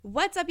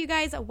What's up, you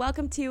guys?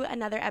 Welcome to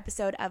another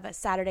episode of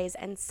Saturdays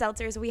and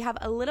Seltzers. We have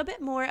a little bit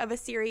more of a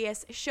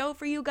serious show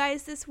for you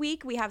guys this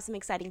week. We have some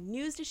exciting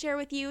news to share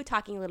with you,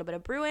 talking a little bit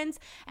of Bruins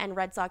and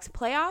Red Sox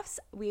playoffs.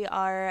 We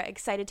are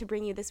excited to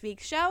bring you this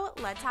week's show.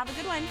 Let's have a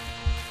good one.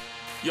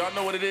 Y'all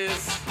know what it is.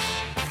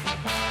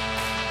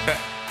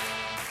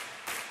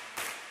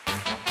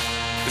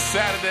 It's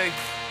Saturday.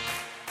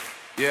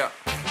 Yeah.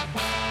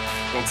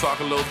 Gonna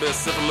talk a little bit,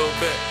 sip a little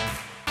bit.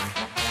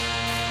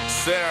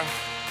 Sarah,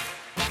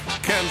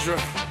 Kendra,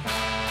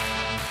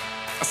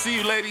 I see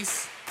you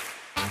ladies.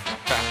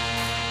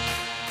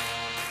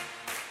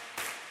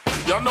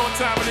 Y'all know what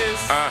time it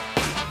is.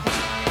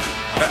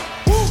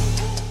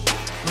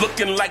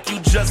 Looking like you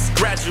just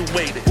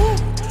graduated.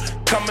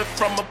 Coming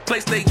from a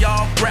place they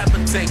all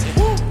gravitating.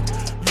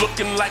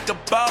 Looking like a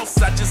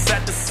boss, I just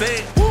had to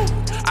say it.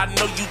 I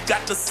know you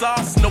got the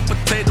sauce, no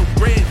potato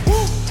bread.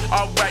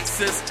 Alright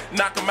sis,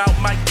 knock 'em out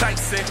Mike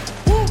Tyson.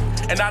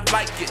 And I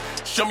like it,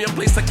 show me a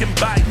place I can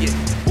buy it.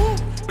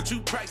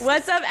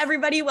 What's up,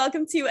 everybody?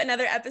 Welcome to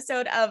another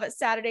episode of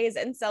Saturdays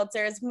and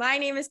Seltzers. My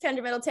name is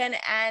Kendra Middleton,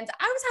 and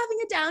I was having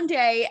a down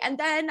day, and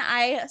then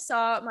I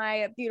saw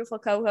my beautiful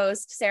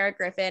co-host, Sarah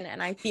Griffin,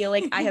 and I feel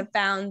like I have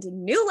found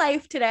new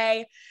life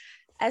today.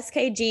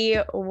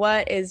 SKG,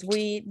 what is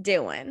we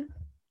doing?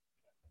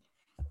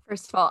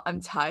 First of all,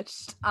 I'm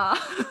touched.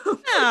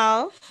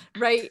 Oh.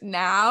 Right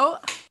now,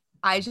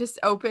 I just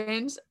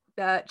opened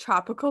the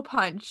Tropical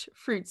Punch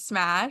Fruit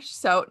Smash,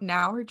 so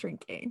now we're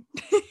drinking.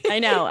 I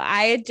know.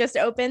 I just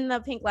opened the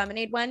pink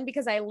lemonade one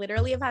because I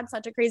literally have had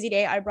such a crazy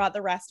day. I brought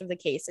the rest of the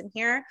case in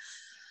here.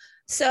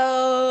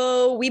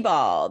 So we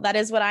ball. That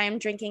is what I am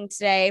drinking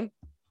today.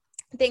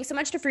 Thanks so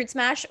much to Fruit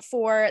Smash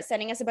for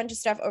sending us a bunch of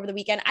stuff over the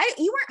weekend.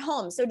 You weren't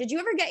home, so did you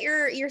ever get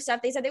your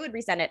stuff? They said they would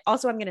resend it.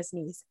 Also, I'm gonna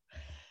sneeze.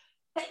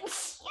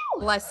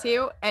 Bless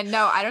you. And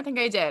no, I don't think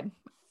I did.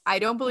 I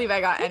don't believe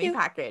I got any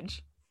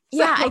package.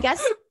 Yeah, I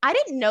guess I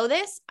didn't know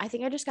this. I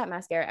think I just got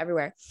mascara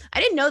everywhere. I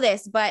didn't know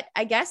this, but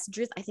I guess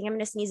I think I'm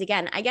gonna sneeze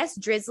again. I guess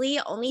Drizzly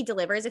only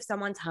delivers if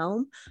someone's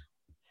home.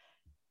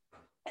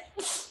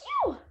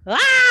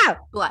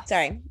 Bless.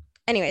 Sorry.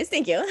 Anyways,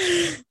 thank you.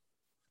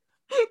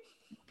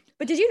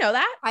 But did you know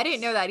that? I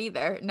didn't know that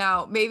either.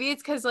 No, maybe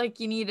it's because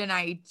like you need an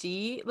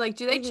ID. Like,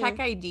 do they check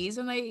IDs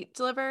when they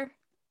deliver?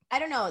 I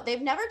don't know.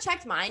 They've never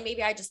checked mine.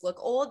 Maybe I just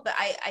look old, but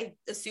I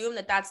assume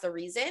that that's the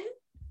reason.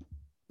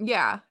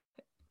 Yeah.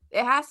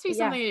 It has to be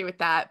something to do with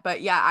that.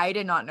 But yeah, I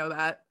did not know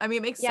that. I mean,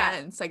 it makes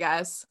sense, I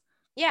guess.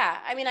 Yeah.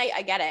 I mean,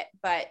 I get it,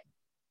 but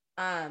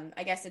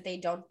I guess that they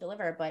don't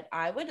deliver, but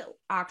I would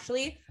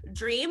actually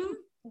dream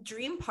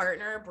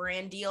partner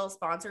brand deal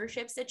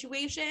sponsorship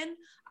situation.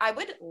 I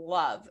would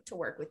love to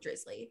work with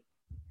Drizzly.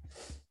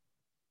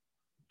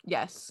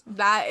 Yes,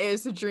 that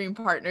is a dream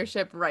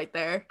partnership right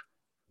there.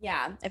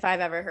 Yeah, if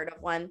I've ever heard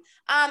of one.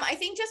 I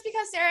think just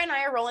because Sarah and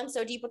I are rolling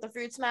so deep with the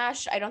Fruit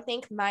Smash, I don't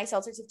think my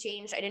seltzers have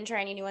changed. I didn't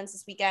try any new ones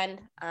this weekend.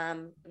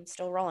 I'm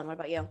still rolling. What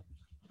about you?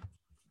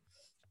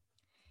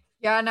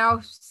 Yeah, no,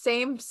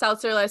 same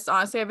seltzer list.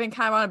 Honestly, I've been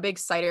kind of on a big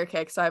cider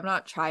kick, so I've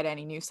not tried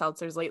any new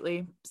seltzers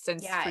lately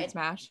since Fruit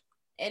Smash.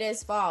 It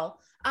is fall.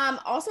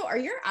 Also, are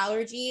your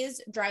allergies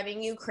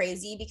driving you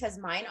crazy? Because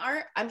mine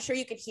are. I'm sure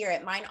you could hear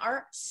it. Mine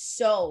are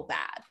so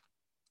bad.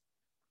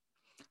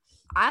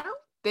 I don't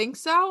think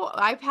so.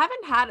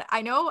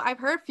 I know I've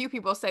heard a few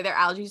people say their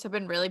allergies have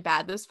been really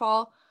bad this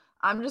fall.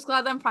 I'm just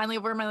glad that I'm finally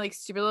over my like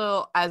stupid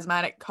little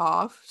asthmatic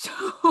cough. So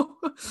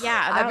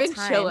yeah, I've been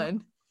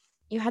chilling.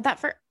 You had that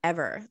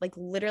forever, like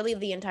literally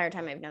the entire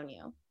time I've known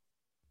you.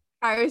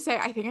 I always say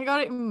I think I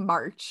got it in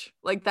March.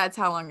 Like that's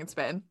how long it's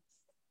been.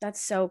 That's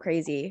so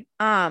crazy.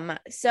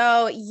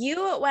 So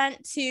you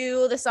went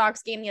to the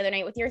Sox game the other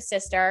night with your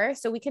sister,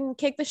 so we can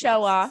kick the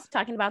show off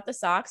talking about the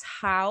Sox.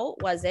 How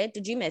was it?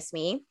 Did you miss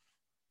me?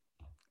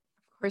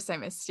 Of course I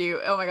missed you.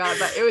 Oh my god,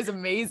 but it was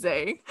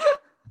amazing.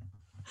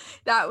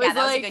 that was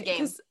was a good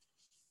game.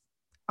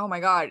 Oh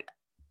my god,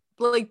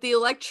 like the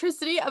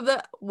electricity of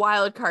the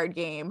wild card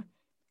game.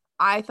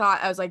 I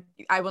was like,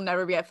 I will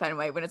never be at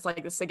Fenway when it's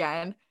like this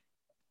again.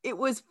 It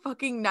was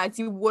fucking nuts.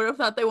 You would have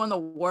thought they won the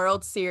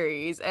World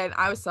Series, and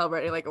I was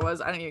celebrating like it was.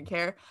 I don't even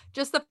care.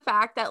 Just the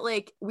fact that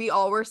like we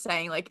all were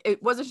saying like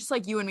it wasn't just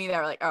like you and me that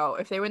were like, oh,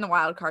 if they win the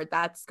wild card,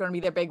 that's going to be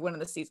their big win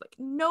of the season. Like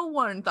no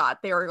one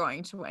thought they were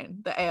going to win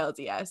the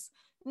ALDS.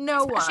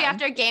 No one. Especially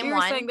after game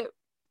one.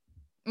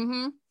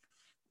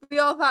 We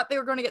all thought they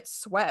were going to get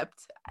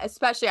swept,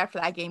 especially after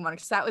that game one,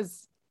 because that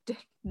was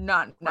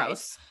not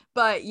nice.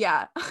 But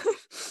yeah,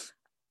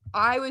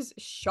 I was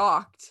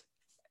shocked.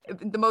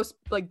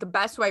 The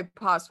best way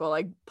possible,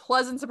 like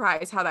pleasant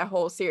surprise how that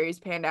whole series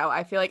panned out.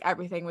 I feel like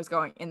everything was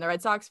going in the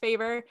Red Sox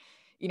favor.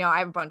 You know, I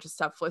have a bunch of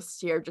stuff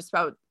listed here just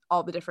about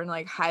all the different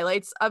like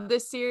highlights of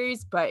this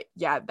series, but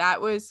yeah, that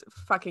was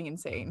fucking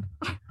insane.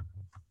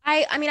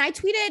 I mean, I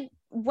tweeted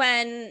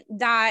when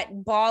that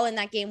ball in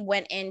that game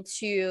went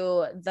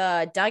into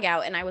the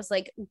dugout, and I was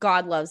like,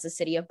 God loves the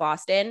city of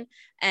Boston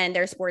and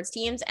their sports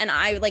teams. And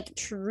I like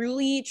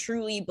truly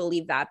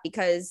believe that,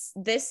 because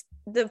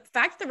the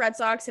fact the Red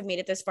Sox have made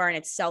it this far in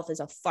itself is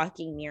a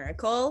fucking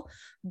miracle.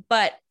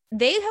 But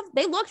they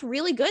looked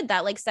really good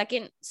that like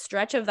second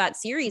stretch of that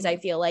series, I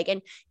feel like.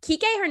 And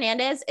Kike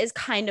Hernandez is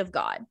kind of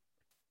God.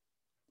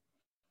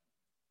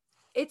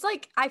 It's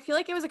like, I feel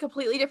like it was a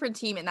completely different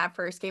team in that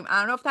first game. I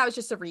don't know if that was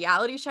just a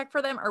reality check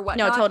for them or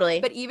whatnot. No, totally.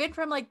 But even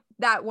from like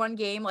that one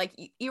game, like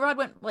Erod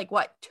went like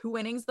what, 2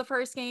 innings the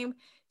first game.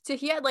 So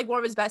he had like one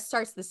of his best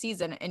starts of the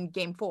season in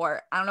game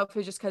 4. I don't know if it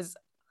was just because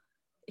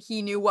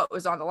he knew what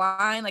was on the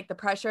line, like the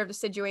pressure of the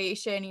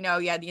situation, you know,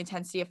 yeah, the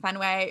intensity of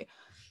Fenway.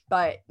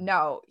 But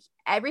no,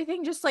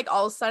 everything just like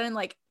all of a sudden,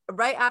 like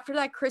right after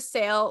that, Chris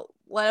Sale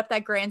let up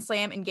that grand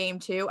slam in game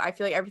 2. I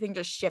feel like everything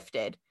just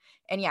shifted.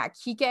 And yeah,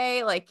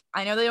 Kike, like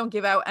I know they don't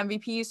give out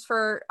MVPs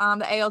for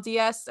the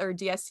ALDS or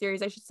DS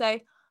series, I should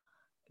say.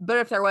 But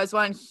if there was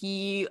one,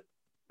 he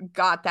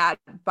got that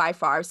by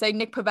far. I would say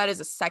Nick Pavetta is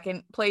a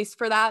second place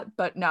for that.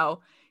 But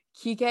no,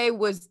 Kike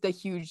was the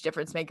huge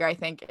difference maker, I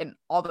think, in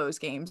all those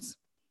games.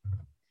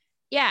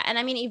 Yeah. And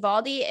I mean,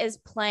 Eovaldi is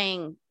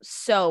playing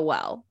so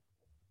well.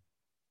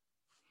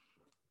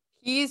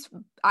 He's,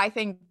 I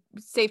think,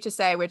 safe to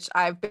say, which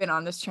I've been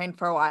on this train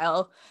for a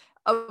while,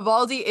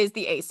 Eovaldi is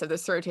the ace of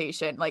this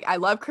rotation. Like, I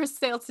love Chris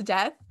Sale to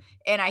death,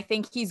 and I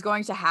think he's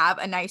going to have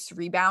a nice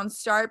rebound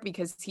start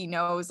because he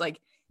knows, like,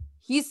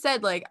 he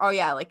said, like, oh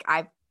yeah, like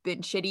I've been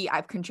shitty.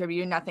 I've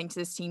contributed nothing to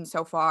this team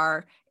so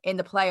far in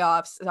the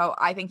playoffs. So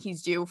I think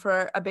he's due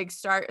for a big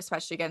start,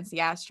 especially against the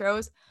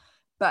Astros.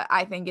 But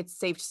I think it's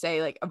safe to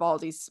say, like,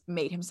 Eovaldi's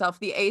made himself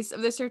the ace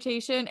of this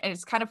rotation. And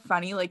it's kind of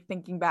funny, like,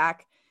 thinking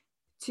back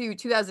to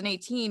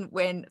 2018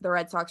 when the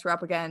Red Sox were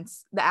up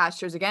against the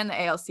Astros again, the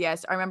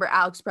ALCS. I remember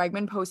Alex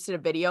Bregman posted a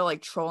video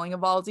like trolling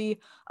Eovaldi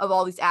of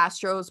all these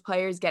Astros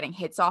players getting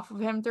hits off of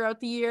him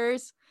throughout the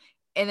years.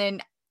 And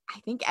then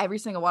I think every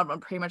single one of them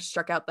pretty much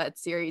struck out that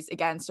series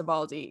against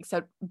Eovaldi,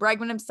 except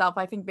Bregman himself,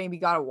 I think maybe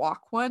got a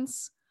walk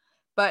once.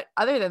 But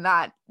other than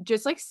that,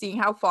 just like seeing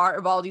how far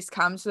Eovaldi's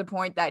come to the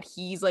point that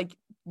he's like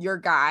your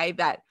guy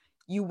that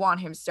you want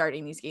him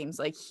starting these games.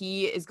 Like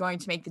he is going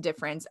to make the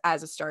difference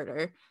as a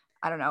starter.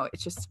 I don't know.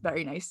 It's just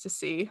very nice to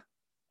see.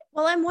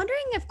 Well, I'm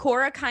wondering if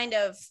Cora kind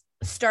of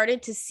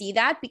started to see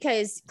that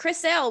because Chris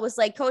Sale was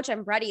like, Coach,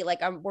 I'm ready.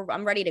 Like,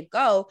 I'm ready to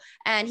go.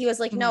 And he was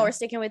like, no, we're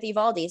sticking with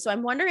Eovaldi. So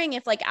I'm wondering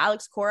if like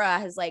Alex Cora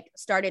has like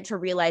started to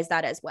realize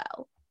that as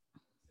well.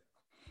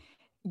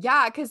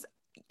 Yeah, because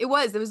it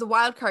was a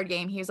wild card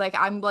game. He was like,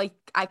 I'm like,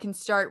 I can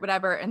start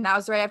whatever. And that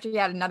was right after he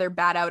had another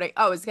bad outing.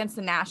 Oh, it was against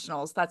the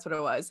Nationals. That's what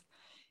it was.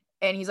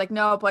 And he's like,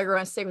 no, like, we're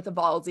going to stick with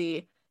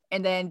Eovaldi.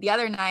 And then the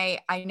other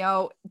night, I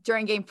know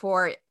during game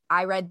 4,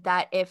 I read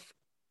that if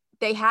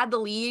they had the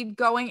lead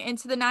going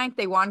into the 9th,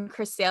 they wanted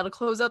Chris Sale to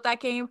close out that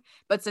game.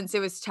 But since it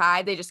was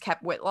tied, they just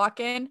kept Whitlock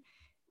in,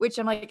 which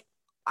I'm like,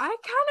 I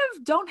kind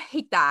of don't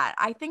hate that.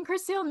 I think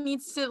Chris Sale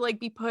needs to like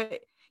be put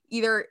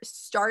either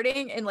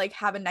starting and like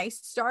have a nice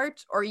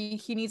start, or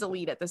he needs a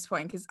lead at this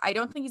point because I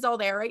don't think he's all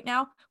there right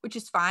now, which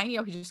is fine. You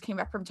know, he just came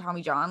back from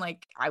Tommy John.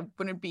 Like I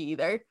wouldn't be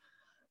either.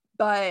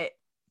 But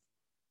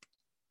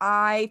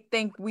I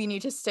think we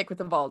need to stick with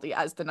Eovaldi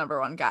as the number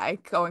 1 guy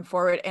going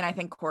forward. And I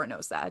think Cora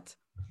knows that.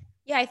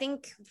 Yeah, I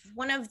think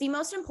one of the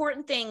most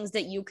important things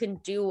that you can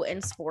do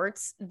in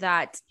sports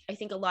that I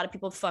think a lot of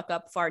people fuck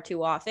up far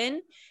too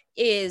often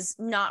is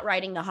not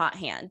riding the hot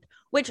hand.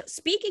 Which,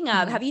 speaking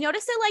of, have you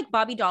noticed that like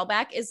Bobby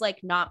Dahlbeck is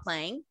like not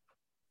playing?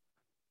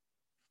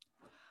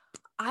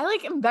 I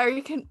like am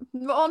very,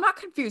 I'm not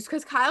confused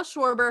because Kyle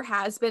Schwarber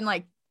has been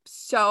like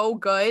so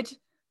good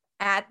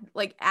at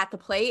the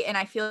plate, and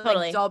I feel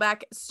like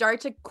Dahlbeck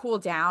started to cool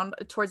down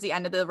towards the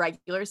end of the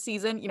regular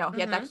season. You know,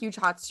 he had that huge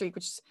hot streak,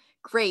 which is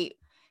great.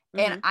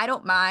 And I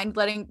don't mind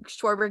letting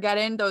Schwarber get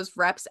in those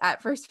reps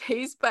at first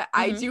base, but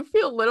I do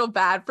feel a little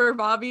bad for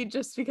Bobby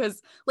just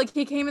because like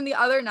he came in the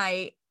other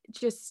night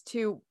just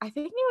to, I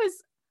think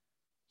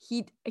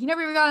he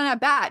never even got an at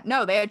bat.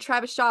 No, they had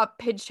Travis Shaw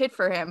pinch hit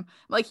for him.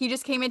 Like he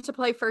just came in to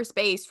play first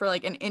base for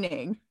like an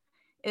inning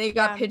and he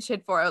got pinch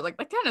hit for. I was like,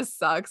 that kind of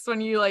sucks when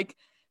you like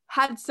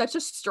had such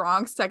a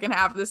strong second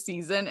half of the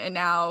season and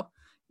now,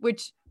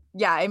 which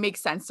yeah, it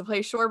makes sense to play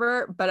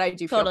Schwarber, but I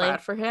do feel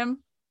bad for him.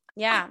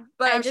 Yeah.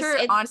 But I'm sure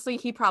honestly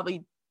he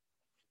probably,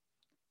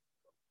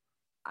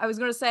 I was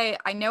going to say,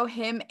 I know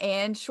him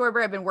and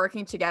Schwarber have been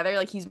working together.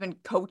 Like he's been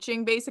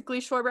coaching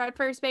basically Schwarber at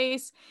first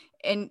base.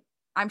 And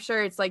I'm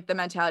sure it's like the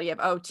mentality of,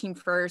 oh, team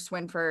first,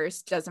 win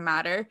first, doesn't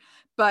matter.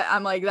 But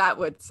I'm like, that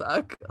would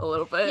suck a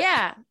little bit.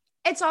 Yeah.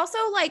 It's also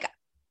like,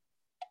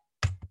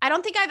 I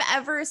don't think I've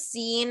ever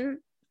seen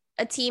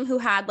a team who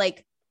had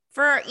like,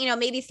 for, you know,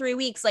 maybe 3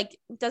 weeks, like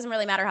doesn't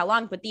really matter how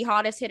long, but the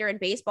hottest hitter in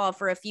baseball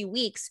for a few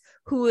weeks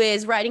who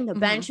is riding the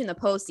bench in the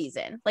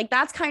postseason. Like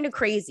that's kind of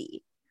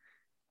crazy.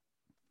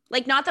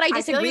 Like, not that I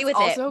disagree with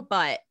it,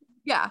 but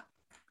yeah,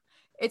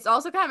 it's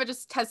also kind of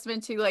just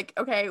testament to like,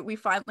 okay, we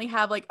finally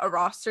have like a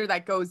roster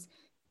that goes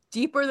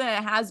deeper than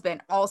it has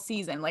been all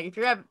season. Like if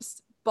you have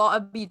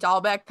Bobby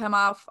Dahlbeck come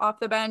off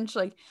the bench,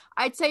 like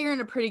I'd say you're in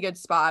a pretty good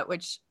spot,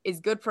 which is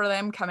good for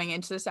them coming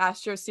into this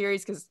Astros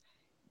series because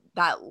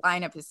that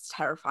lineup is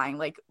terrifying.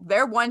 Like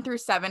they're 1 through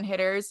 7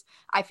 hitters.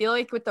 I feel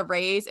like with the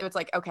Rays, it was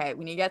like, okay,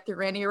 we need to get through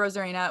Randy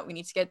Rosarina. We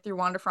need to get through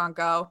Wander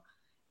Franco.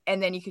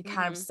 and then you could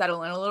kind of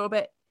settle in a little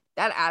bit.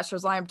 That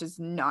Astros lineup does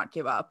not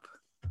give up.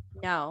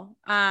 No.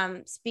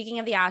 Speaking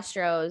of the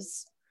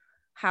Astros,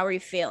 how are you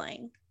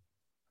feeling?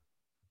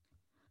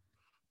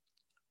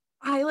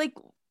 I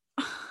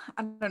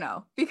don't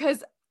know,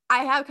 because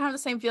I have kind of the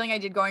same feeling I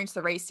did going to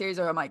the Rays series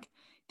where I'm like,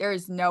 there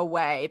is no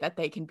way that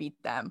they can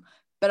beat them.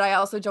 But I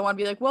also don't want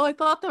to be like, well, I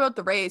thought about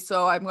the Rays,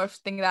 so I'm going to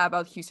think that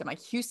about Houston. Like,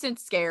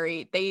 Houston's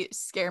scary. They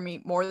scare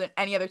me more than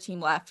any other team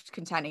left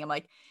contending. I'm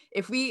like,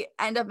 if we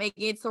end up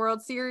making it to the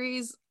World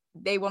Series,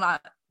 they will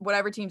not,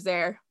 whatever team's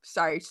there,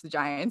 sorry to the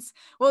Giants,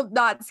 will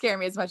not scare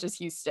me as much as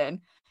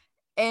Houston.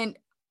 And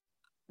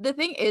the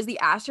thing is, the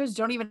Astros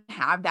don't even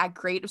have that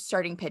great of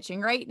starting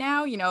pitching right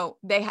now. You know,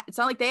 it's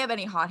not like they have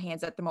any hot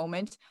hands at the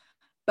moment,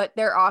 but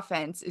their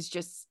offense is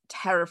just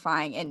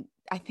terrifying. And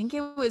I think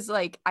it was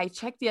like, I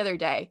checked the other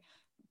day,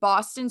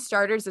 Boston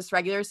starters this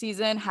regular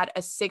season had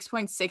a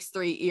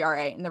 6.63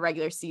 ERA in the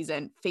regular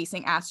season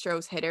facing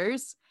Astros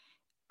hitters.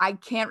 I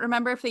can't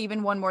remember if they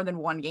even won more than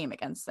one game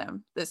against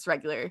them this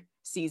regular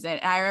season.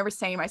 And I remember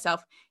saying to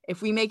myself,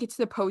 if we make it to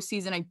the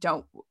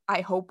postseason,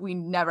 I hope we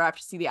never have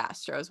to see the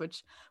Astros,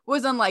 which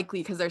was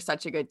unlikely because they're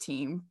such a good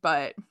team.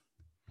 But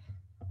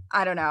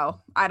I don't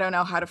know. I don't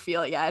know how to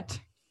feel yet.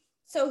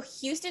 So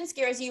Houston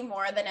scares you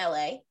more than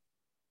LA?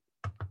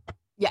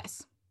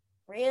 Yes.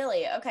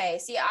 Really? Okay.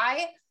 See,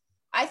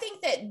 I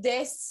think that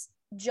this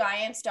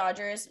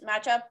Giants-Dodgers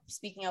matchup,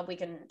 speaking of, we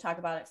can talk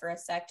about it for a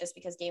sec just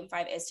because game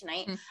 5 is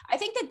tonight. I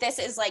think that this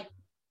is like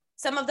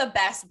some of the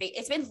best.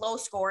 It's been low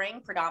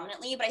scoring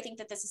predominantly, but I think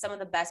that this is some of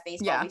the best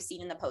baseball we've seen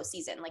in the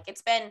postseason. Like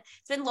it's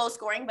been low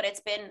scoring, but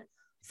it's been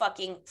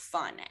fucking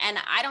fun. And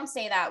I don't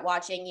say that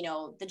watching, you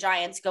know, the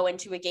Giants go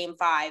into a game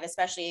 5,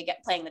 especially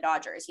playing the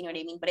Dodgers, you know what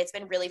I mean? But it's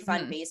been really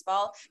fun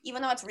baseball,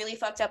 even though it's really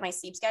fucked up my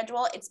sleep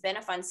schedule. It's been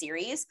a fun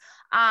series.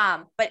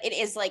 But it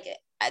is like,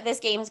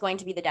 this game is going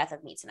to be the death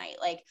of me tonight.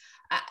 Like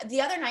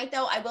the other night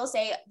though, I will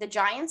say the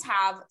Giants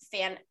have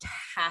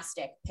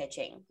fantastic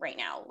pitching right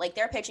now. Like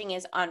their pitching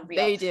is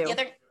unreal. They do.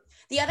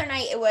 The other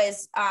night it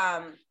was,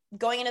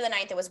 going into the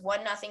ninth, it was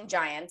 1-0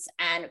 Giants,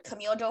 and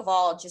Camille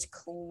Doval just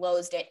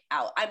closed it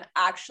out. I'm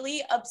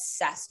actually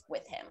obsessed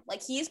with him.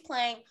 Like he's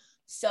playing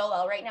so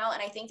well right now,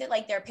 and I think that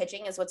like their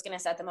pitching is what's going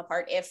to set them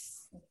apart if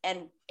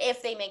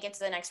they make it to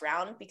the next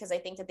round, because I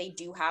think that they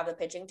do have the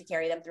pitching to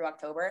carry them through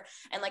October.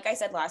 And like I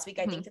said last week,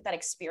 I think that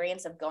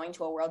experience of going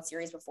to a World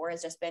Series before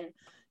has just been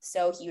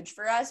so huge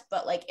for us.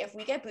 But like if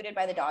we get booted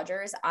by the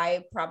Dodgers,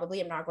 I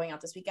probably am not going out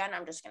this weekend.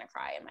 I'm just going to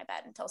cry in my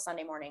bed until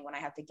Sunday morning when I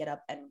have to get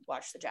up and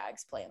watch the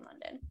Jags play in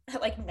London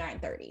at like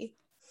 9:30.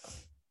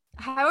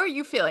 How are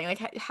you feeling?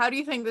 Like, how do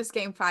you think this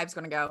game 5 is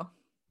going to go?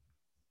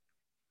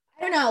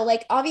 I don't know.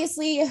 Like,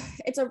 obviously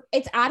it's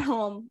at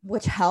home,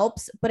 which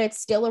helps, but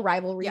it's still a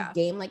rivalry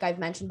game. Like I've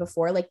mentioned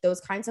before, like those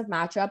kinds of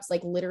matchups,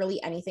 like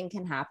literally anything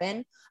can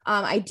happen.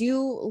 I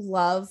do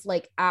love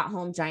like at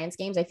home Giants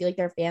games. I feel like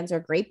their fans are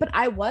great, but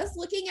I was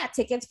looking at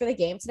tickets for the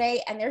game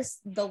today and they're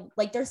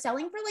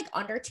selling for like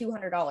under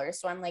 $200.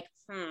 So I'm like,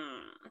 you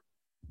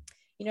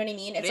know what I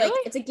mean? It's really?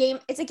 Like,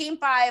 it's a game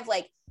 5,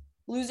 like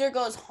loser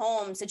goes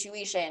home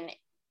situation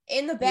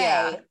in the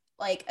Bay.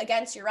 Like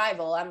against your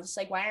rival. I'm just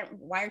like, why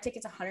are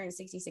tickets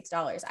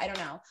 $166? I don't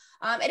know.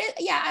 It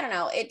is, I don't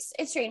know. It's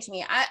strange to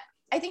me.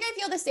 I think I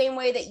feel the same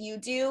way that you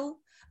do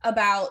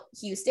about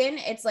Houston.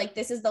 It's like,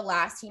 this is the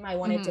last team I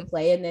wanted to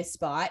play in this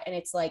spot. And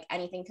it's like,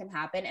 anything can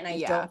happen. And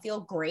I don't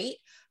feel great,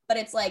 but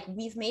it's like,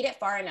 we've made it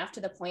far enough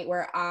to the point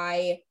where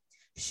I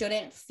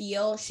shouldn't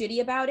feel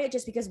shitty about it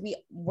just because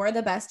we're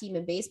the best team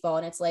in baseball.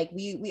 And it's like,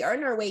 we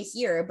earned our way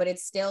here, but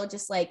it's still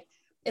just like,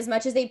 as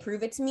much as they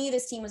prove it to me,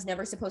 this team was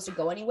never supposed to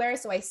go anywhere.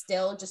 So I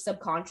still just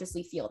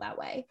subconsciously feel that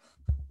way.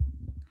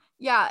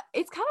 Yeah,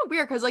 it's kind of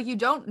weird because like you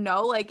don't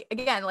know, like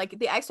again, like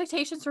the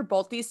expectations for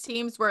both these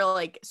teams were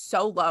like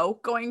so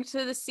low going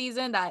to the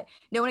season that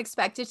no one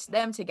expected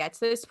them to get to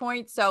this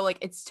point. So like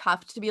it's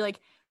tough to be like,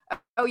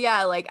 oh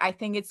yeah, like I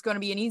think it's going to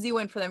be an easy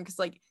win for them because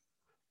like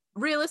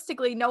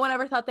realistically, no one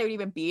ever thought they would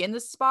even be in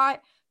this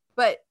spot.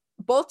 But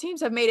both teams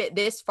have made it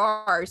this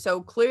far.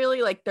 So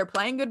clearly like they're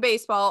playing good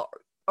baseball,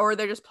 or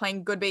they're just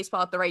playing good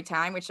baseball at the right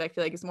time, which I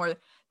feel like is more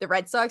the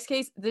Red Sox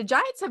case. The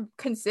Giants have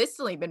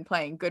consistently been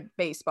playing good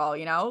baseball,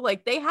 you know?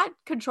 Like, they had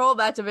control of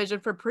that division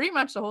for pretty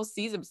much the whole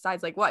season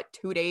besides, like,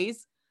 2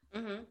 days?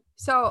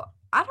 So,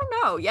 I don't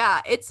know.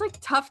 Yeah, it's, like,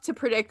 tough to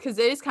predict because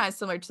it is kind of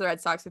similar to the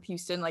Red Sox with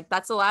Houston. Like,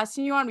 that's the last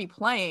team you want to be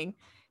playing.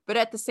 But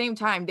at the same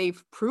time,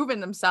 they've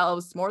proven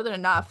themselves more than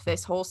enough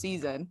this whole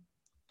season.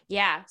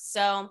 Yeah,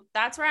 so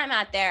that's where I'm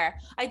at there.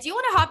 I do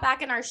want to hop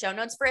back in our show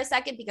notes for a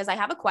second because I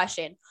have a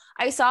question.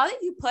 I saw that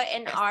you put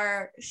in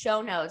our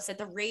show notes that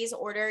the Rays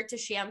ordered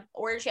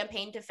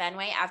champagne to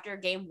Fenway after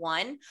game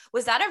 1.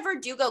 Was that a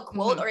Verdugo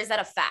quote or is that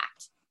a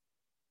fact?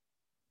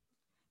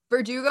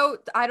 Verdugo,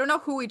 I don't know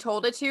who we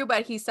told it to,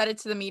 but he said it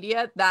to the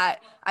media that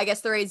I guess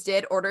the Rays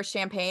did order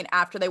champagne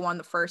after they won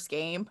the first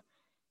game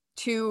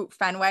to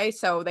Fenway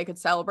so they could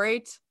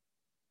celebrate.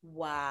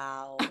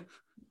 Wow.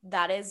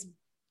 That is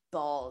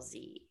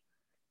ballsy.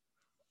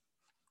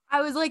 I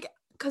was like,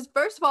 because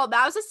first of all,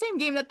 that was the same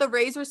game that the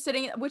Rays were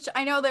sitting in, which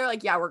I know they're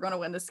like, yeah, we're going to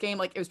win this game.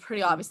 Like, it was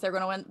pretty obvious they're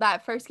going to win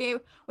that first game.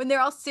 When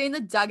they're all sitting in the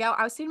dugout,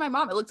 I was saying to my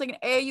mom, it looks like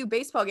an AAU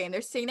baseball game.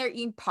 They're sitting there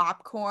eating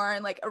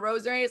popcorn. Like, a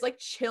Rosemary is like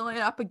chilling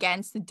up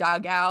against the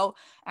dugout.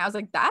 And I was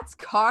like, that's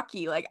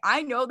cocky. Like,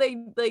 I know they,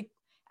 like,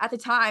 at the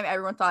time,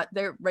 everyone thought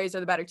their Rays are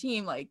the better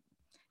team. Like,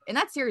 in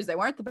that series, they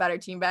weren't the better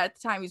team. But at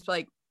the time, he's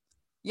like,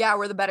 yeah,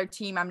 we're the better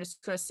team. I'm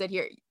just going to sit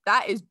here.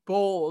 That is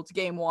bold,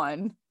 game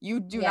one. You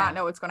do not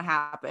know what's going to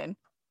happen.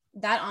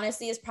 That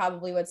honestly is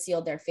probably what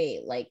sealed their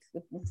fate. Like,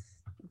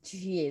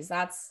 geez,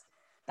 that's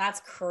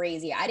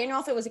crazy. I didn't know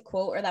if it was a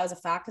quote or that was a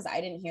fact because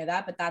I didn't hear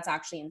that, but that's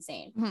actually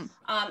insane.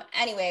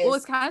 Anyways. Well,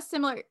 it's kind of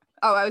similar.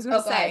 Oh, I was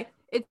going to say,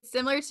 it's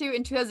similar to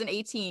in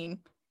 2018,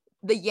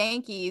 the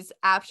Yankees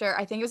I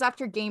think it was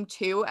after game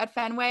 2 at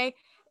Fenway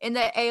in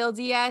the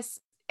ALDS,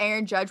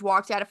 Aaron Judge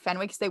walked out of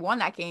Fenway because they won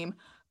that game,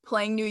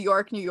 playing New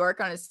York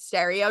on his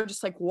stereo,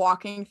 just like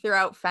walking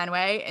throughout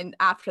Fenway. And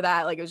after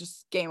that, like, it was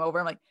just game over.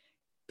 I'm like,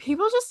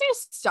 people just need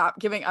to stop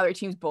giving other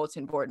teams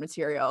bulletin board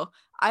material.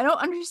 I don't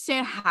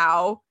understand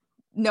how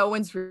no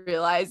one's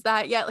realized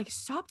that yet. Like,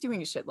 stop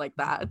doing shit like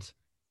that.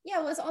 Yeah,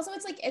 well,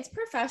 it's like, it's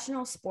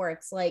professional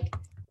sports. Like,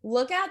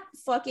 look at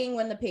fucking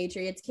when the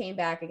Patriots came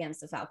back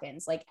against the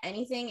Falcons. Like,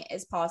 anything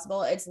is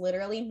possible. It's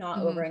literally not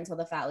over until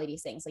the fat lady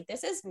sings. Like,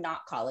 this is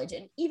not college.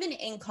 And even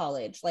in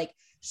college, like,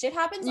 shit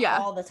happens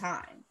all the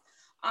time.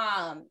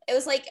 It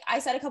was like I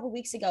said a couple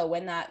weeks ago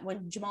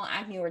when Jamal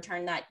Agnew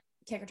returned that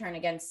kick return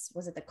against,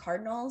 was it the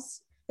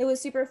Cardinals? It was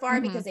super far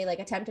because they like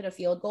attempted a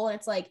field goal. And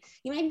it's like,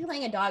 you might be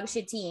playing a dog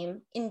shit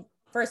team in,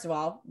 first of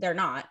all, they're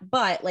not,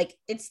 but like,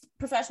 it's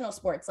professional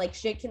sports. Like,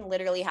 shit can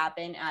literally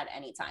happen at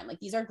any time. Like,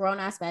 these are grown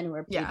ass men who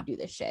are paid to do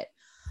this shit.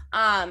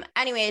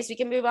 Anyways, we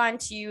can move on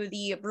to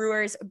the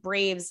Brewers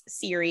Braves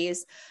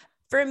series.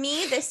 For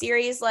me, this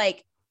series,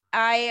 like,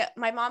 my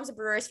mom's a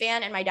Brewers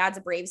fan and my dad's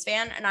a Braves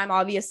fan, and I'm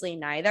obviously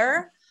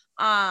neither.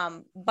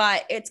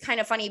 But it's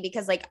kind of funny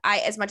because like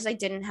as much as I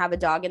didn't have a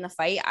dog in the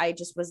fight, I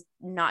just was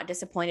not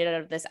disappointed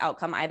out of this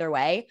outcome either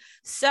way.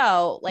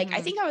 So like, I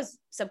think I was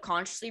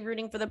subconsciously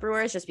rooting for the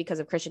Brewers just because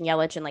of Christian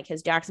Yelich and like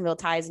his Jacksonville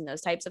ties and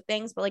those types of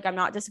things. But like, I'm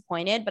not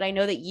disappointed, but I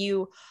know that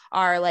you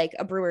are like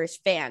a Brewers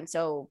fan.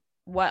 So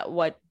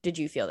what did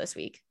you feel this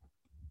week?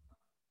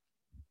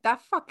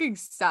 That fucking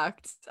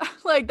sucked.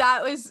 Like,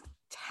 that was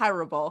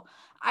terrible.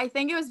 I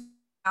think it was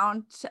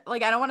down to,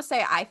 like, I don't want to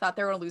say I thought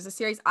they were going to lose the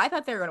series. I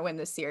thought they were going to win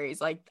this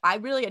series. Like, I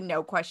really had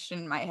no question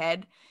in my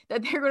head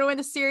that they're going to win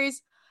the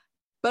series.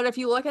 But if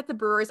you look at the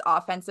Brewers'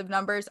 offensive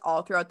numbers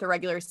all throughout the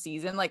regular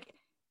season, like,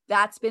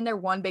 that's been their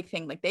one big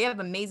thing. Like, they have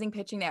amazing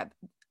pitching. They have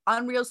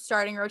unreal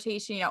starting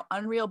rotation,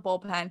 unreal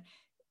bullpen.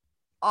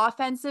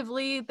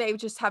 Offensively, they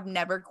just have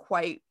never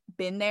quite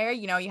been there.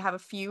 You have a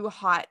few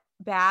hot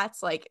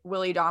bats, like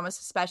Willie Adames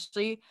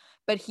especially,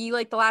 but he,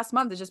 like, the last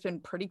month has just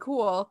been pretty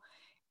cool.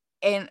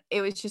 And it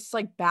was just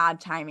like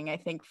bad timing, I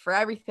think, for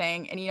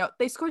everything. And,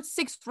 they scored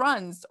 6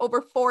 runs over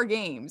 4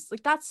 games.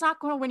 Like, that's not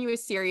going to win you a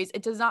series.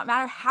 It does not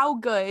matter how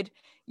good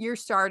your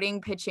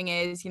starting pitching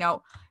is.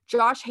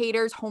 Josh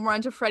Hader's home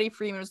run to Freddie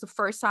Freeman was the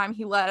first time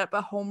he let up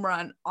a home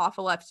run off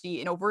a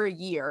lefty in over a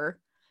year.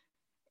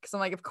 Because I'm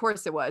like, of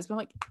course it was. But I'm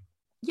like,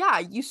 yeah,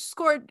 you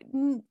scored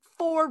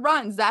 4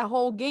 runs that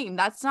whole game.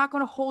 That's not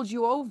going to hold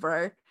you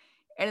over.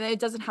 And then it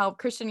doesn't help.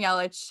 Christian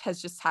Yelich has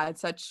just had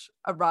such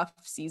a rough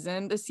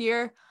season this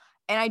year.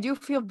 And I do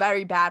feel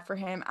very bad for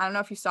him. I don't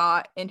know if you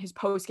saw in his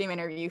post-game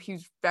interview, he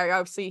was very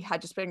obviously had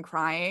just been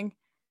crying.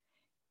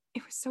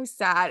 It was so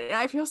sad. And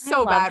I feel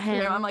so bad for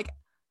him. I'm like,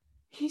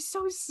 he's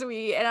so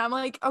sweet. And I'm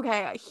like,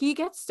 okay, he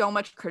gets so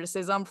much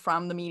criticism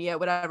from the media,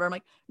 whatever. I'm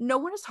like, no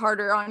one is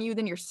harder on you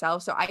than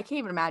yourself. So I can't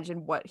even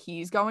imagine what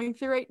he's going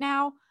through right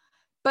now.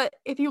 But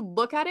if you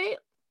look at it,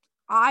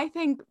 I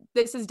think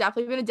this has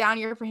definitely been a down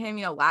year for him.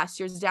 Last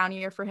year's a down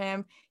year for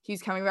him.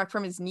 He's coming back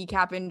from his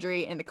kneecap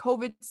injury in the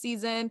COVID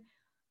season.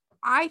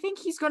 I think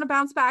he's going to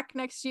bounce back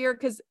next year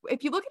because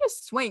if you look at his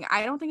swing,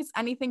 I don't think it's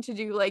anything to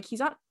do, like,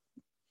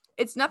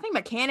 it's nothing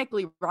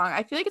mechanically wrong.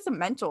 I feel like it's a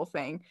mental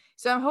thing.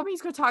 So I'm hoping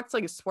he's going to talk to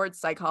like a sports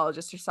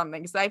psychologist or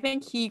something because I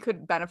think he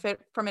could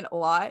benefit from it a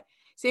lot.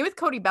 Same with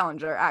Cody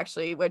Bellinger,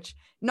 actually, which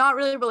not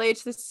really related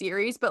to the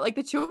series, but like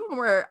the two of them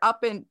were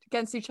up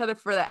against each other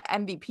for the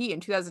MVP in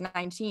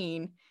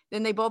 2019.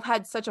 Then they both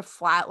had such a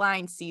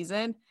flatline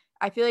season.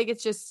 I feel like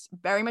it's just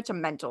very much a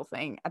mental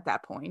thing at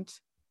that point.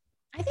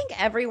 I think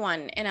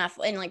everyone in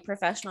like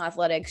professional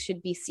athletics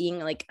should be seeing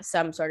like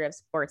some sort of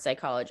sports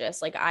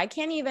psychologist. Like, I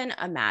can't even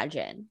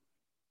imagine.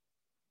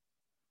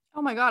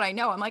 Oh my God, I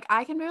know. I'm like,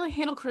 I can barely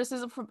handle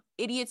criticism from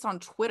idiots on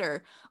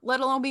Twitter, let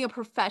alone being a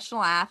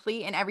professional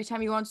athlete. And every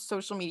time you go on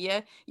social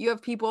media, you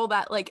have people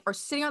that like are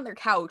sitting on their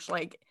couch,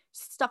 like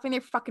stuffing their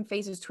fucking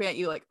faces, tweet at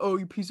you like, oh,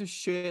 you piece of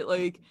shit.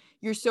 Like,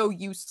 you're so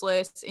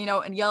useless, and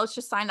Yelich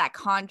just signed that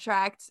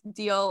contract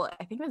deal.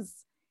 I think it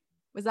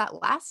was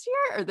that last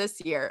year or this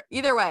year?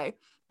 Either way.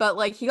 But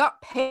like, he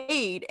got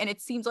paid, and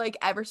it seems like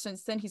ever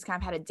since then he's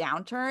kind of had a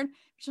downturn.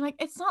 Which I'm like,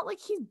 it's not like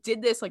he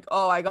did this like,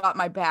 oh, I got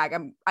my bag,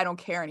 I don't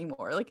care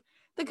anymore. Like,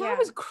 the guy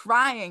was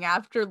crying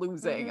after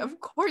losing. Of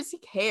course he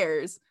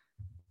cares.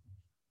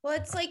 Well,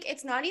 it's like,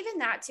 it's not even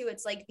that too.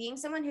 It's like being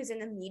someone who's in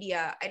the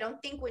media. I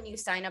don't think when you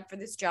sign up for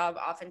this job,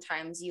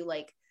 oftentimes you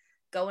like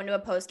go into a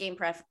post-game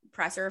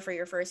presser for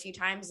your first few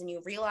times and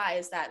you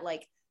realize that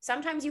like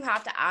sometimes you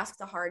have to ask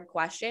the hard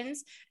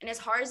questions. And as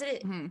hard as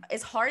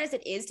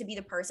it is to be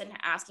the person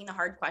asking the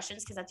hard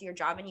questions, because that's your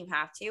job and you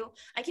have to,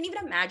 I can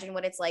even imagine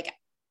what it's like,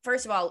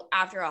 first of all,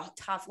 after a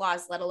tough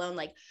loss, let alone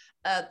like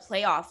a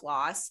playoff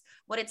loss,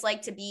 what it's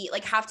like to be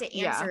like have to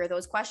answer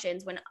those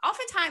questions when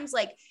oftentimes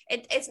like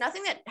it's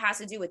nothing that has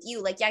to do with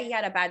you. Like, yeah, he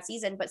had a bad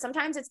season, but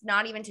sometimes it's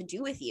not even to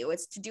do with you.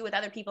 It's to do with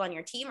other people on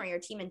your team or your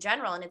team in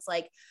general. And it's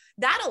like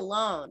that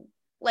alone,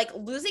 like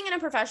losing in a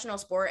professional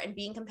sport and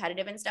being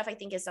competitive and stuff, I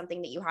think is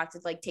something that you have to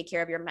like take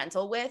care of your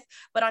mental with.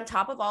 But on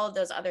top of all of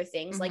those other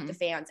things, like the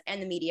fans and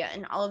the media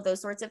and all of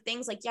those sorts of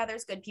things, like, yeah,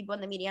 there's good people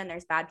in the media and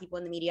there's bad people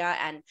in the media.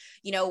 And,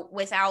 you know,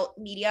 without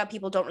media,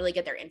 people don't really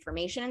get their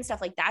information and stuff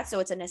like that. So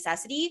it's a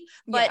necessity,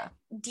 but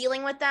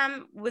dealing with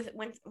them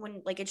when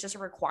like, it's just a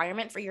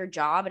requirement for your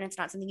job and it's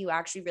not something you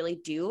actually really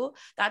do.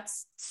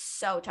 That's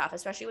so tough,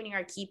 especially when you're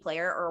a key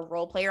player or a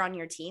role player on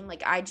your team.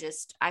 Like, I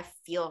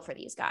feel for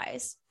these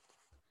guys.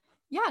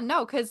 Yeah,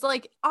 no, because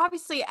like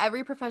obviously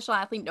every professional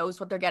athlete knows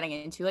what they're getting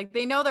into. Like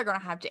they know they're going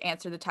to have to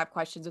answer the tough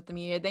questions with the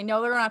media. They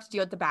know they're going to have to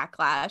deal with the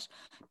backlash,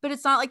 but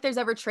it's not like there's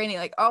ever training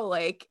like, oh,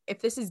 like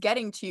if this is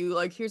getting to you,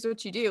 like here's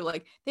what you do.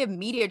 Like they have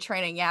media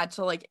training,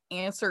 to like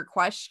answer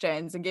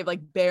questions and give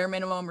like bare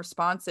minimum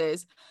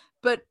responses.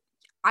 But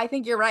I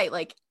think you're right.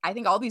 Like I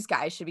think all these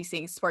guys should be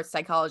seeing sports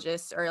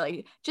psychologists or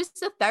like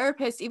just a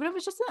therapist, even if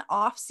it's just an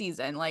off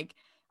season. Like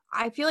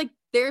I feel like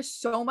there's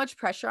so much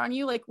pressure on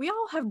you. Like we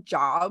all have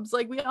jobs.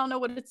 Like we all know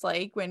what it's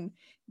like when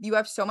you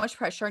have so much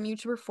pressure on you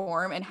to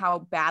perform and how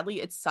badly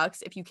it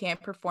sucks if you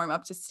can't perform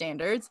up to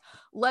standards,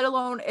 let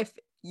alone if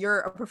you're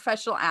a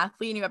professional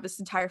athlete and you have this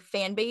entire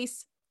fan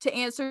base to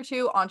answer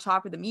to on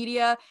top of the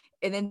media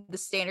and then the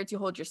standards you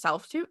hold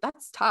yourself to.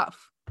 That's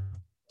tough.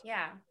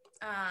 Yeah.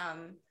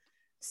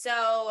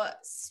 So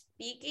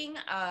speaking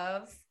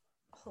of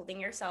holding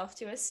yourself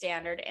to a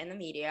standard in the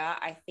media,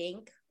 I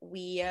think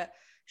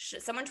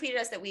someone tweeted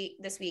us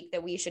this week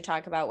that we should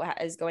talk about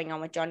what is going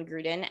on with Jon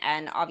Gruden.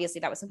 And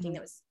obviously that was something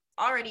that was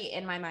already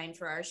in my mind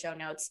for our show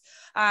notes.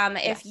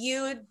 If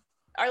you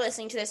are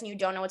listening to this and you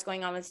don't know what's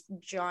going on with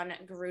Jon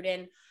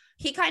Gruden,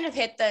 he kind of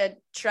hit the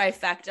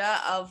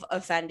trifecta of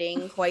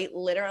offending quite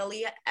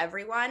literally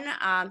everyone.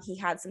 He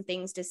had some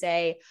things to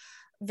say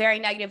very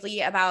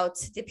negatively about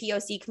the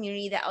POC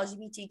community, the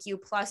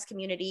LGBTQ plus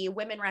community,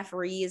 women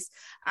referees.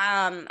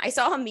 I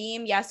saw a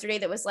meme yesterday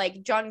that was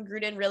like, Jon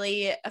Gruden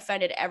really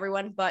offended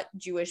everyone but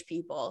Jewish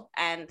people.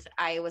 And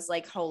I was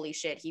like, holy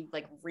shit, he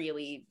like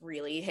really,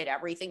 really hit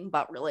everything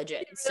but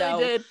religion.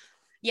 Did.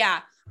 Yeah.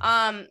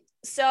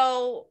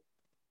 So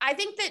I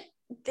think that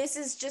this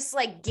is just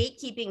like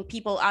gatekeeping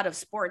people out of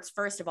sports.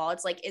 First of all,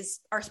 it's like,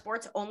 are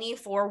sports only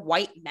for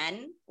white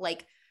men?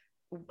 Like,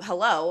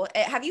 hello,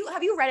 have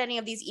you read any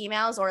of these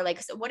emails or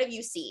like what have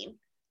you seen?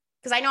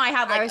 Because I know I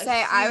have like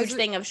a huge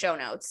thing of show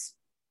notes.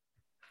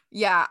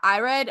 Yeah, I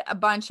read a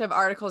bunch of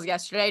articles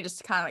yesterday just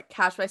to kind of like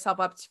catch myself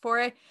up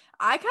for it.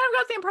 I kind of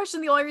got the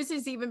impression the only reason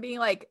he's even being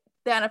like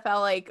the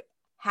NFL like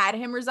had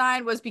him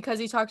resign was because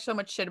he talked so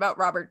much shit about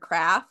Robert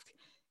Kraft.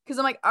 Because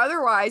I'm like,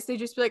 otherwise they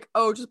just be like,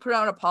 oh, just put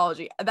out an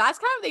apology. That's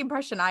kind of the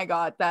impression I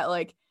got, that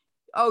like,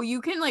 oh,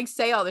 you can like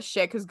say all this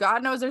shit because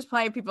God knows there's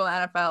plenty of people in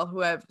the NFL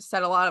who have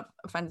said a lot of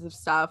offensive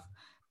stuff.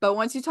 But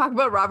once you talk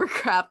about Robert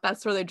Kraft,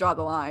 that's where they draw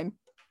the line.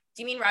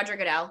 Do you mean Roger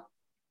Goodell?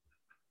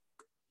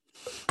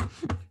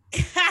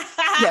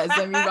 Yes,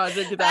 I mean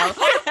Roger Goodell.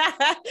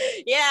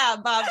 Yeah,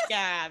 Bob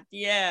Kraft.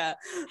 Yeah.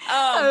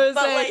 But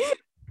like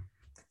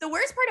the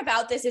worst part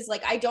about this is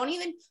like, I feel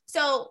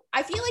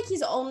like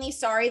he's only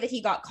sorry that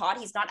he got caught.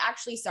 He's not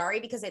actually sorry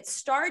because it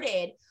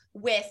started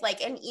with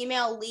like an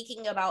email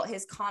leaking about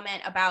his comment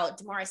about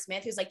DeMaurice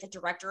Smith, who's like the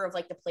director of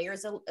like the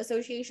Players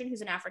Association, who's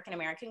an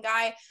African-American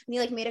guy. And he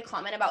like made a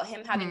comment about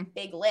him having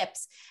big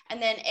lips.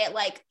 And then it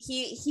like,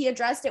 he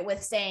addressed it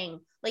with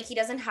saying like, he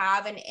doesn't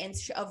have an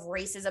inch of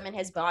racism in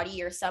his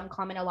body or some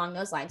comment along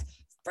those lines.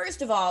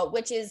 First of all,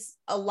 which is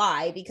a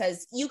lie,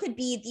 because you could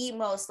be the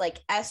most like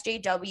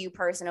SJW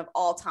person of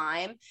all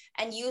time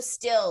and you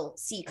still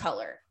see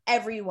color.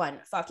 Everyone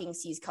fucking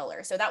sees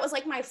color. So that was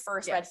like my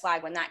first red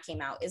flag when that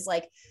came out, is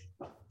like,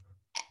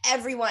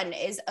 everyone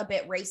is a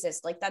bit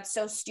racist. Like that's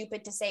so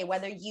stupid to say,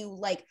 whether you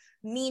like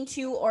mean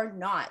to or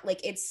not. Like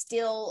it's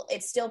still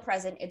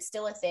present. It's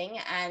still a thing.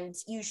 And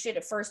you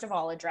should first of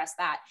all address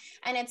that.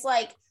 And it's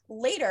like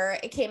later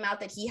it came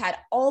out that he had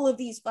all of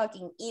these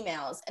fucking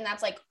emails, and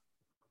that's like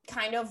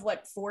kind of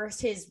what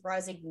forced his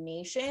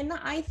resignation,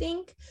 I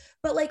think.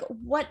 But like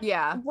what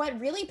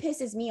really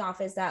pisses me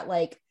off is that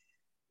like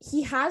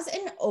he has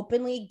an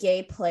openly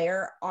gay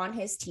player on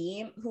his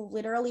team who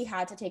literally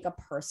had to take a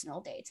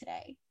personal day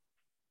today.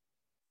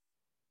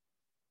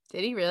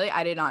 Did he really?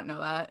 I did not know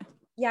that.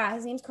 Yeah,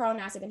 his name's Carl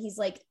Nassib, and he's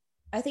like,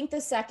 I think the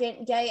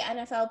second gay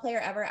NFL player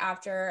ever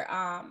after,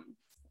 I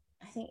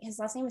think his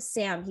last name is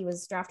Sam. He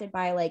was drafted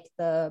by like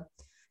I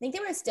think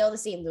they were still the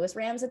St. Louis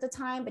Rams at the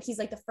time, but he's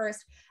like the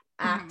first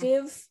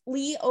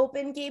actively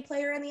open gay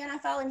player in the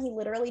NFL, and he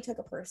literally took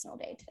a personal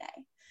day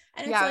today.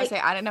 And it's I like, would say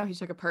I didn't know he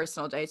took a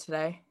personal day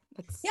today.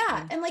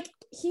 and like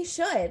he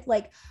should.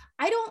 Like,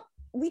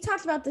 we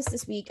talked about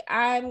this week.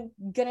 I'm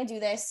gonna do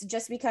this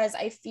just because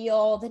I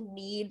feel the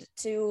need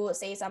to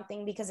say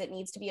something because it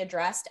needs to be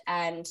addressed.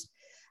 And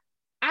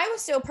I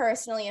was so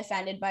personally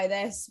offended by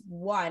this.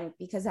 One,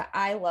 because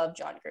I love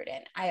John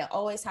Gruden. I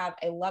always have.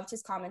 I loved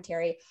his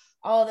commentary,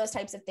 all of those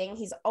types of things.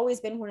 He's always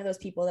been one of those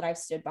people that I've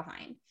stood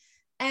behind.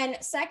 And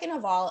second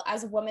of all,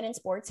 as a woman in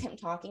sports, him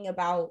talking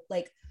about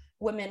like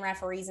women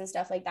referees and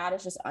stuff like that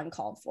is just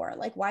uncalled for.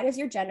 Like, why does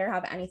your gender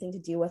have anything to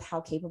do with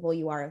how capable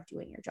you are of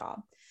doing your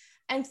job?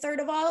 And third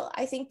of all,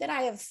 I think that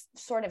I have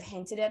sort of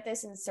hinted at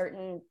this in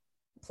certain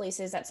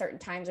places at certain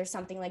times or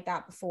something like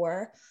that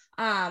before.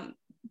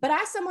 But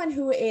as someone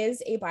who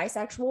is a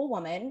bisexual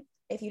woman,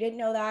 if you didn't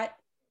know that,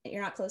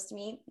 you're not close to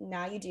me,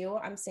 now you do.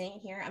 I'm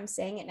saying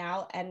it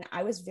now. And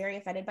I was very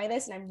offended by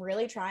this, and I'm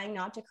really trying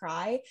not to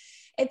cry.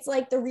 It's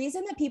like the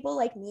reason that people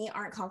like me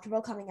aren't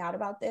comfortable coming out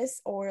about this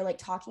or like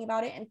talking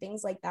about it and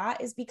things like that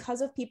is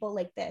because of people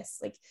like this.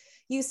 Like,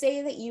 you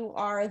say that you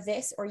are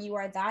this or you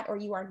are that or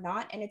you are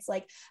not. And it's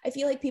like, I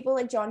feel like people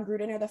like John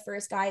Gruden are the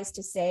first guys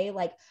to say,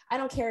 like, I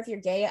don't care if you're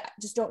gay,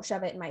 just don't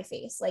shove it in my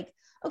face. Like,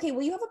 okay,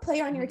 well, you have a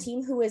player on your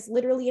team who is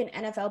literally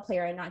an NFL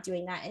player and not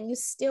doing that, and you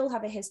still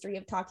have a history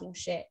of talking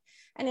shit.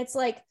 And it's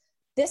like,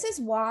 this is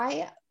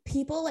why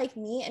people like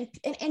me,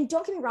 and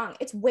don't get me wrong,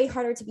 it's way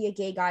harder to be a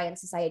gay guy in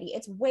society.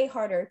 It's way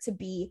harder to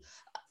be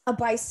a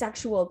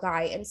bisexual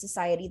guy in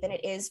society than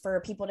it is for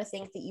people to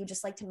think that you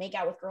just like to make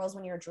out with girls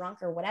when you're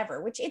drunk or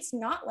whatever, which it's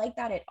not like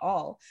that at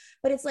all.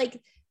 But it's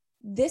like,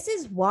 this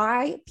is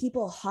why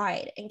people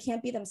hide and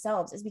can't be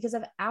themselves, is because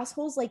of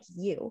assholes like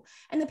you.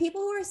 And the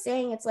people who are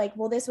saying it's like,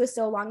 well, this was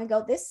so long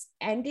ago, this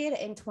ended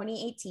in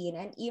 2018.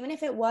 And even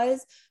if it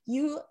was,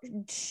 you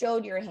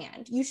showed your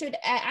hand. You should,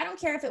 I don't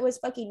care if it was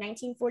fucking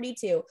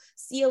 1942.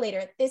 See you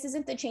later. This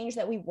isn't the change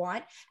that we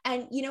want.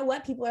 And you know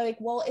what? People are like,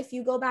 well, if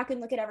you go back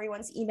and look at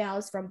everyone's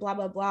emails from blah,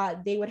 blah, blah,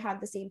 they would have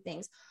the same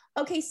things.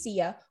 Okay, see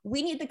ya.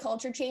 We need the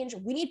culture change.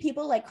 We need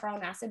people like Carl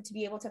Nassib to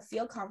be able to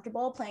feel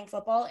comfortable playing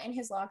football in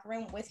his locker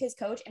room with his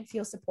coach and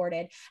feel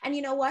supported. And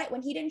you know what?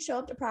 When he didn't show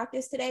up to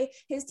practice today,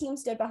 his team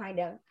stood behind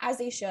him, as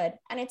they should.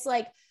 And it's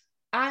like,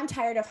 I'm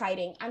tired of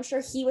hiding. I'm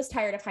sure he was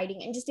tired of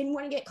hiding and just didn't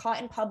want to get caught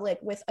in public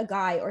with a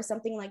guy or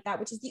something like that,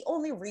 which is the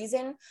only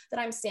reason that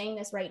I'm saying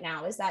this right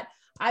now, is that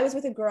I was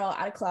with a girl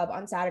at a club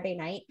on Saturday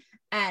night,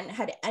 and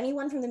had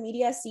anyone from the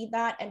media see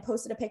that and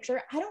posted a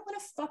picture, I don't want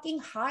to fucking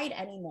hide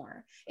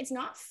anymore. It's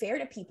not fair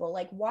to people.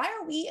 Like, why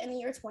are we in the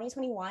year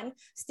 2021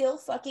 still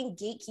fucking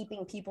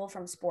gatekeeping people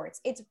from sports?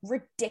 It's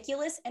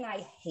ridiculous, and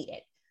I hate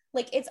it.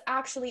 Like, it's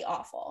actually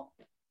awful.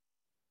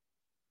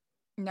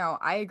 No,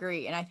 I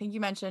agree. And I think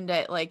you mentioned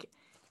it, like,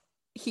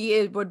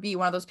 he would be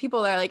one of those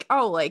people that are like,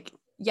 oh, like,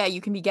 yeah,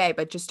 you can be gay,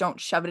 but just don't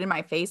shove it in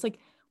my face. Like,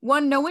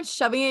 one, no one's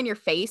shoving it in your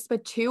face,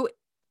 but two,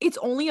 it's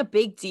only a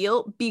big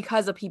deal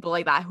because of people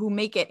like that who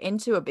make it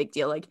into a big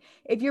deal. Like,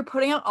 if you're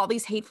putting out all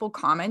these hateful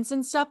comments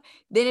and stuff,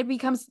 then it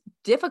becomes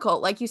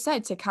difficult, like you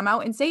said, to come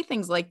out and say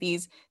things like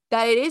these,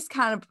 that it is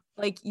kind of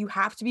like you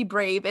have to be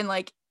brave, and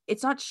like,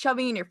 it's not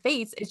shoving in your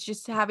face. It's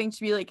just having to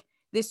be like,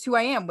 this is who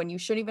I am, when you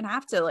shouldn't even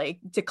have to like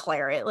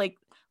declare it. Like,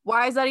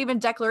 why is that even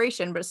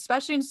declaration? But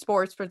especially in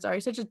sports, for it's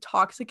already such a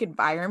toxic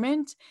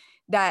environment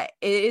that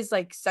it is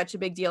like such a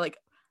big deal. Like,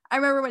 I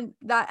remember when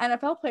that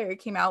NFL player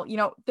came out, you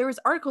know, there was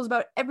articles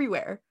about it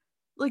everywhere.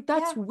 Like,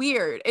 that's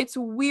weird. It's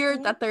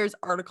weird that there's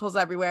articles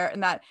everywhere,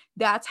 and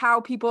that's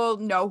how people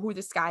know who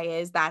this guy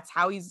is. That's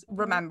how he's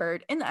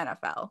remembered in the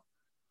NFL.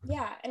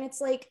 Yeah. And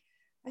it's like,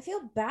 I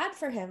feel bad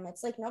for him.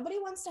 It's like, nobody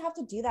wants to have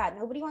to do that.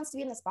 Nobody wants to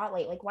be in the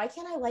spotlight. Like, why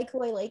can't I like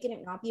who I like and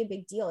it not be a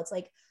big deal? It's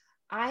like,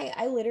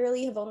 I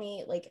literally have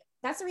only, like,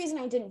 that's the reason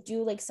I didn't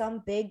do like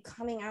some big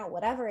coming out,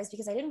 whatever, is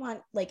because I didn't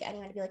want like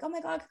anyone to be like, oh my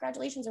God,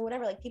 congratulations or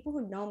whatever. Like, people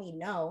who know me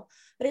know,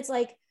 but it's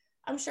like,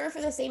 I'm sure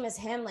for the same as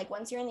him, like,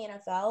 once you're in the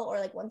NFL or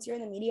like once you're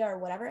in the media or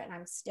whatever, and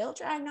I'm still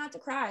trying not to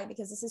cry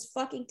because this is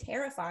fucking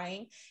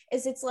terrifying,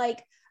 is it's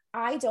like,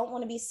 I don't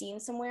want to be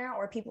seen somewhere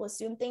or people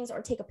assume things or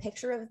take a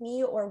picture of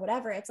me or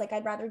whatever. It's like,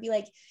 I'd rather be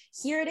like,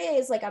 here it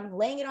is. Like, I'm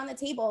laying it on the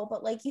table.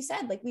 But like you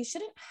said, like, we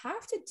shouldn't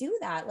have to do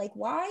that. Like,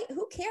 why?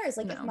 Who cares?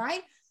 Like, if my,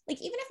 like,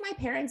 even if my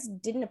parents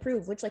didn't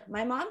approve, which like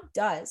my mom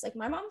does, like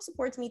my mom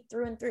supports me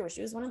through and through.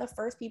 She was one of the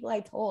first people I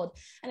told.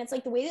 And it's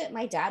like, the way that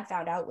my dad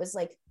found out was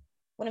like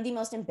one of the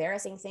most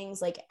embarrassing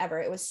things like ever.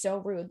 It was so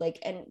rude. Like,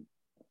 and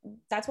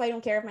that's why I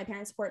don't care if my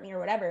parents support me or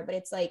whatever. But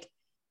it's like,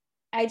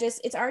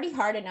 it's already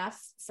hard enough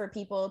for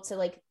people to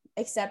like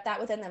accept that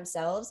within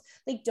themselves.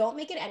 Like, don't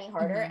make it any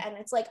harder. And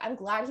it's like, I'm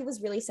glad he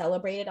was really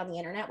celebrated on the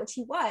internet, which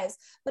he was,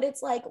 but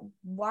it's like,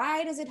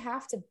 why does it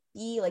have to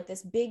be like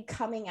this big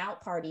coming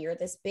out party or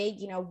this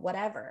big, you know,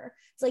 whatever?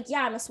 It's like,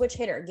 yeah, I'm a switch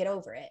hitter, get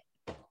over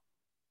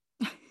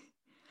it.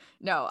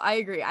 No, I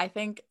agree. I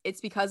think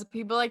it's because of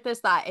people like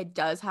this that it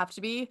does have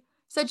to be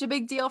such a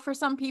big deal for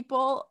some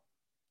people.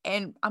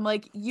 And I'm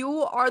like,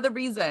 you are the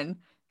reason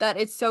that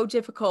it's so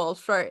difficult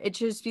for it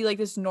to just be like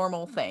this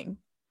normal thing,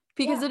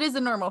 because it is a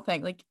normal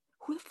thing. Like,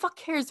 who the fuck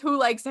cares who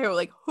likes who?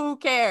 Like, who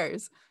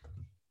cares?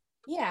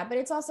 Yeah, but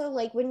it's also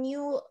like when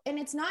you, and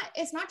it's not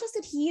just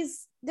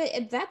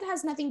that that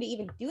has nothing to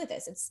even do with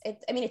this.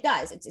 I mean, it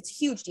does. It's a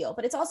huge deal,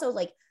 but it's also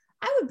like,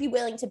 I would be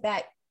willing to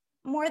bet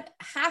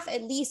half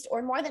at least,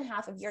 or more than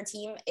half of your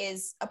team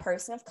is a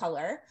person of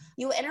color.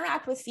 You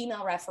interact with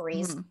female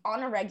referees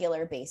on a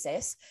regular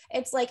basis.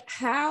 It's like,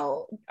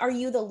 how are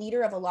you the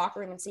leader of a locker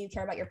room and say you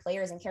care about your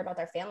players and care about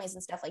their families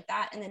and stuff like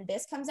that, and then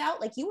this comes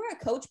out? Like, you were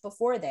a coach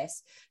before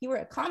this, you were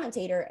a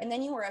commentator, and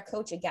then you were a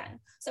coach again.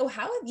 So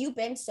how have you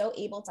been so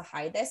able to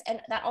hide this? And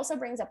that also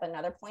brings up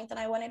another point that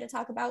I wanted to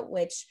talk about,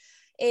 which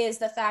is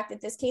the fact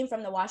that this came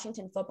from the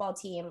Washington football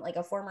team, like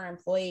a former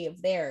employee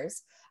of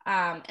theirs.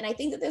 And I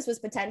think that this was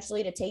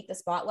potentially to take the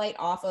spotlight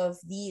off of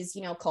these,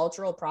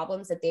 cultural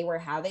problems that they were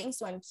having.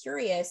 So I'm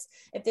curious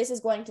if this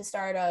is going to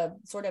start a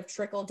sort of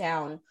trickle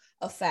down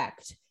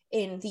effect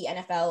in the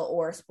NFL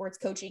or sports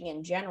coaching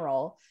in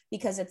general,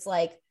 because it's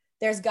like,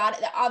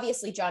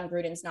 obviously John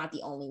Gruden's not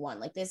the only one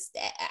like this.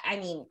 I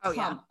mean,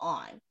 come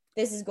on,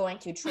 this is going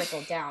to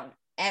trickle down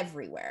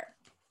everywhere.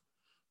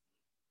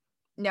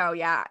 No,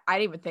 yeah, I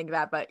didn't even think of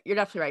that, but you're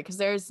definitely right, because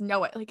there's no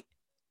way, like,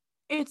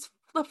 it's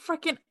the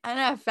freaking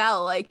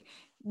NFL, like,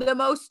 the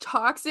most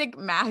toxic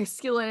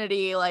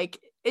masculinity, like,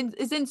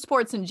 is in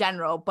sports in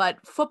general, but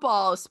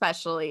football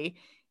especially.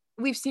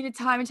 We've seen it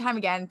time and time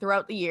again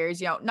throughout the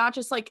years, not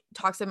just like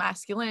toxic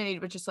masculinity,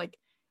 but just like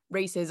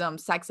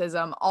racism,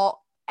 sexism,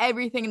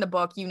 everything in the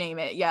book, you name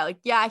it. Yeah, like,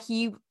 yeah,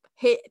 he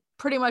hit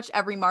pretty much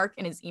every mark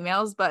in his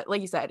emails, but like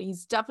you said,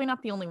 he's definitely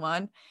not the only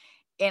one.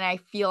 And I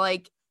feel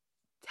like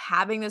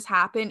having this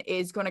happen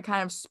is going to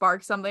kind of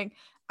spark something.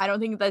 I don't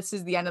think this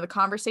is the end of the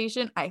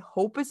conversation. I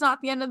hope it's not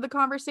the end of the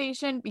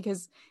conversation,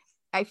 because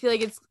I feel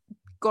like it's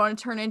going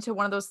to turn into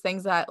one of those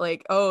things that,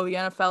 like, oh, the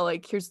NFL,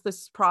 like, here's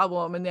this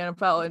problem in the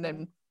NFL, and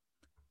then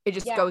it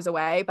just goes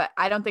away. But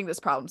I don't think this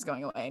problem's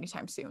going away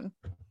anytime soon.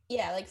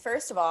 Yeah, like,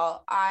 first of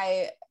all,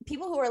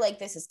 people who are like,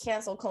 this is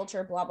cancel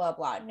culture, blah, blah,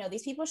 blah. No,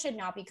 these people should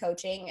not be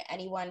coaching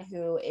anyone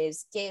who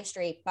is gay,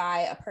 straight,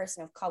 bi, a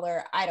person of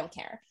color. I don't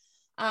care.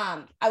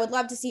 I would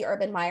love to see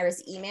Urban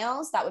Meyer's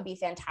emails. That would be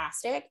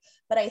fantastic.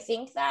 But I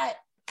think that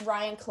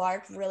Ryan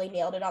Clark really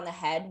nailed it on the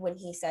head when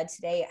he said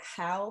today,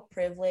 how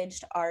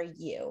privileged are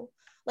you?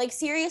 Like,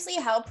 seriously,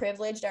 how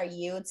privileged are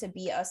you to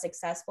be a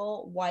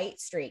successful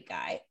white straight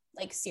guy?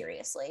 Like,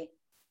 seriously.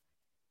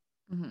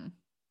 Mm-hmm.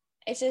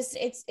 It's just,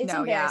 it's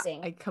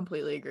embarrassing. Yeah, I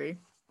completely agree.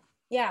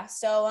 Yeah.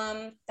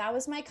 So, that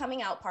was my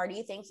coming out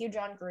party. Thank you,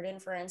 John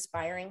Gruden, for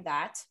inspiring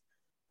that.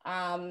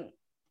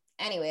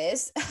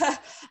 Anyways,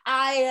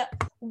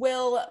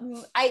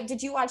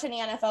 did you watch any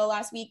NFL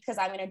last week? Because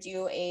I'm going to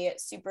do a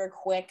super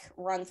quick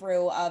run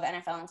through of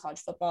NFL and college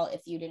football.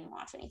 If you didn't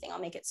watch anything, I'll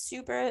make it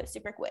super,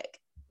 super quick.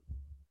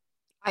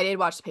 I did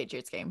watch the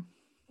Patriots game.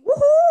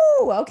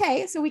 Woohoo!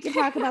 Okay, so we can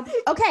talk about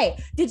okay,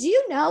 did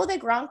you know that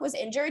Gronk was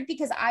injured?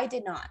 Because I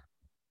did not.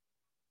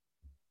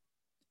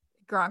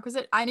 Gronk was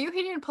it? I knew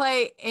he didn't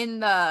play in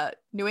the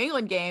New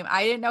England game.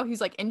 I didn't know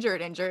he's like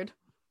injured.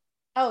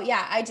 Oh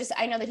yeah,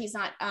 I know that he's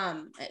not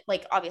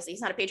like, obviously he's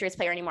not a Patriots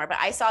player anymore, but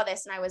I saw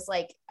this and I was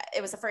like,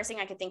 it was the first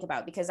thing I could think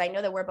about, because I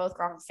know that we're both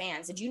Gronk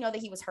fans. Did you know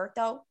that he was hurt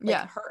though? Like,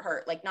 yeah,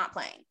 hurt, like not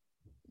playing.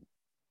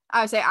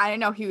 I would say I didn't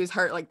know he was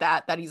hurt like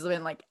that he's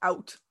been like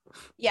out.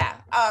 Yeah,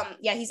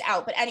 yeah, he's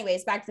out. But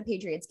anyways, back to the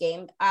Patriots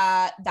game.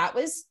 That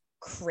was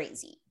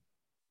crazy.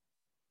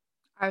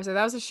 I would say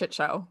that was a shit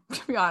show,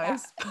 to be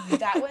honest.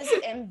 That was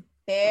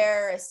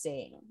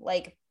embarrassing,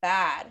 like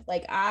bad.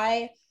 Like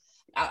I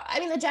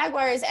mean, the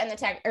Jaguars and the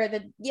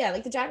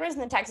Jaguars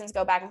and the Texans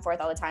go back and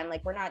forth all the time.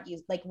 Like,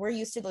 we're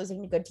used to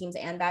losing to good teams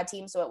and bad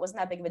teams, so it wasn't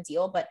that big of a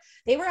deal. But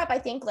they were up, I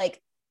think, like,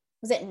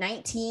 was it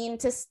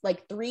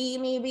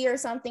 19-3 maybe or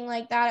something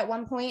like that at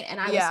one point?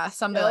 And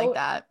something like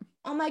that.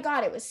 Oh my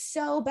God, it was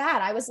so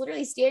bad. I was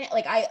literally standing,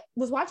 like, I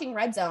was watching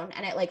Red Zone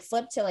and it like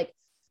flipped to like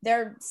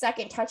their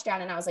second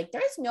touchdown, and I was like,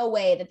 there's no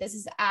way that this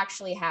is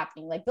actually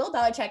happening. Like, Bill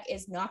Belichick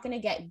is not going to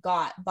get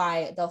got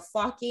by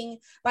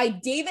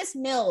Davis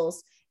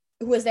Mills,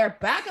 who is their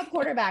backup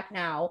quarterback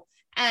now,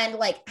 and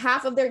like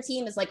half of their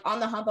team is like on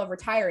the hump of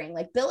retiring.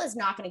 Like, Bill is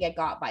not going to get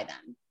got by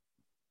them.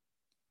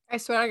 I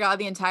swear to God,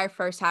 the entire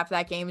first half of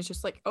that game is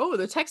just like, oh,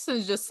 the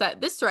Texans just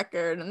set this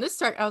record and this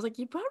record. I was like,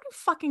 you better be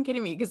fucking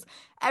kidding me, because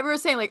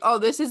everyone's saying like, oh,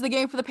 this is the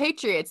game for the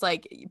Patriots.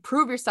 Like,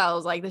 prove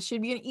yourselves. Like, this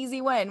should be an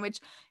easy win,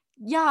 which,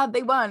 yeah,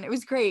 they won. It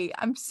was great.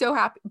 I'm so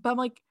happy. But I'm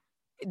like,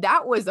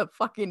 that was a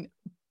fucking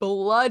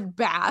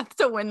bloodbath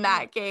to win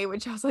that game,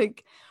 which I was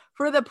like,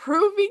 for the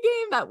Provy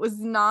game, that was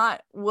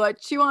not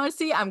what you want to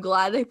see. I'm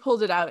glad they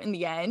pulled it out in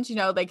the end.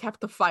 They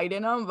kept the fight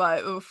in them,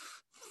 but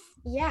oof.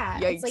 Yeah,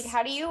 yikes. It's like,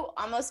 how do you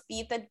almost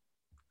beat the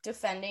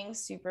defending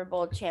Super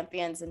Bowl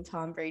champions and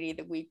Tom Brady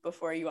the week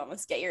before you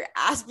almost get your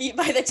ass beat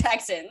by the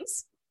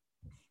Texans?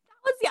 That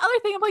was the other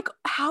thing. I'm like,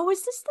 how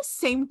is this the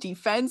same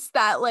defense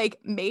that like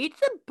made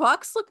the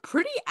Bucks look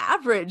pretty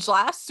average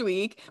last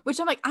week? Which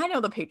I'm like, I know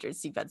the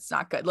Patriots defense is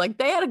not good. Like,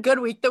 they had a good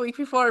week the week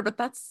before, but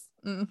that's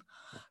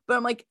but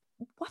I'm like,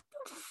 what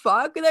the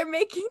fuck? They're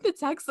making the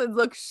Texans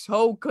look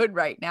so good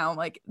right now. I'm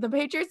like, the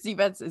Patriots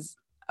defense is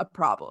a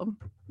problem.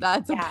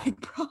 That's a big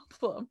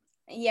problem.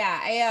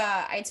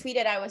 Yeah, I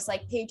tweeted, I was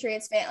like,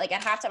 Patriots fan, like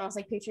at halftime, I was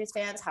like, Patriots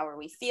fans, how are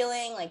we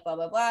feeling? Like, blah,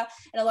 blah, blah.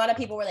 And a lot of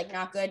people were like,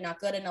 not good, not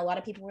good. And a lot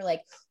of people were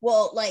like,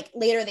 well, like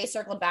later they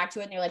circled back to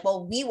it and they're like,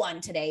 well, we won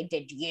today.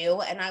 Did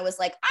you? And I was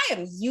like, I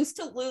am used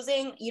to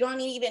losing. You don't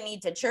even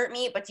need to chirp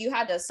me, but you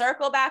had to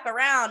circle back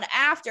around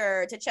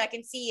after to check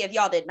and see if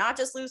y'all did not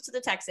just lose to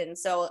the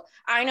Texans. So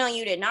I know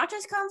you did not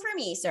just come for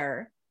me,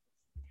 sir.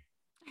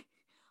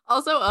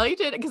 Also, all you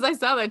did, because I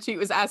saw that tweet,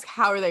 was ask,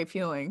 how are they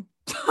feeling?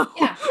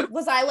 Yeah,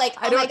 was I like,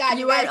 oh my god,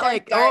 you guys are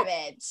like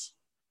garbage?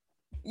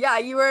 Yeah,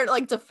 you were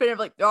like definitive,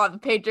 like, oh, the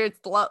Patriots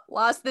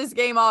lost this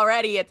game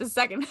already at the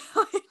second.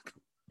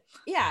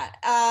 Yeah.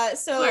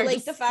 So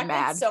like the fact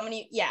mad.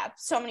 that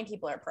so many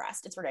people are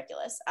pressed, it's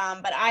ridiculous.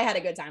 But I had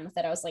a good time with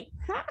it. I was like,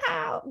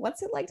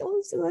 what's it like to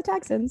lose to the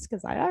Texans?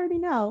 Because I already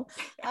know.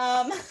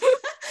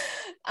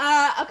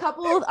 A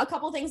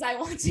couple things I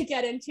want to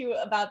get into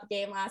about the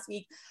game last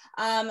week.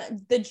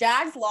 The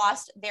Jags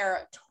lost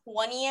their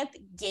 20th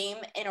game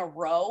in a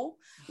row,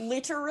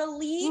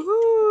 literally.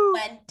 Woo-hoo.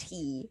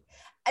 20.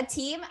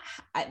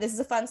 This is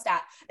a fun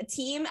stat. A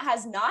team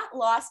has not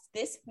lost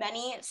this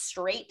many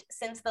straight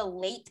since the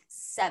late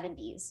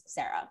 70s,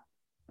 Sarah.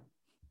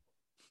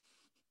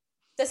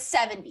 The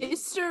 70s.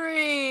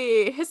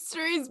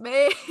 History's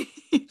made.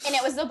 And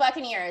it was the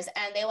Buccaneers,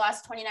 and they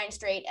lost 29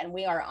 straight, and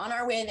we are on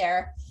our way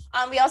there.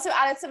 We also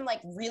added some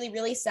like really,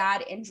 really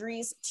sad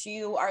injuries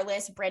to our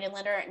list. Brandon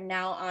Linder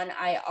now on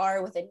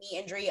IR with a knee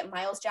injury.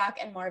 Myles Jack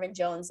and Marvin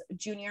Jones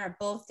Jr.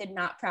 both did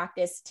not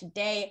practice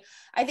today.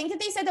 I think that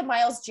they said that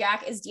Myles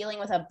Jack is dealing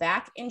with a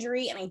back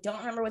injury, and I don't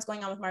remember what's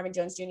going on with Marvin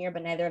Jones Jr.,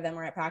 but neither of them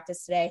were at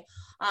practice today.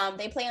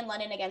 They play in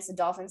London against the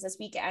Dolphins this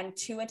week, and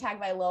Tua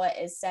Tagovailoa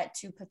is set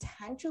to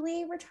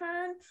potentially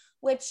return,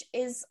 which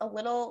is a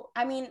little,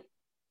 I mean,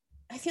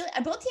 I feel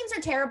like both teams are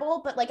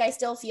terrible, but like I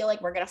still feel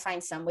like we're gonna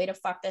find some way to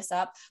fuck this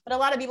up. But a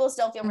lot of people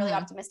still feel really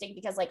optimistic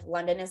because like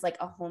London is like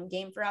a home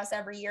game for us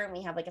every year, and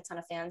we have like a ton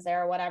of fans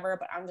there or whatever.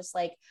 But I'm just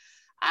like,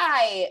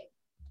 I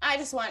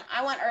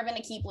want Irvin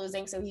to keep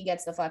losing so he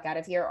gets the fuck out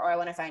of here, or I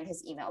want to find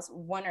his emails,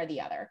 one or the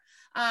other.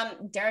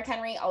 Derrick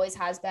Henry always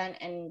has been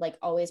and like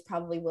always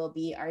probably will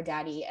be our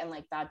daddy, and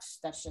like that's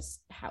just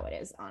how it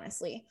is,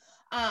 honestly.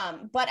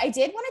 But I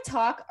did want to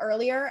talk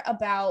earlier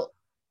about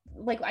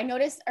like I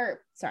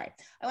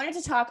wanted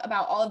to talk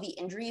about all of the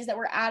injuries that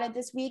were added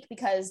this week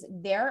because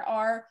there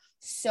are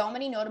so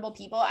many notable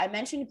people. I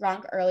mentioned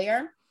Gronk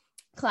earlier.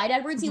 Clyde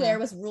Edwards-Helaire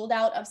was ruled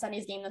out of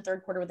Sunday's game in the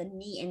third quarter with a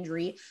knee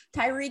injury.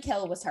 Tyreek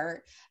Hill was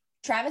hurt.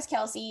 Travis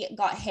Kelce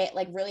got hit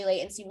like really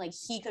late and seemed like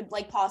he could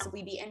like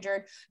possibly be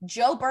injured.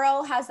 Joe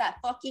Burrow has that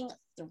fucking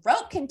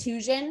throat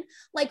contusion.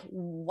 Like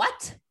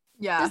what?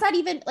 Yeah. Does that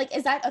even like,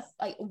 is that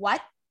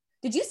what?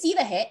 Did you see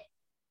the hit?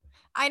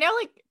 I know,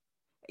 like,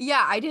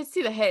 yeah, I did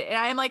see the hit, and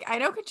I'm like, I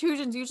know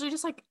contusion's usually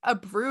just like a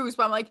bruise,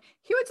 but I'm like,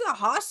 he went to the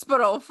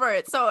hospital for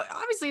it, so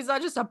obviously it's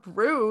not just a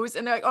bruise.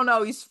 And they're like, oh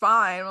no, he's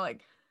fine. I'm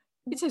like,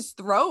 it's his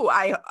throat.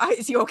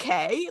 Is he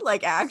okay?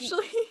 Like,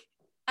 actually,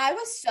 I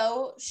was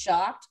so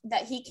shocked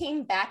that he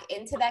came back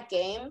into that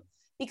game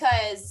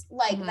because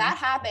like that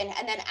happened,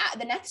 and then at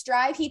the next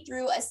drive he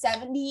threw a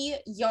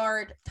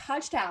 70-yard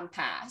touchdown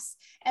pass,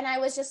 and I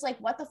was just like,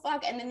 what the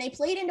fuck? And then they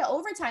played into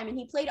overtime, and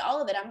he played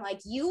all of it. I'm like,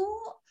 you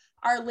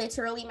are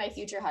literally my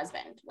future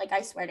husband. Like,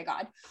 I swear to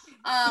God.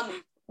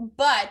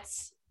 But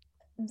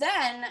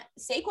then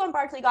Saquon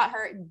Barkley got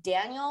hurt.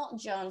 Daniel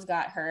Jones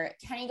got hurt.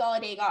 Kenny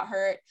Golladay got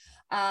hurt.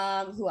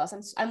 Who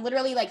else? I'm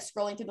literally like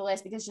scrolling through the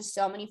list because just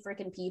so many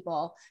freaking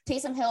people.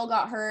 Taysom Hill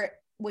got hurt,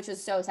 which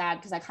is so sad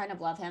because I kind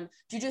of love him.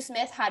 Juju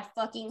Smith had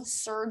fucking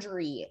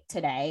surgery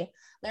today.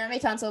 Laramie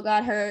Tunsil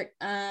got hurt.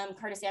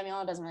 Curtis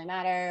Samuel, doesn't really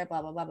matter.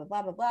 Blah, blah, blah, blah,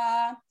 blah, blah,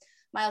 blah.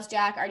 Myles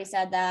Jack, already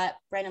said that.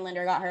 Brandon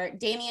Linder got hurt.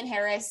 Damian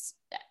Harris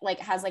like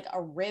has like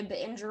a rib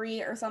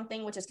injury or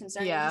something, which is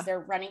concerning because their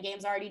running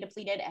game's already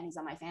depleted, and he's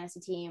on my fantasy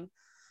team.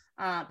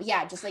 But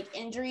yeah, just like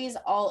injuries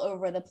all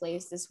over the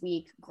place this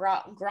week.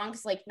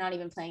 Gronk's like not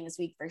even playing this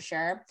week for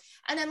sure.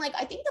 And then like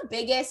I think the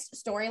biggest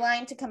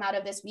storyline to come out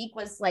of this week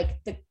was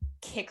like the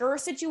kicker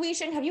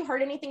situation. Have you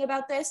heard anything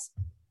about this?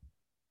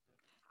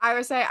 I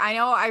would say, I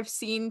know I've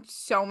seen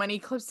so many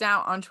clips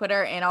now on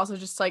Twitter and also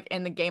just like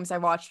in the games I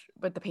watched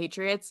with the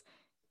Patriots.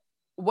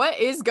 What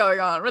is going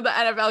on with the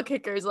NFL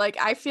kickers? Like,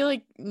 I feel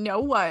like no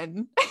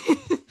one.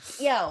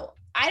 Yo,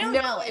 I don't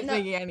know. Is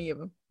making any of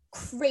them.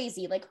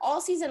 Crazy. Like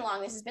all season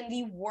long, this has been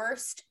the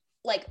worst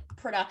like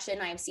production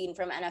I've seen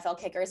from NFL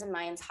kickers in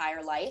my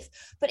entire life.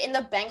 But in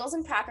the Bengals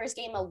and Packers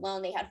game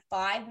alone, they had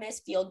 5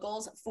 missed field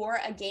goals for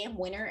a game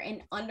winner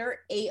in under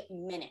 8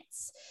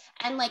 minutes.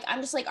 And like, I'm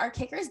just like, our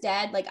kicker's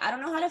dead. Like, I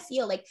don't know how to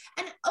feel like,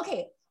 and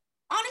okay,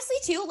 honestly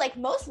too, like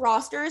most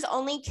rosters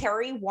only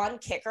carry one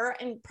kicker,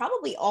 and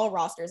probably all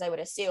rosters, I would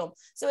assume.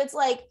 So it's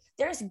like,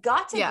 there's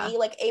got to be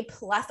like a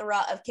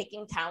plethora of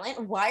kicking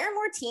talent. Why are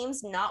more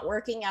teams not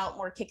working out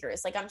more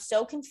kickers? Like, I'm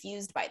so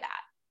confused by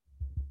that.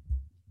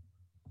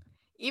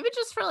 even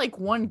just for like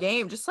one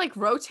game, just like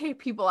rotate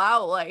people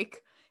out.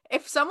 Like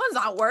if someone's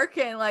not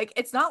working, like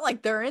it's not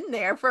like they're in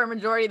there for a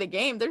majority of the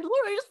game. They're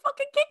literally just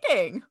fucking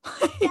kicking.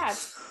 Yeah,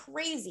 it's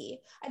crazy.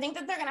 I think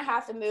that they're gonna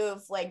have to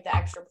move like the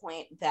extra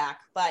point back,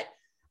 but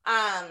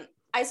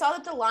I saw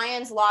that the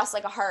Lions lost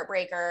like a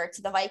heartbreaker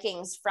to the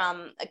Vikings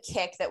from a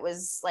kick that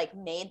was like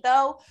made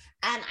though.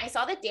 And I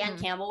saw that Dan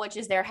Campbell, which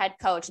is their head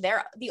coach,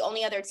 they're the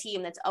only other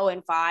team that's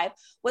 0-5,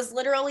 was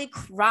literally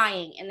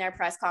crying in their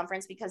press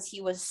conference because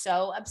he was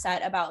so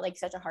upset about like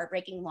such a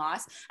heartbreaking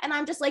loss. And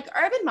I'm just like,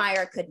 Urban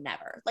Meyer could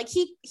never, like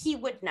he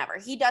would never,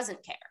 he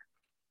doesn't care.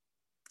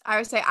 I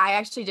would say I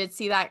actually did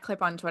see that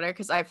clip on Twitter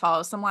because I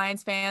follow some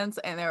Lions fans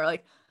and they were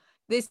like,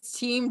 this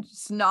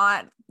team's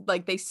not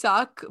like they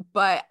suck,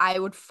 but I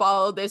would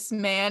follow this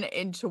man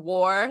into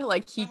war.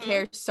 Like he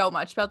cares so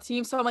much about the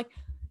team. So I'm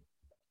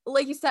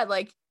like you said,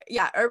 like,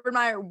 yeah, Urban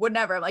Meyer would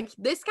never. Like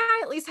this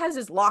guy at least has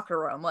his locker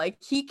room. Like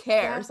he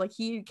cares. Like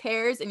he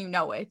cares and you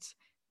know it.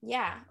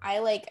 Yeah,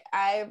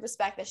 I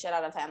respect the shit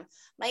out of him.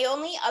 My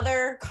only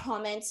other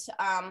comment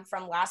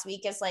from last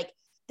week is like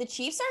the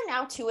Chiefs are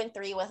now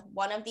 2-3 with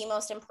one of the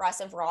most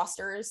impressive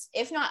rosters,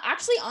 if not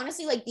actually,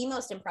 honestly, like the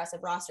most impressive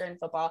roster in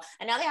football.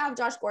 And now they have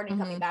Josh Gordon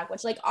coming back,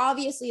 which like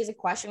obviously is a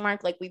question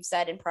mark, like we've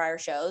said in prior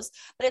shows,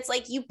 but it's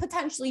like you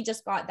potentially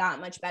just got that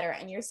much better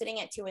and you're sitting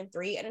at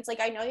 2-3. And it's like,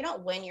 I know you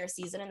don't win your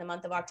season in the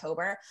month of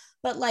October,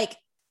 but like,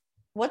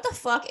 what the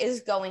fuck is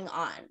going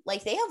on?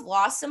 Like they have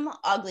lost some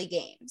ugly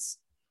games.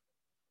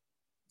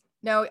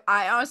 No,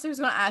 I honestly was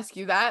going to ask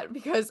you that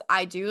because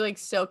I do like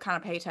still kind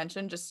of pay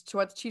attention just to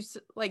what the Chiefs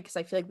like, because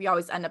I feel like we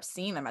always end up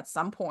seeing them at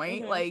some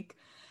point. Like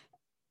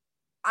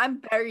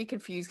I'm very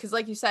confused because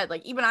like you said,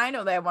 like even I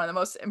know they have one of the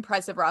most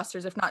impressive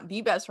rosters, if not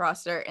the best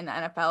roster in the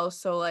NFL.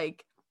 So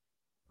like,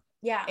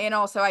 yeah. And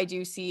also I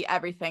do see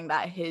everything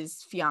that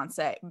his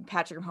fiance,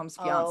 Patrick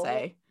Mahomes'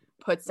 fiance,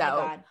 puts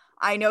out. God.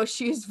 I know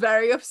she's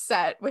very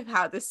upset with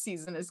how this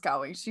season is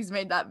going. She's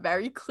made that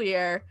very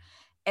clear.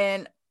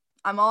 And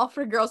I'm all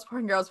for girls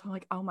supporting girls, but I'm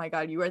like, oh my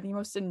God, you are the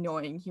most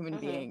annoying human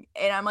being.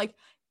 And I'm like,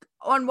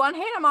 on one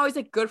hand, I'm always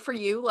like, good for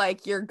you.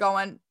 Like, you're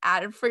going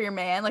at it for your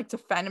man, like,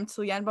 defend him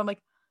till the end. But I'm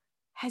like,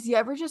 has he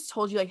ever just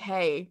told you, like,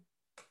 hey,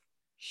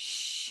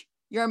 shh,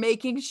 you're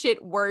making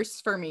shit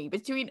worse for me?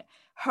 Between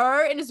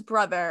her and his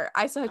brother,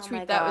 I saw a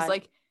tweet that was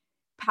like,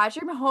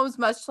 Patrick Mahomes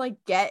must, like,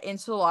 get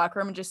into the locker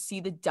room and just see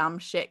the dumb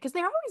shit. Because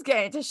they always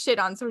get into shit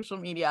on social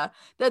media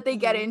that they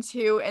get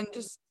into. And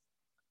just,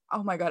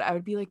 oh my God, I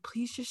would be like,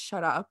 please just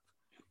shut up.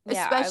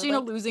 Yeah, especially in a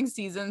losing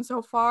season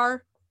so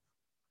far.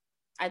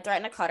 I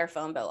threatened to cut her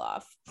phone bill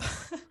off.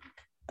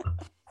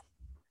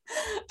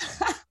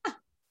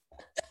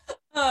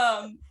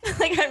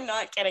 Like I'm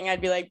not kidding.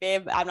 I'd be like,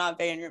 babe, I'm not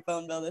paying your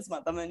phone bill this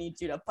month. I'm gonna need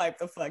you to pipe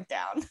the fuck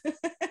down.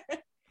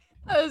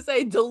 I would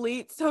say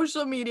delete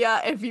social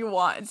media if you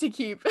want to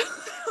keep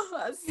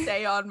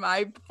stay on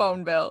my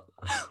phone bill.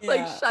 Yeah.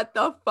 Like shut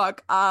the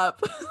fuck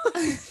up.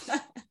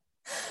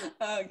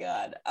 Oh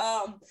God.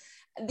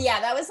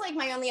 Yeah, that was like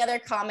my only other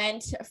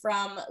comment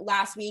from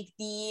last week.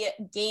 The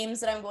games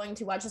that I'm going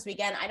to watch this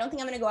weekend, I don't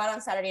think I'm going to go out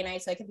on Saturday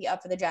night so I can be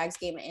up for the Jags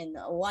game in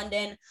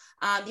London.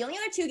 The only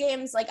other two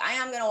games, like I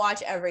am going to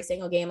watch every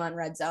single game on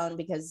Red Zone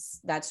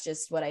because that's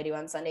just what I do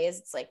on Sundays.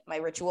 It's like my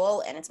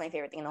ritual and it's my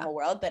favorite thing in the whole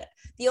world. But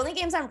the only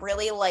games I'm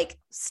really like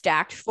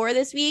stacked for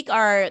this week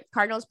are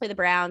Cardinals play the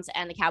Browns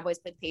and the Cowboys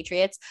play the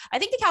Patriots. I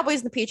think the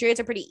Cowboys and the Patriots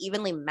are pretty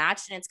evenly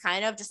matched and it's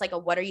kind of just like a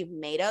what are you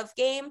made of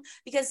game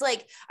because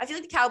like I feel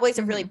like the Cowboys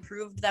have really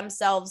proved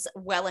themselves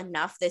well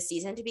enough this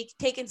season to be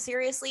taken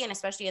seriously, and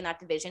especially in that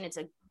division, it's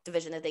a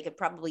division that they could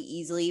probably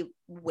easily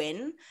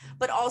win.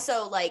 But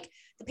also like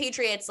the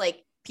Patriots,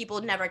 like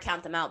people never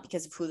count them out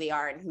because of who they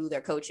are and who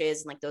their coach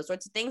is and like those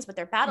sorts of things, but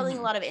they're battling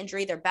a lot of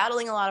injury, they're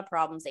battling a lot of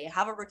problems, they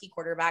have a rookie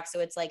quarterback, so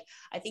it's like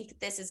I think that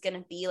this is going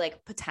to be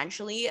like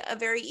potentially a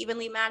very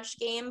evenly matched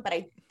game, but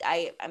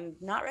I'm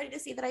not ready to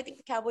say that I think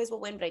the Cowboys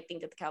will win, but I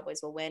think that the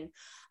Cowboys will win.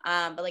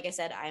 But like I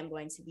said, I am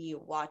going to be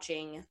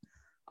watching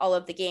all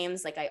of the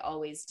games like I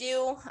always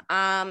do.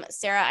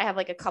 Sarah, I have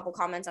like a couple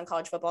comments on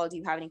college football. Do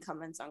you have any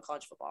comments on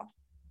college football?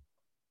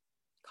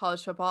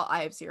 College football,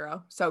 I have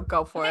zero. So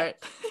go for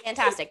it.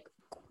 Fantastic.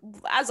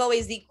 As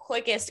always, the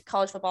quickest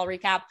college football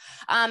recap.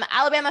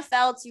 Alabama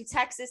fell to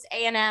Texas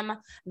A&M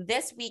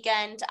this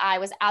weekend. I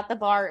was at the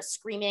bar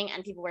screaming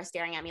and people were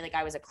staring at me like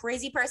I was a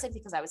crazy person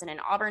because I was in an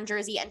Auburn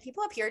jersey, and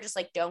people up here just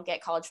like don't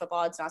get college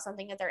football. It's not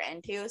something that they're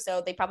into.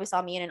 So they probably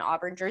saw me in an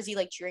Auburn jersey,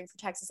 like cheering for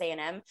Texas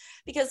A&M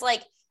because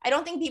like, I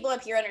don't think people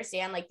up here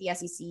understand like the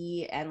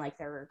SEC and like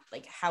their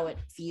like how it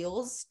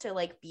feels to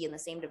like be in the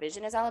same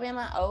division as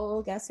Alabama.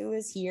 Oh, guess who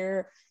is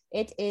here?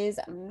 It is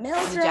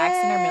Mildred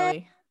Jackson or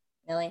Millie.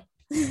 Millie.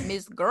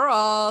 Miss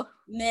Girl.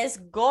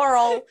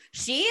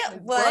 She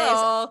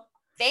was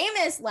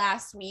famous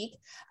last week.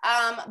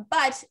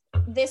 But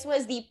this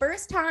was the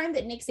first time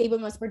that Nick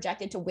Saban was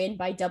projected to win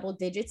by double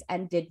digits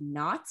and did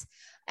not.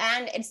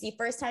 And it's the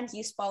first time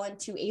he's fallen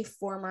to a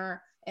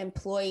former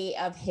employee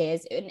of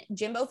his. And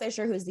Jimbo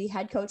Fisher, who's the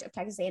head coach of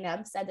Texas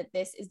A&M, said that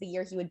this is the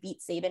year he would beat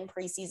Saban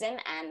preseason,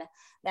 and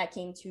that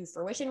came to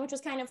fruition, which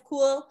was kind of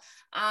cool.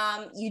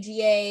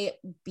 UGA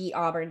beat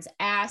Auburn's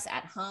ass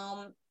at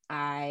home.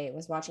 I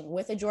was watching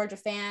with a Georgia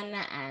fan,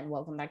 and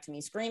welcome back to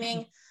me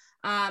screaming.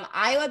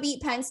 Iowa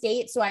beat Penn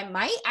State, so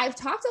I've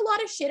talked a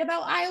lot of shit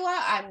about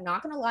Iowa. I'm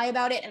not going to lie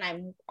about it, and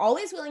I'm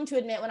always willing to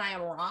admit when I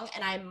am wrong,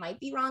 and I might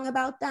be wrong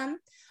about them.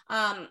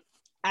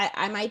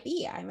 I might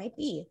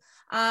be.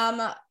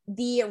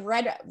 The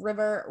Red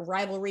River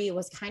rivalry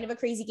was kind of a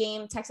crazy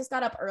game. Texas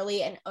got up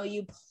early and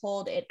OU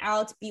pulled it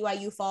out.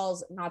 BYU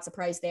falls, not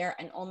surprised there.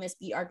 And Ole Miss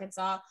beat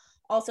Arkansas.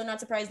 Also not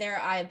surprised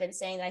there. I've been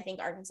saying that I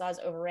think Arkansas is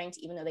overranked,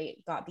 even though they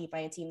got beat by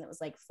a team that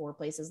was like 4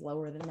 places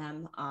lower than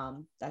them.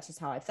 That's just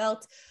how I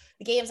felt.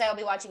 The games I will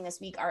be watching this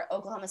week are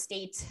Oklahoma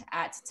State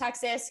at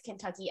Texas,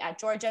 Kentucky at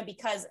Georgia,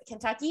 because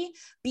Kentucky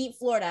beat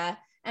Florida.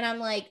 And I'm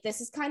like,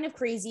 this is kind of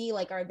crazy.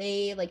 Like, are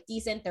they like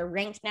decent? They're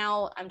ranked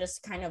now. I'm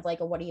just kind of like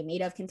a what are you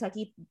made of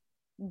Kentucky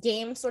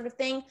game sort of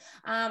thing.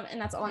 And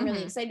that's all I'm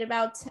really excited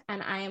about.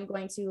 And I am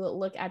going to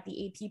look at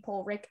the AP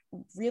poll, Rick,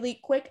 really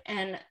quick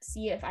and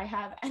see if I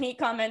have any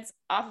comments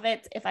off of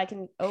it. If I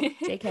can,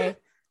 JK.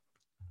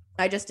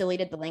 I just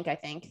deleted the link, I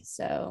think.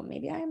 So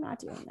maybe I am not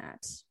doing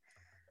that.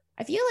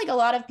 I feel like a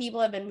lot of people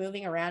have been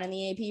moving around in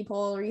the AP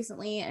poll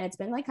recently, and it's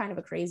been like kind of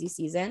a crazy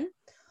season.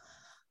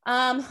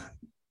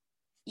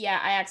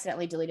 Yeah, I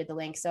accidentally deleted the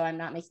link, so I'm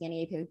not making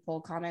any AP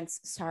poll comments.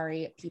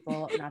 Sorry,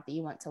 people, not that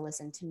you want to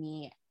listen to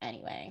me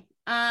anyway.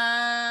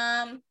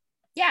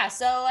 Yeah,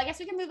 so I guess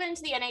we can move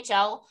into the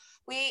NHL.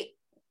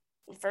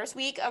 First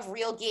week of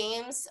real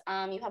games.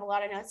 You have a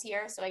lot of notes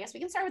here, so I guess we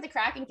can start with the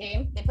Kraken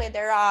game. They played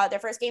their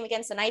first game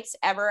against the Knights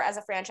ever as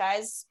a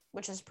franchise,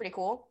 which is pretty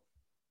cool.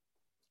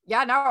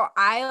 Yeah, no,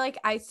 I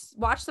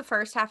watched the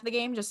first half of the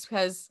game just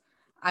because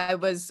I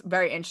was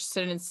very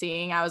interested in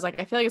seeing. I was like,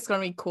 I feel like it's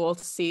going to be cool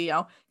to see,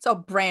 it's a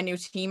brand new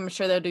team. I'm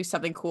sure they'll do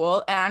something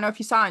cool. And I don't know if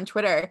you saw on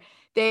Twitter,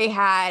 they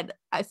had,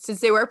 since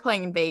they were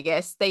playing in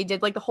Vegas, they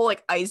did like the whole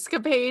like ice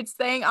capades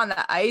thing on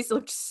the ice. It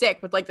looked sick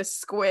with like the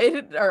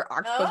squid or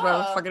octopus, whatever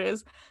the fuck it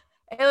is.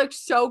 It looked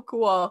so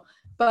cool.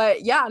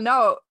 But yeah,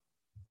 no,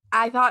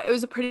 I thought it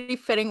was a pretty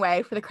fitting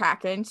way for the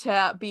Kraken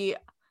to be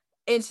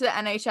into the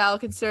NHL,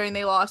 considering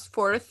they lost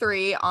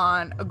 4-3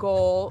 on a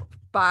goal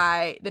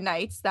by the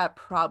Knights that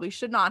probably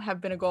should not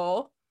have been a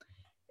goal,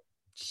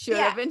 should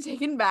have been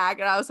taken back.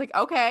 And I was like,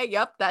 okay,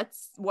 yep,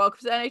 that's welcome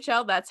to the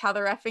NHL. That's how the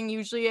reffing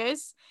usually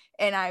is.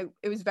 And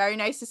it was very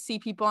nice to see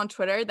people on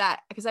Twitter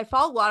because I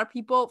follow a lot of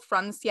people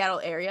from the Seattle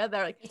area.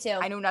 They're like, me too.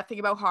 I know nothing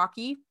about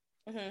hockey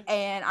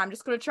and I'm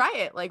just going to try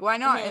it. Like, why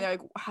not? And they're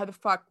like, how the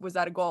fuck was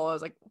that a goal? I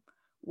was like,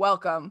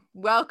 welcome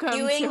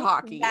to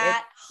hockey.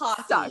 That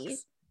hockey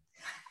sucks.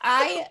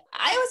 I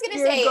was going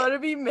to say, you're going to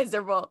be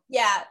miserable.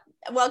 Yeah.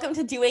 Welcome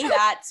to doing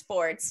that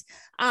sports.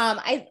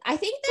 I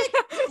think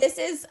that this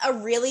is a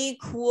really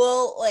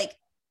cool, like,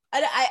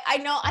 I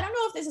don't know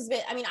if this has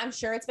been, I mean, I'm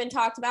sure it's been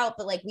talked about,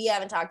 but like we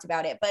haven't talked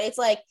about it, but it's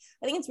like,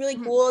 I think it's really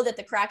cool that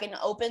the Kraken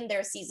opened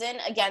their season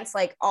against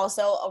like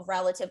also a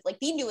relative, like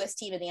the newest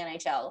team in the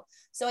NHL.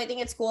 So I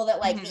think it's cool that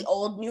like the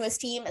old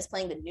newest team is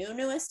playing the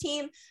newest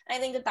team. And I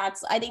think that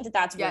that's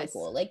really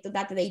cool. Like the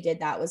fact that they did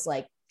that was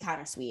like kind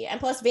of sweet. And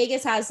plus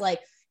Vegas has like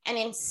an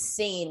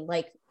insane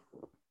like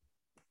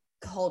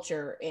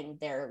culture in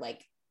their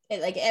like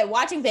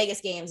watching Vegas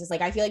games is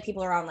like, I feel like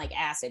people are on like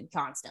acid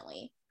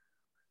constantly.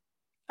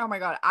 Oh my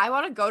God. I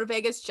want to go to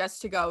Vegas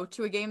just to go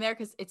to a game there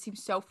because it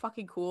seems so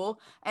fucking cool.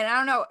 And I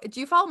don't know, do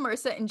you follow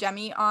Marissa and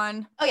Jemmy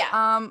on? Oh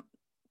yeah.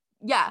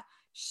 Yeah.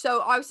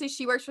 So obviously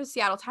she works for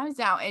Seattle Times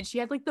now, and she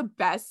had like the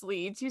best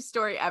lead to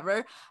story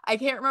ever. I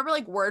can't remember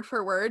like word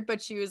for word,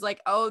 but she was like,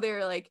 oh,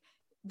 they're like,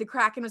 the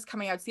Kraken was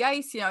coming out to the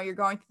ice, you're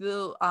going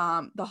through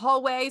the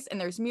hallways and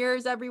there's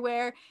mirrors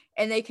everywhere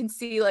and they can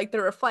see like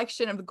the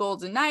reflection of the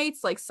Golden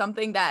Knights, like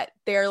something that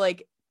they're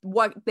like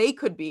what they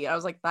could be. I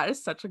was like, that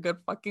is such a good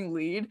fucking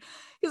lead,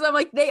 because I'm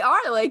like, they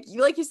are like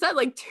you said,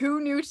 like 2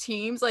 new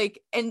teams,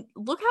 like, and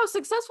look how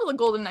successful the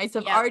Golden Knights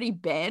have already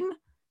been.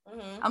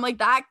 I'm like,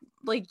 that,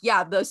 like,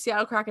 yeah, the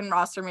Seattle Kraken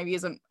roster maybe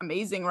isn't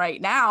amazing right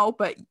now,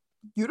 but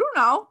you don't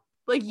know,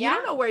 like, you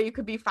don't know where you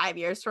could be 5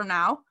 years from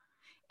now.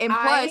 And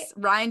plus,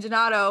 Ryan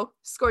Donato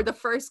scored the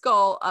first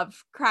goal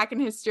of Kraken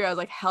history. I was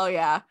like, hell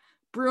yeah.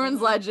 Bruins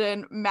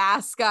legend,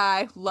 mask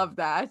guy. Love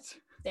that.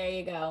 There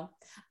you go.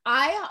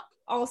 I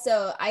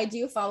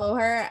do follow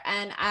her,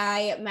 and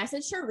I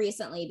messaged her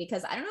recently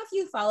because I don't know if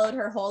you followed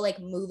her whole like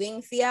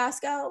moving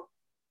fiasco.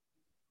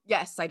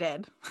 Yes, I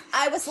did.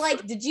 I was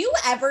like, did you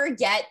ever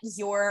get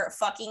your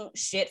fucking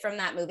shit from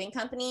that moving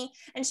company?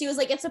 And she was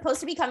like, it's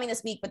supposed to be coming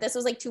this week, but this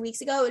was like 2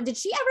 weeks ago. Did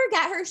she ever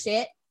get her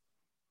shit?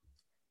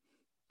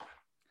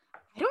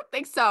 I don't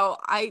think so.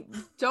 I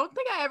don't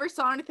think I ever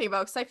saw anything about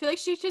it, because I feel like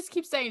she just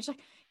keeps saying, she's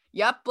like,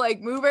 yep,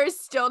 like movers,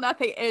 still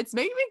nothing. And it's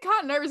making me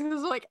kind of nervous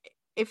because like,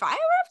 if I ever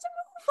have to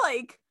move,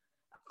 like,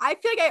 I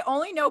feel like I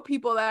only know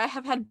people that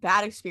have had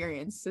bad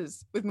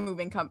experiences with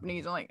moving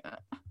companies. I'm like,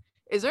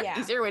 is there an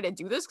easier way to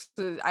do this?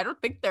 'Cause I don't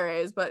think there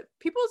is, but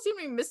people seem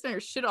to be missing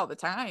their shit all the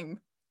time.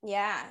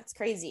 Yeah, it's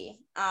crazy.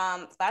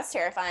 That's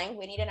terrifying.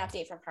 We need an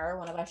update from her.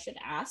 One of us should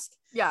ask.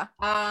 Yeah.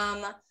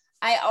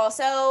 I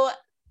also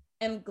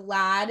am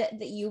glad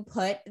that you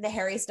put the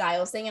Harry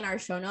Styles thing in our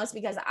show notes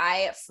because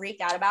I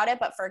freaked out about it,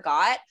 but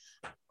forgot.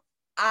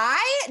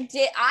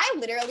 I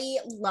literally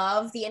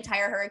love the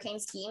entire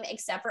Hurricanes team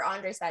except for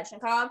Andrei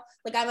Svechnikov.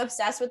 Like, I'm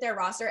obsessed with their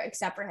roster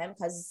except for him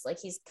because like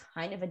he's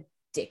kind of a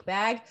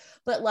dickbag.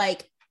 But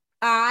like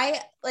I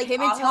like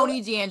him and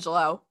Tony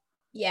D'Angelo.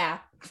 Yeah.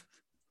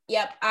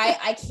 Yep.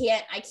 I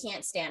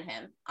can't stand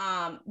him.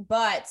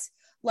 But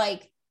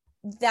like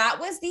that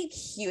was the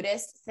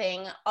cutest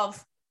thing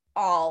of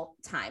all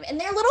time. And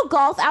their little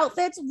golf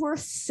outfits were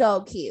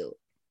so cute.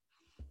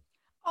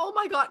 Oh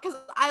my God, because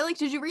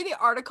did you read the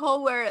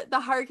article where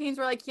the Hurricanes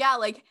were like, yeah,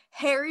 like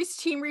Harry's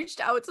team reached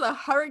out to the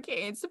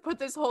Hurricanes to put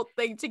this whole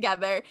thing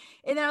together.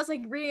 And then I was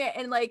like reading it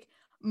and like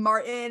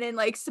Martin and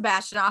like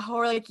Sebastian Aho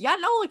were like, yeah,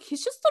 no, like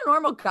he's just a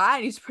normal guy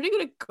and he's pretty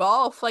good at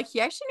golf. Like he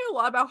actually knew a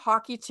lot about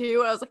hockey too.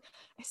 And I was like,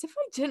 as if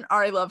I didn't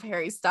already love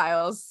Harry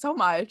Styles so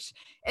much.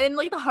 And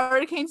like the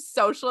Hurricanes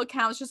social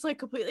accounts just like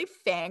completely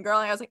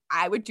fangirling. I was like,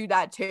 I would do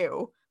that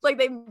too. Like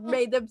they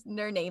made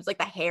their names like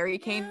the Harry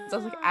Canes. I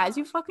was like, as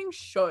you fucking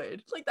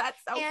should. Like that's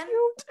so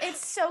cute.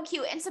 It's so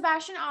cute. And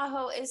Sebastian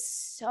Aho is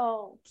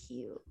so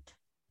cute.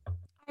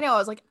 I know. I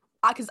was like,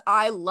 because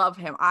I love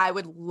him. I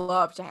would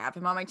love to have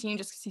him on my team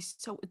just because he's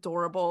so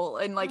adorable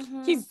and like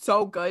he's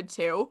so good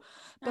too.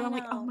 But I'm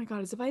like, oh my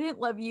God, as if I didn't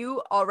love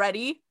you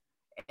already.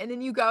 And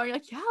then you go and you're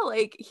like, yeah,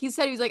 like he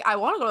said, he's like, I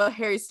want to go to the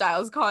Harry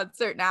Styles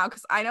concert now.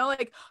 Cause I know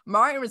like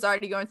Martin was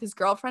already going with his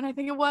girlfriend, I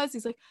think it was.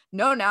 He's like,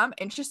 no, now I'm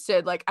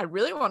interested. Like, I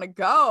really want to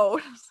go.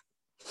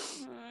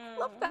 I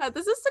love that.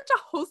 This is such a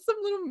wholesome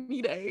little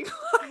meeting.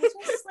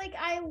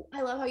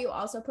 I love how you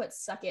also put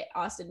Suck It,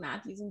 Austin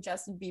Matthews and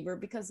Justin Bieber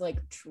because like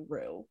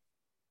true.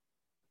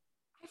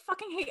 I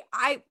fucking hate,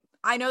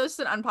 I know this is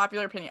an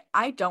unpopular opinion.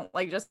 I don't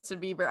like Justin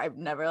Bieber. I've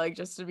never liked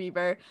Justin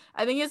Bieber.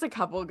 I think he has a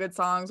couple of good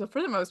songs, but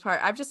for the most part,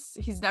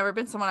 he's never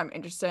been someone I'm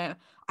interested in.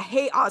 I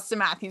hate Austin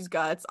Matthews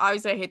guts.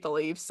 Obviously, I hate the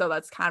Leafs, so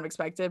that's kind of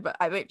expected, but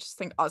I just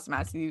think Austin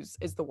Matthews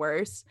is the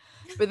worst.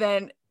 But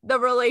then the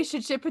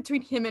relationship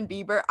between him and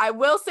Bieber, I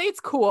will say it's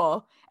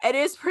cool. It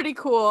is pretty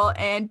cool,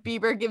 and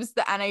Bieber gives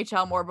the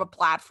NHL more of a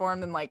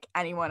platform than like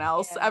anyone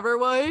else ever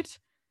would.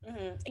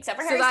 Mm-hmm. Except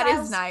for Harry Styles. So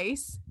that is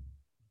nice.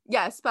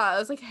 Yes, but I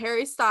was like,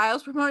 Harry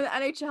Styles promoting the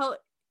NHL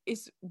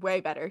is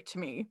way better to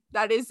me.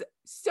 That is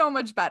so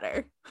much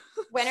better.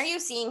 When are you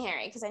seeing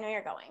Harry? Because I know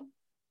you're going.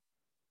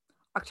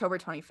 October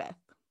 25th.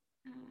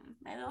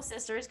 My little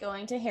sister is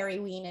going to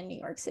Harryween in New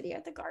York City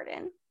at the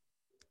Garden.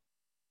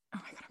 Oh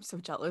my God, I'm so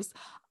jealous.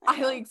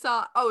 I like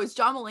saw, it's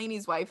John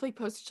Mulaney's wife like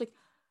posted, she's like,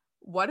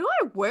 what do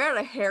I wear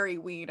to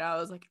Harryween? I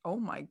was like, oh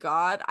my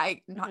God.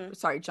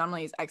 Sorry, John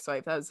Mulaney's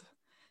ex-wife. That was,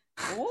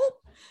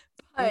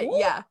 but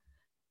yeah.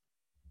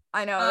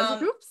 I know. I was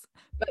like, oops.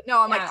 But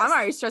no, I'm like, I'm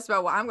already stressed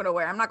about what I'm going to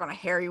wear. I'm not going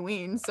to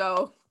Harryween.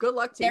 So good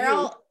luck to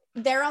you.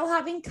 They're all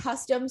having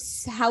custom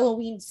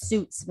Halloween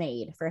suits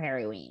made for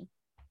Harryween.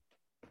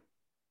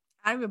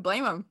 I don't even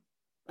blame them.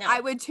 No.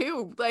 I would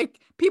too. Like,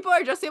 people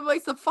are dressing up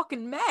like the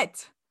fucking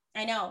Met.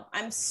 I know.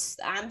 I'm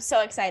so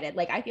excited.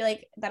 Like, I feel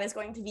like that is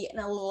going to be an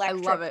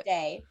electric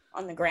day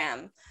on the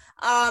gram.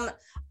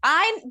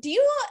 Do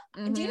you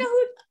know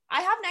who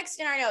I have next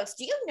in our notes?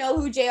 Do you know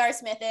who J.R.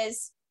 Smith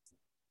is?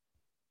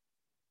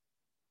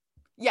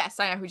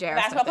 Yes, I know who J.R.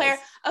 Basketball Smith player.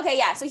 is. Okay,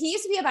 yeah. So he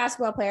used to be a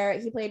basketball player.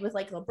 He played with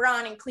like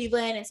LeBron in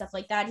Cleveland and stuff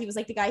like that. He was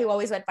like the guy who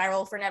always went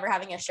viral for never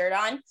having a shirt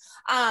on.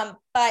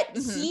 But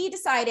he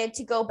decided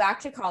to go back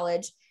to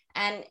college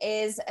and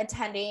is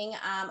attending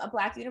a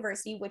Black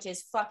university, which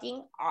is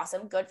fucking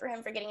awesome. Good for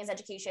him for getting his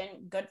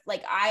education. Good.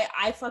 Like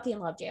I fucking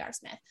love J.R.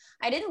 Smith.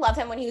 I didn't love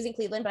him when he was in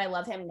Cleveland, but I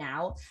love him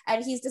now.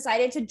 And he's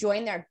decided to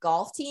join their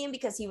golf team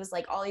because he was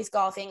like always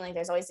golfing. Like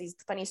there's always these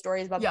funny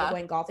stories about people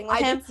going golfing with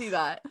him. I did see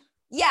that.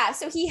 Yeah,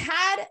 so he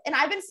had, and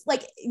I've been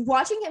like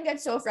watching him get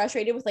so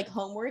frustrated with like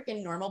homework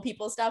and normal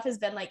people stuff has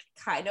been like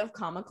kind of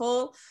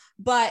comical,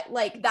 but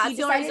like that's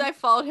the reason I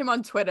followed him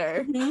on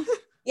Twitter.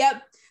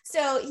 Yep.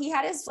 So he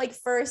had his like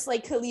first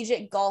like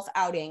collegiate golf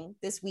outing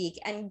this week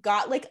and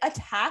got like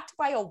attacked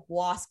by a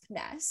wasp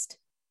nest.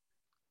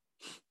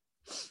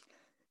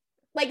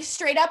 Like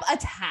straight up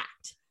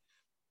attacked.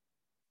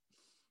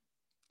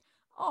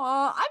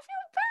 Oh, I feel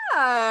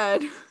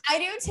bad. I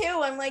do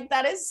too. I'm like,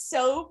 that is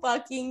so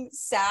fucking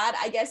sad.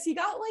 I guess he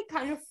got like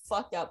kind of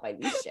fucked up by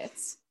these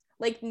shits.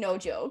 Like, no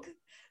joke.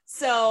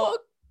 So,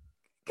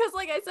 because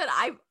like I said,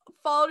 I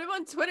followed him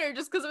on Twitter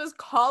just because of his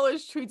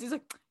college tweets. He's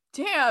like,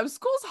 damn,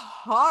 school's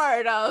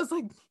hard. I was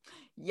like,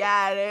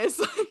 yeah, it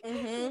is.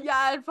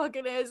 Yeah, it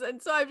fucking is.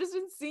 And so I've just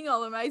been seeing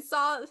all of them. I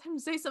saw him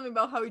say something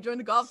about how he joined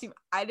the golf team.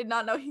 I did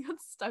not know he got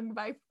stung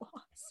by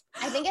wasps.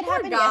 I think it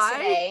happened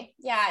yesterday.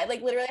 Yeah, it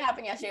like literally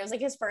happened yesterday. It was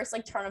like his first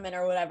like tournament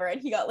or whatever, and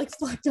he got like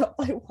fucked up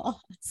by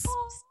wasps.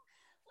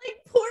 Like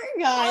poor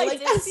guy. Like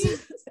that's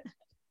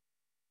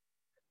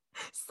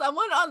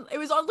It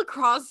was on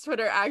lacrosse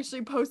Twitter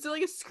actually posted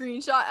like a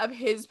screenshot of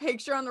his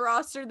picture on the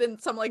roster, then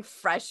some like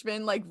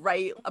freshman like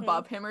right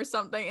above him or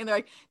something, and they're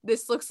like,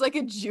 this looks like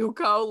a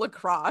JUCO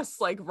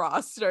lacrosse like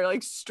roster,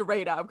 like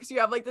straight up, because you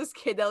have like this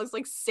kid that looks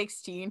like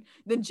 16,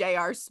 then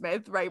J.R.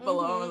 Smith right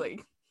below,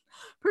 like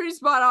pretty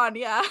spot on.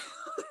 Yeah.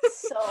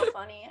 So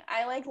funny.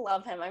 I like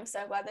love him. I'm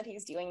so glad that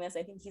he's doing this.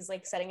 I think he's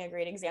like setting a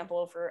great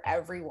example for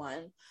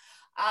everyone.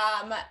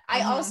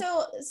 I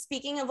also,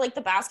 speaking of like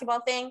the basketball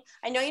thing,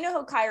 I know you know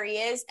who Kyrie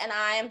is, and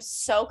I am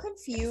so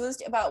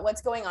confused about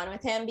what's going on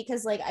with him,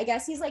 because like I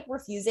guess he's like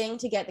refusing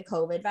to get the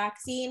COVID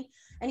vaccine,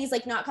 and he's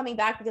like not coming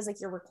back because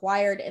like you're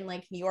required in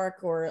like New York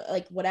or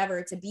like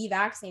whatever to be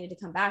vaccinated to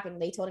come back,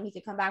 and they told him he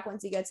could come back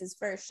once he gets his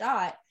first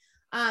shot.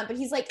 But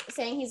he's like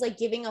saying he's like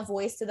giving a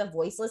voice to the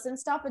voiceless and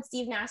stuff. But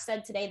Steve Nash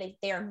said today that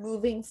they are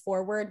moving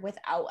forward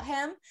without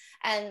him,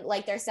 and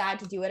like they're sad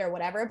to do it or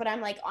whatever. But I'm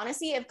like,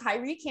 honestly, if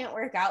Kyrie can't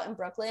work out in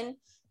Brooklyn,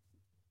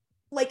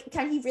 like,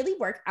 can he really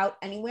work out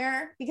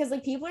anywhere? Because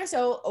like people are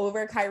so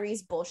over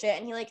Kyrie's bullshit,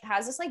 and he like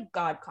has this like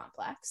God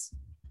complex.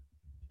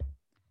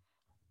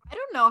 I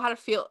don't know how to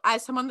feel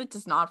as someone that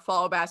does not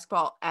follow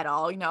basketball at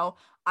all.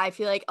 I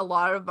feel like a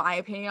lot of my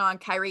opinion on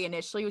Kyrie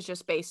initially was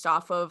just based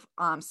off of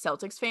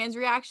Celtics fans'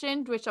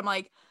 reaction, which I'm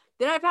like,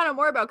 then I found out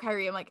more about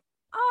Kyrie. I'm like,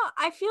 oh,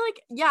 I feel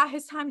like, yeah,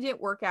 his time didn't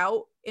work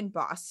out in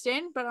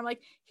Boston, but I'm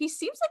like, he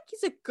seems like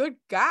he's a good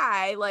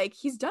guy. Like,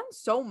 he's done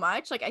so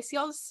much. Like, I see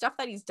all the stuff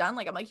that he's done.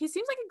 Like, I'm like, he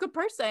seems like a good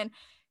person.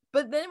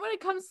 But then when it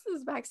comes to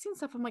this vaccine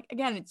stuff, I'm like,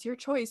 again, it's your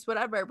choice,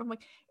 whatever. But I'm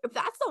like, if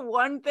that's the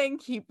one thing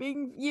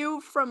keeping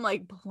you from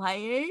like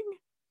playing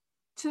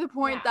to the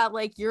point that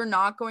like you're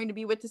not going to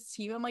be with this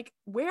team, I'm like,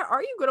 where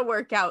are you going to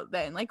work out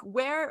then? Like,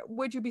 where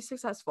would you be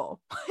successful?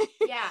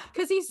 Yeah,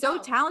 because he's so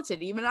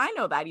talented. Even I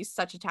know that he's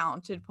such a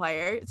talented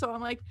player. So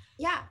I'm like,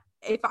 yeah,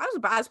 if I was a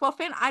basketball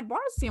fan, I'd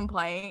want to see him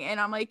playing. And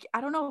I'm like,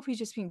 I don't know if he's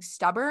just being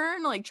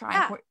stubborn, like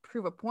trying to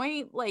prove a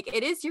point. Like,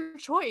 it is your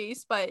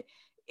choice, but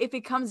if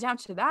it comes down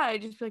to that, I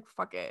just be like,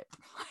 fuck it.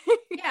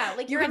 Yeah,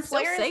 like you can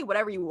still say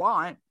whatever you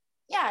want.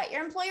 Yeah,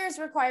 your employer is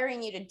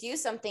requiring you to do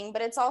something,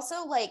 but it's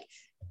also like,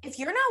 if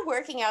you're not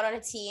working out on a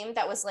team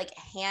that was like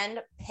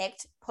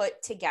hand-picked,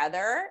 put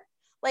together,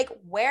 like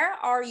where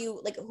are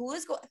you? Like, who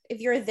is if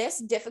you're this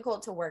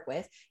difficult to work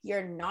with,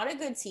 you're not a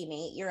good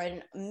teammate, you're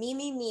a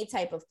me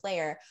type of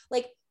player.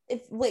 Like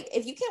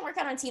if you can't work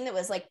out on a team that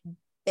was like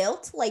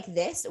built like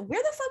this,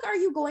 where the fuck are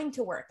you going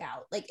to work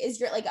out? Like, is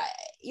your career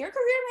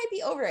might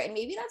be over, and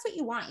maybe that's what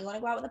you want. You want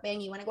to go out with a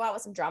bang, you want to go out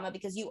with some drama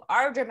because you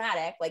are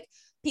dramatic. Like,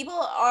 people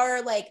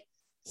are like,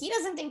 he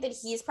doesn't think that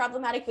he's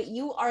problematic, but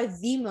you are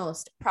the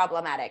most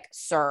problematic,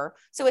 sir.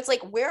 So it's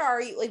like, where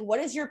are you? Like, what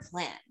is your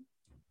plan?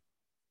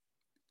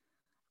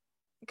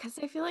 Because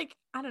I feel like,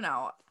 I don't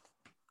know,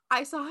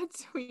 I saw a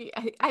tweet,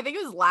 I think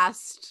it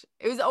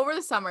was over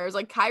the summer. It was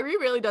like, Kyrie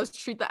really does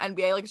treat the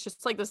NBA like it's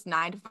just like this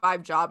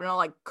 9-to-5 job, and I'll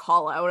like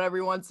call out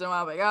every once in a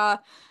while, like, I'm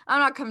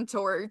not coming to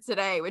work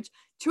today, which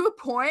to a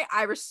point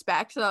I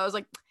respect. So I was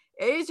like,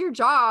 it is your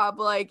job.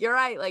 Like, you're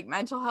right. Like,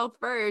 mental health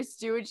first.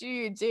 Do what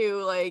you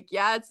do. Like,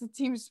 yeah, it's a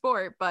team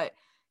sport, but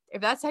if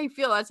that's how you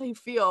feel, that's how you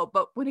feel.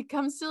 But when it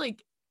comes to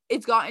like,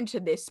 it's gotten to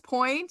this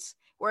point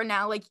where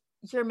now like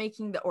you're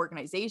making the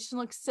organization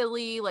look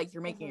silly. Like,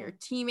 you're making your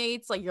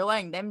teammates, like you're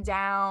letting them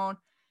down.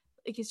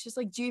 Like, it's just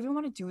like, do you even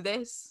want to do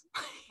this?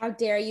 How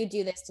dare you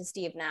do this to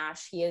Steve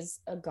Nash? He is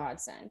a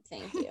godsend.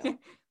 Thank you.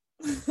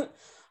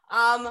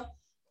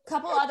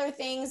 Couple other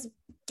things,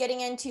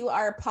 getting into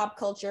our pop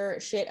culture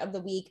shit of the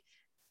week.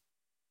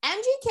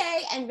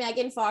 MGK and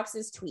Megan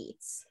Fox's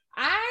tweets.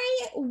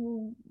 I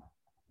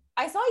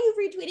saw you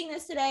retweeting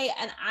this today,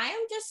 and I am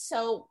just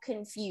so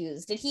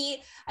confused.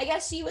 I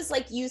guess she was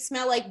like, you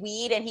smell like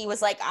weed, and he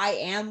was like, I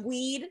am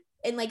weed,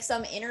 in like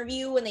some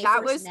interview when they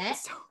first met.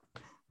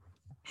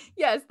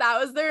 Yes, that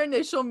was their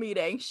initial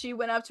meeting. She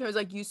went up to her, was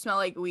like, you smell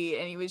like weed,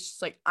 and he was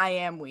just like, I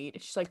am weed.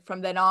 She's like,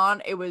 from then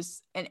on, it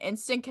was an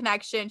instant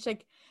connection. She's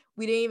like,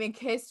 we didn't even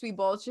kiss. We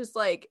both just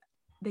like,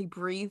 they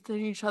breathed in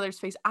each other's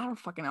face. I don't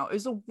fucking know. It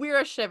was the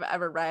weirdest shit I've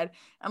ever read.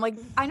 I'm like,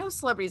 I know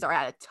celebrities are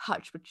out of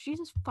touch, but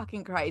Jesus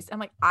fucking Christ. I'm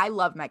like, I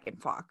love Megan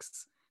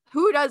Fox.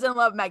 Who doesn't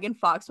love Megan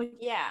Fox? Like,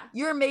 yeah.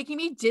 You're making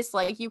me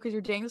dislike you because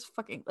you're dating this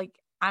fucking, like,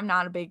 I'm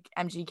not a big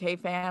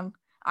MGK fan.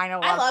 I know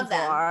a lot of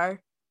people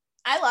are.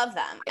 I love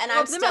them. And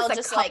I'm still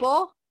just couple.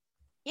 Like,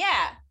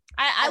 yeah.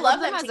 I love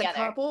them as together.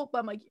 A couple, but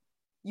I'm like,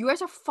 you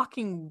guys are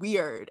fucking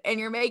weird, and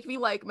you're making me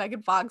like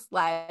Megan Fox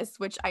less,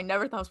 which I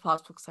never thought was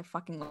possible because I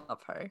fucking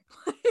love her.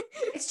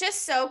 It's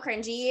just so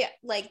cringy.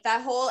 Like,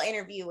 that whole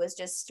interview was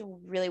just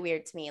really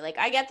weird to me. Like,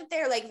 I get that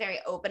they're like very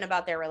open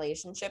about their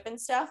relationship and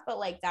stuff, but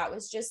like that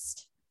was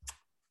just,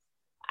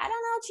 I don't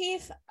know,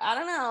 Chief. I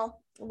don't know.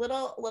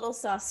 Little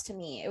sus to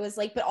me. It was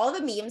like, but all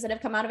the memes that have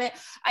come out of it,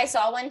 I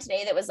saw one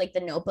today that was like the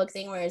Notebook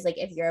thing where it's like,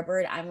 if you're a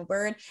bird, I'm a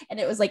bird, and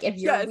it was like, if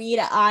you're weed,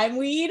 I'm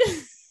weed.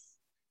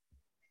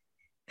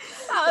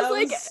 That I was That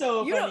like, was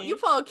so you know, funny. you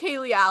follow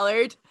Kaylee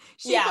Allard.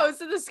 She Yeah.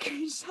 posted a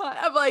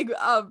screenshot of like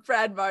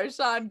Brad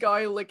Marchand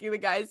going licking the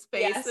guy's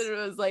face, Yes. and it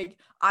was like,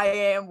 I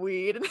am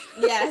weed. And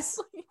Yes.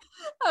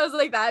 I was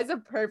like, that is a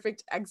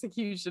perfect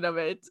execution of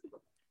it.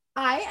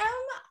 I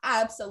am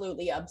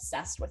absolutely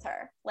obsessed with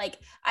her. Like,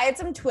 I had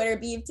some Twitter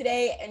beef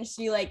today, and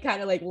she like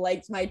kind of like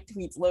liked my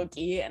tweets low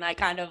key, and I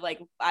kind of like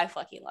I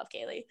fucking love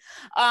Kaylee.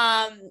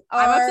 I'm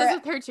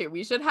obsessed with her too.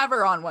 We should have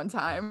her on one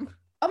time.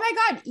 Oh my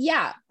god,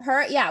 yeah,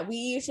 her. Yeah,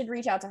 we should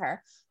reach out to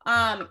her.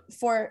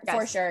 For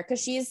Yes. sure,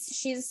 because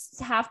she's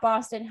half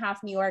Boston,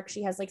 half New York.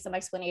 She has like some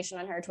explanation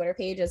on her Twitter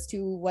page as to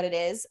what it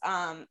is.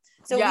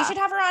 So we Yeah. should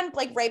have her on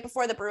like right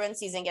before the Bruins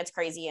season gets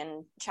crazy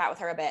and chat with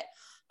her a bit.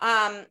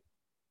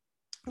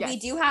 Yes. We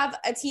do have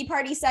a tea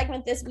party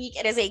segment this week.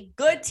 It is a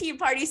good tea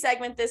party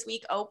segment this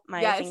week. Oh,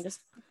 my thing just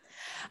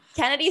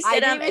Kennedy Stidham I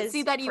didn't even is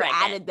see that you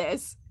pregnant. added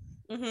this.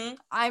 Mm-hmm.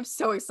 I'm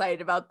so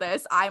excited about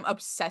this. I'm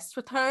obsessed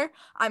with her.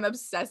 I'm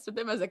obsessed with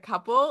them as a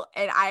couple.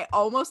 And I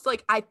almost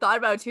like, I thought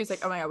about it too. It's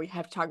like, oh my God, we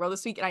have to talk about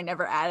this week. And I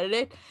never added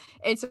it.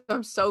 And so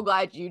I'm so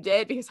glad you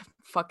did because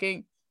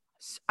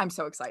I'm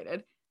so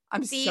excited.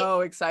 I'm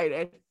so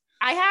excited.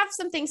 I have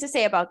some ththings to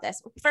say about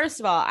this. First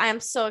of all, I am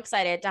so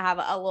excited to have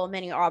a little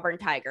mini Auburn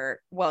Tiger.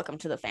 Welcome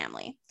to the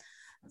family.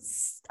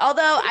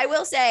 Although I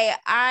will say,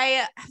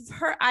 I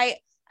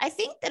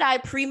think that I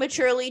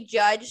prematurely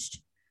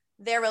judged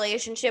their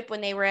relationship when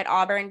they were at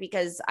Auburn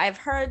because I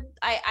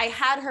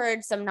had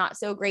heard some not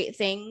so great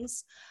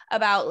things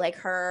about like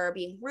her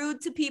being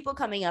rude to people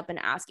coming up and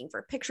asking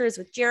for pictures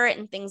with Jarrett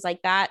and things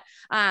like that.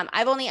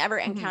 I've only ever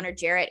encountered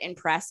Jarrett in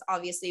press,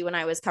 obviously, when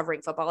I was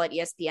covering football at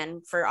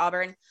ESPN for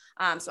Auburn.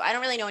 So I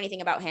don't really know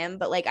anything about him,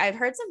 but like I've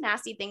heard some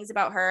nasty things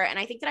about her. And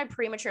I think that I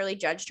prematurely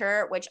judged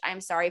her, which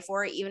I'm sorry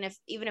for, even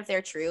if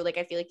they're true. Like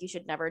I feel like you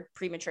should never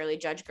prematurely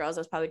judge girls. That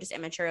was probably just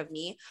immature of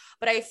me.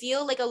 But I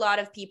feel like a lot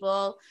of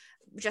people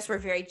just were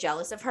very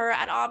jealous of her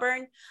at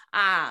Auburn.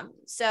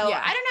 So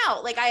yeah. I don't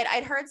know, like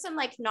I'd heard some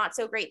like not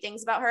so great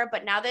things about her,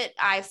 but now that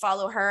I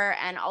follow her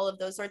and all of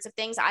those sorts of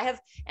things, I have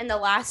in the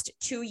last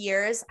 2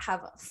 years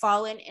have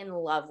fallen in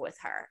love with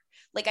her.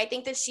 Like, I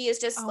think that she is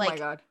just my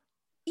God.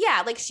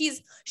 Yeah, like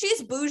she's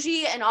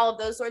bougie and all of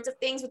those sorts of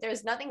things, but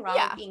there's nothing wrong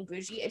with being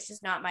bougie. It's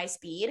just not my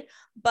speed.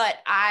 But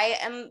I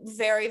am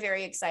very,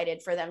 very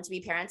excited for them to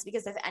be parents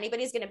because if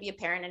anybody's going to be a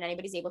parent and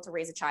anybody's able to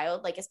raise a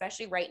child, like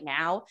especially right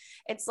now,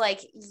 it's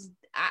like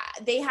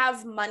they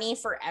have money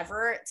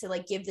forever to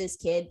like give this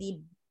kid the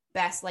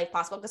best life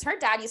possible because her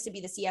dad used to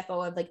be the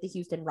CFO of like the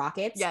Houston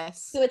Rockets.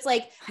 Yes. So it's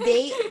like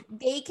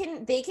they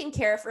can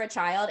care for a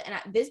child,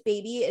 and this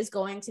baby is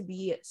going to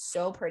be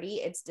so pretty.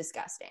 It's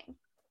disgusting.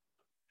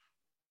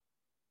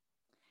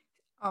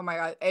 Oh my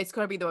God, it's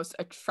going to be the most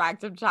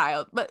attractive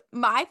child. But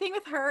my thing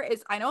with her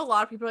is I know a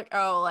lot of people are like,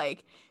 oh,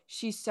 like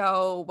she's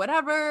so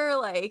whatever,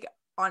 like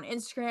on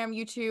Instagram,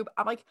 YouTube.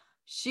 I'm like,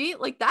 she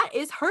like that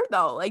is her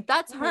though. Like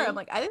that's her. I'm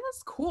like, I think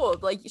that's cool.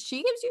 Like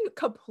she gives you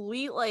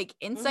complete like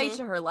insight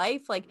to her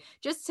life. Like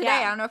just today,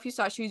 I don't know if you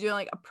saw, she was doing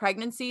like a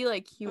pregnancy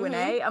like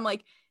Q&A. I'm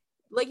like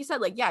you said,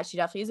 like, yeah, she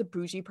definitely is a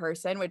bougie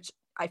person, which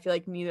I feel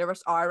like neither of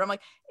us are. But I'm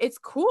like, it's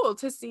cool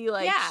to see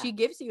like she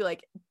gives you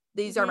like,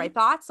 these are my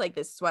thoughts, like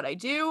this is what I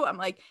do. I'm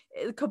like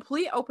a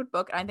complete open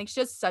book, and I think she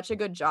does such a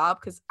good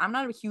job because I'm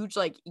not a huge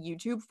like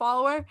YouTube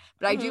follower,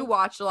 but I do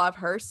watch a lot of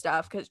her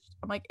stuff because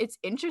I'm like, it's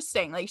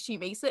interesting. Like she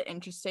makes it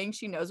interesting.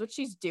 She knows what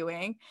she's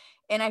doing.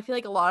 And I feel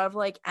like a lot of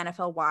like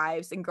NFL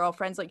wives and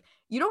girlfriends, like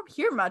you don't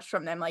hear much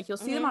from them. Like you'll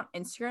see them on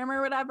Instagram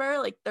or whatever.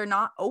 Like they're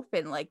not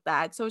open like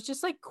that. So it's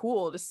just like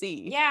cool to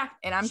see. Yeah.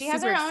 And I'm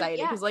super excited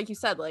because like you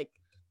said, like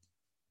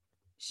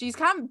she's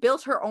kind of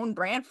built her own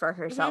brand for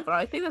herself. And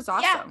I think that's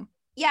awesome.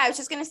 Yeah, I was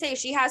just gonna say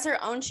she has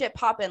her own shit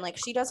popping. Like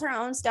she does her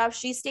own stuff.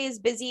 She stays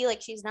busy.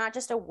 Like she's not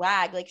just a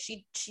wag. Like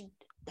she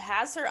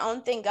has her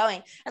own thing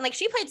going. And like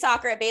she played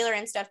soccer at Baylor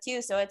and stuff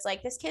too. So it's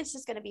like this kid's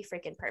just gonna be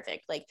freaking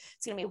perfect. Like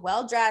it's gonna be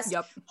well dressed,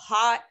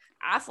 hot,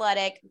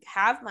 athletic,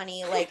 have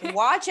money. Like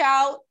watch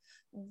out,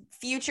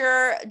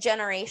 future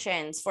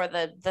generations for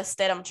the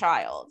Stidham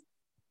child.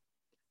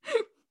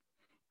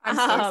 I'm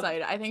so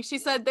excited. I think she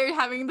said they're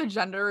having the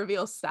gender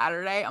reveal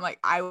Saturday. I'm like,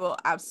 I will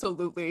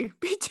absolutely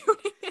be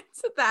tuning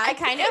into that. I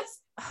kind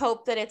of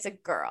hope that it's a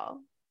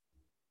girl.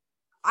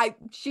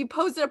 She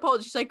posted a poll.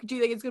 She's like, do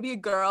you think it's gonna be a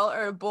girl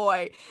or a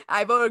boy?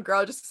 I voted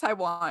girl just because I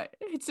want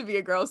it to be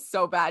a girl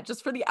so bad,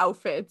 just for the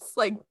outfits,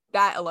 like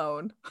that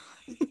alone.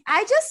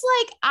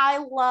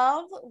 I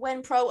love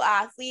when pro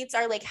athletes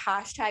are like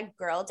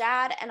 #girl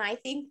dad, and I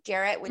think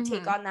Jarrett would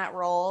take on that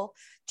role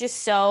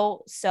just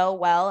so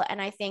well.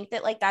 And I think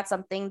that like that's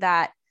something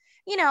that,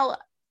 you know,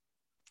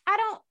 I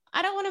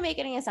don't want to make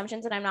any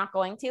assumptions, and I'm not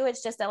going to.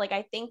 It's just that like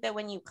I think that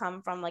when you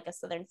come from like a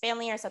Southern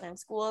family or Southern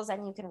schools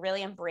and you can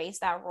really embrace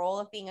that role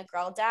of being a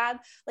girl dad,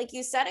 like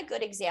you set a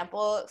good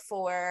example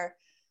for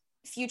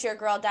future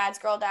girl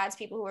dads,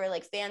 people who are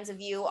like fans of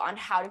you on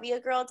how to be a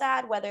girl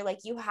dad, whether like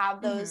you have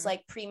those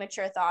like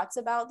premature thoughts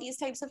about these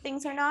types of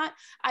things or not.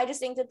 I just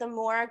think that the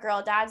more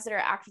girl dads that are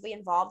actively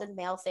involved in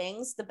male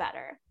things, the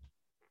better.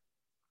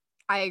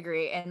 I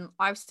agree. And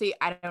obviously,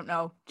 I don't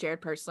know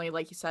Jared personally,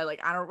 like you said, like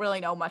I don't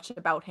really know much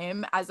about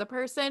him as a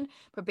person,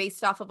 but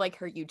based off of like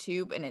her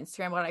YouTube and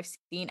Instagram, what I've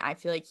seen, I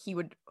feel like he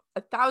would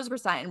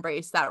 1,000%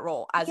 embrace that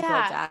role as a girl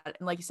Yeah. dad.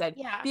 And like you said,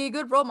 Yeah. be a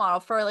good role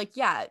model for like,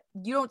 yeah,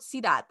 you don't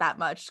see that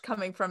much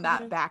coming from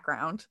that Mhm.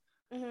 background.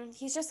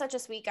 He's just such a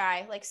sweet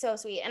guy, like so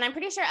sweet. And I'm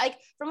pretty sure, like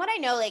from what I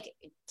know, like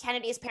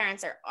Kennedy's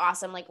parents are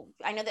awesome. Like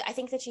I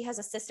think that she has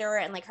a sister,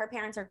 and like her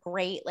parents are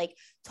great, like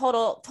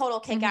total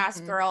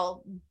kick-ass Mhm.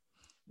 girl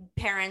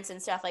parents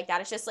and stuff like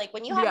that. It's just like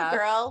when you have Yeah. a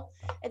girl,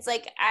 it's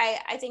like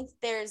I think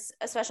there's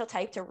a special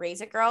type to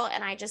raise a girl,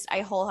 and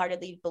I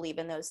wholeheartedly believe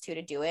in those two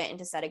to do it and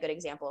to set a good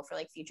example for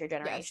like future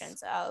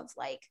generations of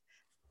like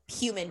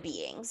human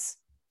beings.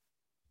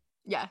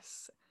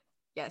 Yes.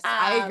 Yes,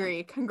 I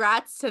agree.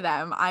 Congrats to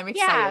them. I'm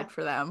excited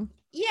for them.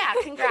 Yeah,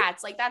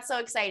 congrats. Like that's so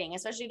exciting,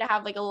 especially to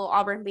have like a little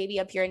Auburn baby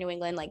up here in New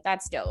England. Like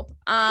that's dope.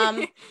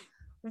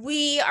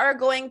 We are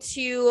going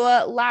to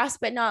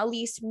last but not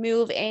least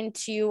move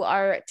into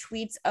our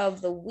tweets of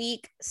the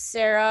week.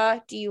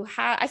 Sarah, do you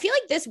have I feel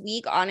like this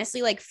week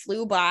honestly like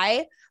flew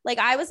by. Like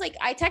I was like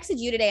I texted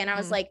you today and I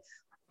was like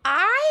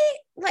I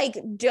like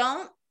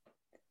don't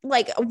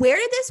like where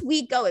did this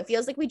week go? It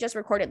feels like we just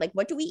recorded. Like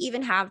what do we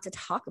even have to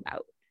talk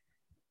about?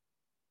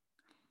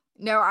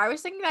 No, I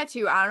was thinking that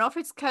too. I don't know if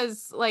it's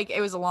because like it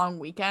was a long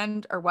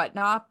weekend or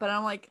whatnot, but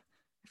I'm like,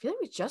 I feel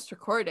like we just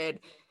recorded.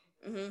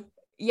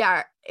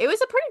 Yeah, it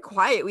was a pretty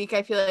quiet week,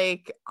 I feel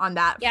like, on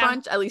that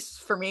front, at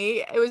least for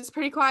me. It was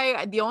pretty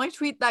quiet. The only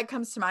tweet that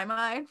comes to my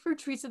mind for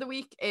tweets of the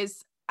week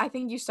is I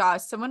think you saw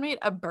someone made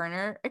a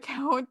burner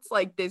account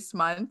like this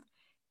month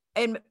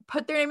and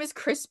put their name as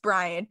Chris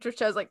Bryant,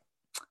 which I was like,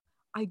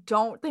 I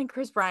don't think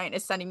Chris Bryant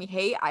is sending me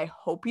hate. I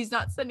hope he's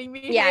not sending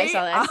me hate. I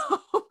saw this.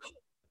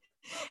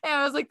 And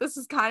I was like, this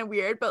is kind of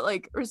weird, but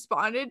like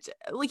responded,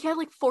 like he had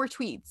like 4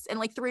 tweets and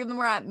like 3 of them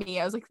were at me.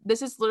 I was like,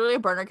 this is literally a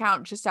burner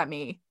account just at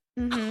me.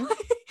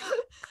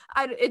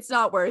 It's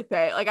not worth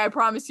it. Like I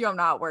promise you I'm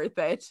not worth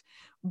it.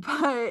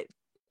 But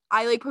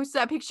I like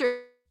posted that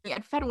picture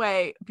at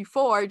Fenway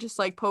before, just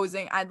like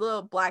posing. I had a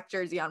little black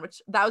jersey on,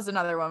 which that was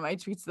another one of my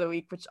tweets of the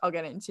week, which I'll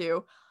get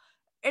into.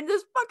 And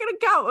this fucking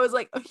account was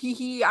like, oh,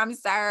 hee, I'm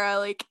Sarah,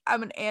 like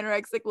I'm an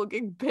anorexic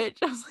looking bitch.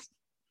 I was like,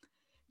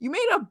 you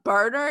made a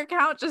burner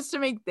account just to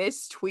make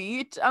this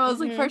tweet? I was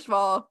like, first of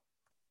all,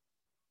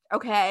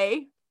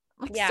 okay,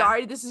 like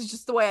sorry, this is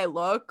just the way I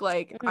look.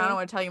 Like I don't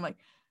want to tell you, I'm like,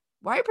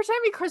 why are you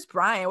pretending to be Chris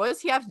Bryant? What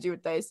does he have to do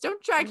with this?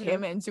 Don't drag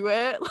him into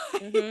it.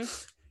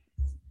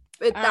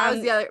 But that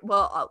was the other.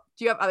 Well,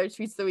 do you have other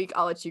tweets of the week?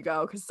 I'll let you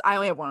go because I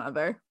only have one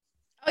other.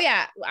 Oh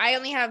yeah, I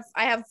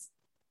have.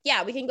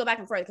 Yeah, we can go back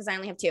and forth because I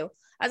only have 2.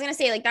 I was gonna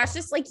say like that's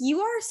just like you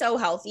are so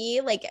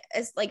healthy, like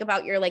it's like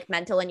about your like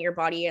mental and your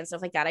body and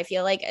stuff like that. I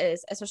feel like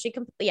especially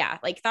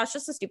like that's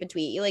just a stupid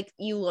tweet.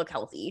 You look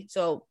healthy,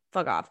 so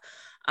fuck off.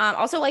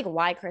 Also like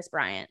why Chris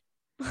Bryant?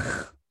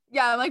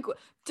 Yeah, I'm like,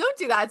 don't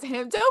do that to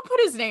him. Don't put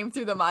his name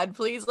through the mud,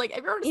 please. Like,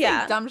 if you're gonna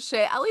say dumb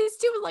shit, at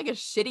least do it like a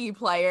shitty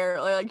player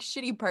or like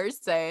shitty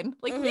person.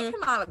 Like, leave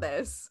him out of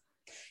this.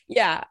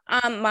 Yeah.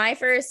 My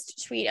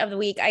first tweet of the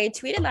week, I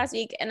tweeted last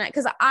week, and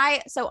because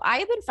I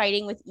have been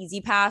fighting with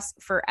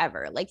EasyPass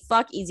forever. Like,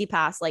 fuck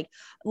EasyPass. Like,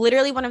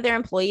 literally, one of their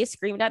employees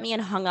screamed at me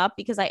and hung up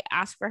because I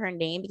asked for her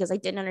name because I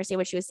didn't understand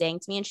what she was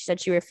saying to me, and she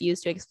said she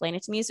refused to explain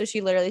it to me. So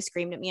she literally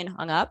screamed at me and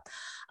hung up.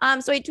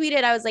 So I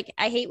tweeted, I was like,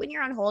 I hate when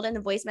you're on hold and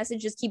the voice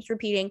message just keeps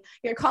repeating,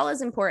 your call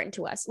is important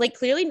to us. Like,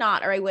 clearly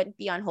not, or I wouldn't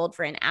be on hold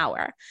for an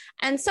hour.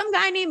 And some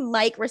guy named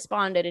Mike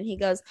responded, and he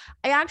goes,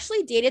 I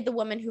actually dated the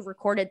woman who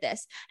recorded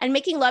this, and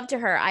making love to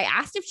her, I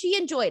asked if she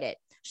enjoyed it.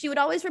 She would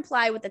always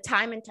reply with the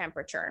time and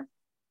temperature.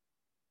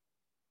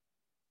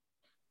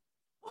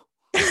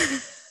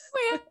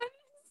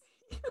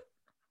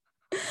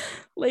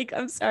 Like,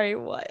 I'm sorry,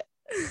 what?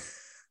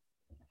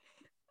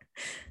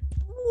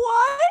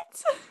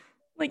 What?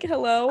 Like,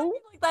 hello? I mean,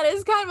 like, that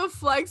is kind of a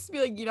flex to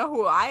be like, you know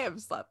who I have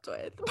slept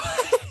with.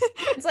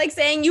 It's like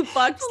saying you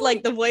fucked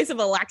like the voice of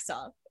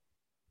Alexa.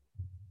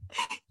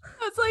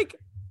 It's like,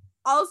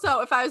 also,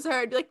 if I was her,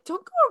 I'd be like,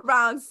 don't go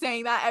around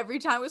saying that every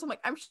time. Because I'm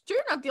like, I'm sure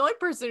you're not the only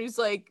person who's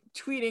like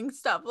tweeting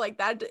stuff like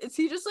that. Is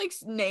he just like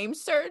name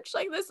search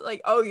like this?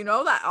 Like, oh, you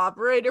know that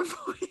operator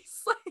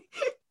voice? Like,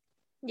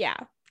 yeah,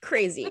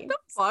 crazy. What the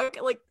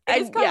fuck? Like,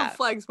 it's kind of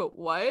flex, but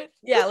what?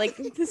 Yeah, like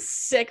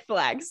sick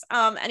flex.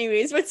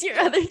 Anyways, what's your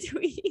other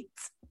tweet?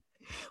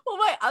 Well,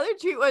 my other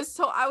tweet was,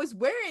 so I was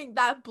wearing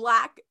that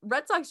black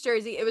Red Sox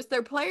jersey. It was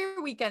their player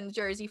weekend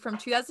jersey from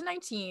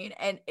 2019,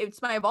 and it's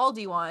my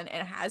Valdi one,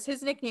 and it has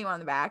his nickname on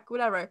the back,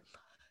 whatever.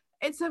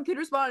 And some kid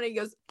responded, and he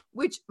goes,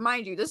 which,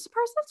 mind you, this is a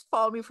person that's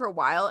followed me for a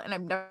while, and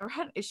I've never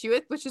had an issue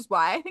with, which is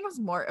why I think I was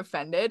more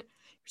offended.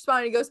 He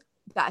responded, he goes,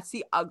 that's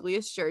the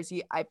ugliest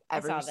jersey I've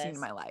ever seen in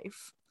my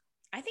life.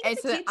 I think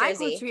it's a cute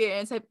jersey. I tweeted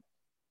and said,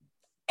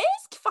 it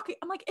is fucking,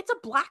 I'm like, it's a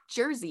black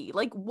jersey.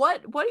 Like,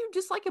 what do you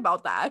dislike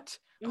about that?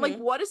 I'm like,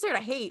 what is there to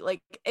hate? Like,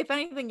 if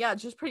anything, yeah,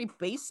 it's just pretty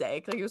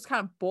basic. Like, it was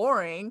kind of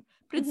boring,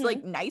 but it's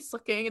like nice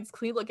looking, it's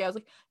clean looking. I was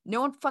like, no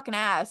one fucking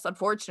asked,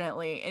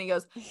 unfortunately. And he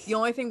goes, the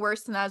only thing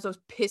worse than that is those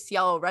piss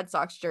yellow Red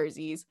Sox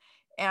jerseys.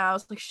 And I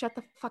was like, shut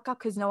the fuck up,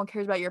 because no one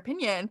cares about your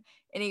opinion.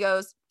 And he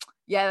goes,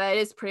 yeah, that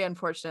is pretty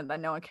unfortunate that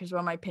no one cares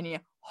about my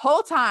opinion.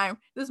 Whole time,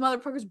 this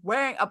motherfucker's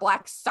wearing a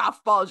black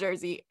softball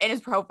jersey in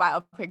his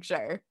profile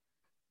picture.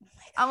 Oh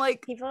my God. I'm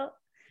like, people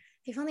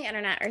on the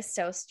internet are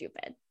so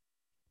stupid.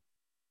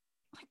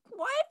 Like,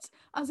 what?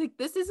 I was like,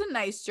 this is a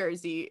nice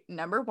jersey,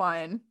 number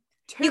one.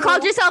 Two, You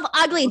called yourself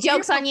ugly.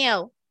 Joke's on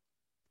you.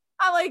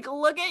 I like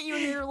look at you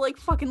and you're like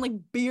fucking like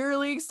beer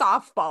league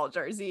softball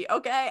jersey,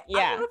 okay? Yeah.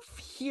 I want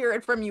to hear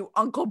it from you,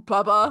 Uncle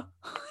Bubba.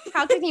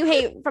 How can you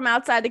hate from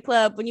outside the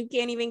club when you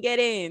can't even get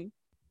in?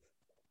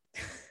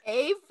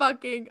 A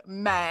fucking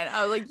man.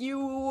 I was like,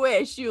 you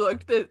wish you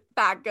looked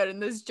that good in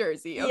this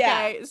jersey,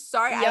 okay? Yeah.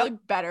 Sorry, Yep. I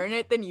look better in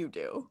it than you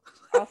do.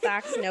 All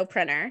facts, no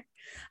printer.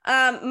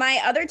 My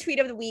other tweet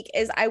of the week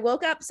is I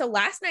woke up. So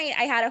last night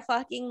I had a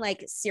fucking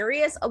like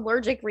serious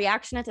allergic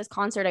reaction at this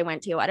concert I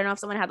went to. I don't know if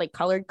someone had like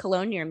colored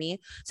cologne near me.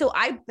 So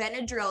I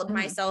Benadrylled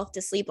myself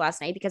to sleep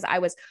last night because I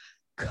was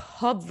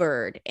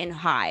covered in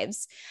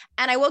hives.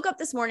 And I woke up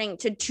this morning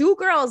to two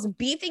girls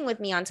beefing with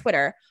me on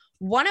Twitter.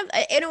 And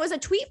it was a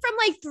tweet from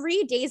like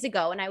 3 days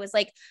ago. And I was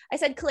like, I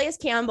said, Calais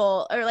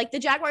Campbell, or like the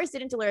Jaguars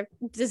didn't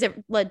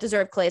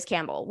deserve Calais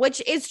Campbell,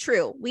 which is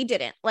true. We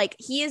didn't. Like,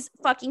 he is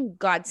fucking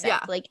godsend.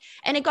 Yeah. Like,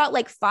 and it got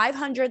like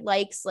 500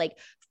 likes, like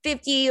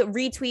 50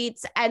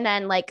 retweets, and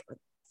then like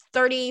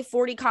 30,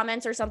 40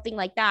 comments or something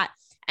like that.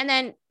 And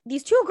then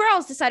these two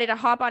girls decided to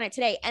hop on it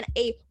today. And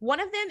one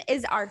of them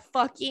is our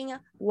fucking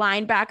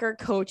linebacker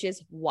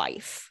coach's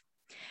wife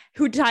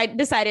who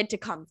decided to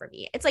come for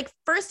me. It's like,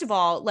 first of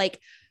all,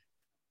 like,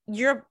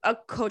 you're a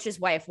coach's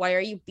wife. Why are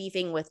you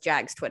beefing with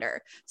Jags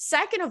Twitter?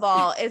 Second of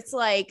all, it's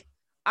like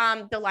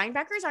the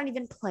linebackers aren't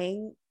even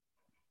playing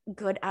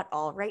good at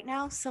all right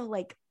now. So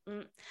like,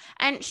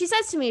 and she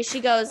says to me, she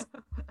goes,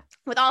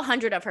 with all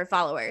 100 of her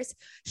followers,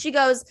 she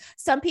goes,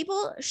 some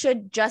people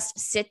should just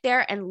sit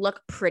there and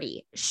look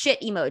pretty.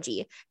 Shit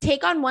emoji.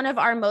 Take on one of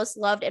our most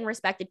loved and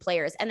respected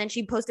players. And then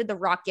she posted the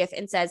Rock gif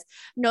and says,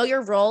 know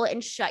your role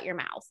and shut your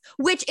mouth,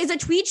 which is a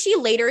tweet she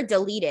later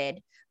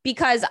deleted.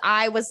 Because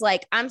I was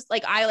like,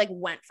 I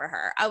went for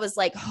her. I was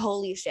like,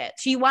 holy shit.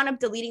 She wound up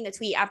deleting the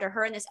tweet after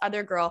her and this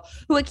other girl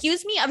who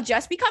accused me of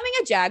just becoming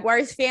a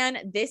Jaguars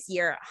fan this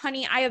year.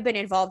 Honey, I have been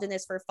involved in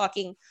this for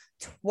fucking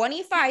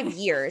 25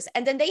 years.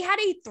 And then they had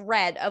a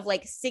thread of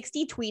like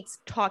 60 tweets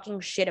talking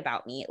shit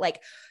about me,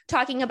 like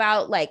talking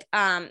about like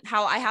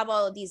how I have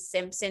all of these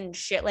simps and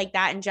shit like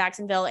that in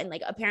Jacksonville. And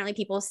like apparently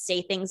people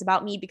say things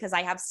about me because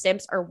I have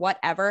simps or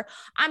whatever.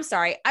 I'm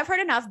sorry. I've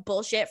heard enough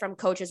bullshit from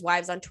coaches'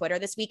 wives on Twitter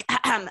this week.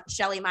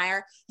 Shelly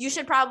Meyer, you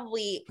should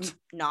probably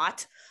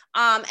not.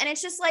 And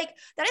it's just like,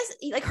 that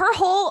is like her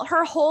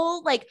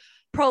whole like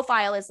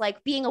profile is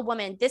like being a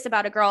woman, this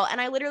about a girl.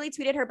 And I literally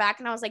tweeted her back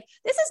and I was like,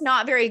 this is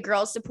not very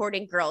girls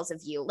supporting girls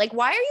of you. Like,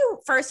 why are you,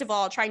 first of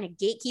all, trying to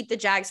gatekeep the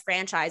Jags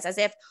franchise as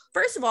if,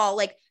 first of all,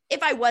 like,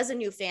 if I was a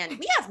new fan,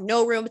 we have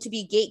no room to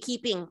be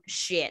gatekeeping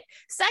shit.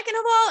 Second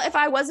of all, if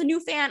I was a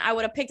new fan, I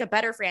would have picked a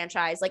better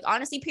franchise. Like,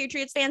 honestly,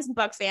 Patriots fans and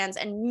Bucs fans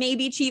and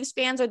maybe Chiefs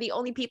fans are the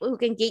only people who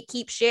can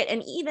gatekeep shit.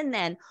 And even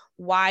then,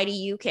 why do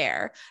you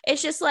care?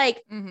 It's just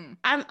like,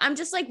 I'm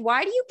just like,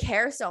 why do you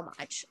care so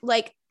much?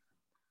 Like,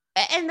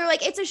 and they're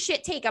like, it's a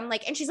shit take. I'm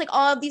like, and she's like,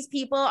 all of these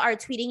people are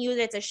tweeting you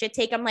that it's a shit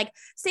take. I'm like,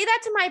 say that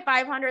to my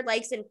 500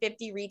 likes and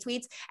 50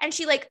 retweets. And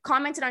she like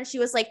commented on, she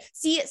was like,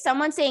 see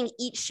someone saying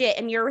eat shit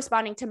and you're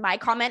responding to my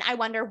comment. I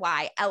wonder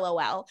why,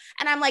 LOL.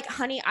 And I'm like,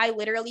 honey, I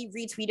literally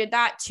retweeted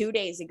that 2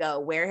 days ago.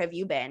 Where have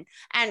you been?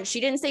 And she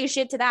didn't say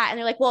shit to that. And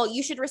they're like, well,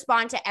 you should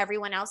respond to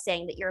everyone else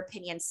saying that your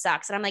opinion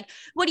sucks. And I'm like,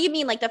 what do you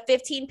mean? Like the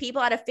 15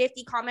 people out of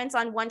 50 comments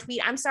on one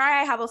tweet? I'm sorry,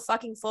 I have a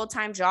fucking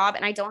full-time job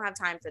and I don't have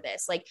time for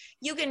this. Like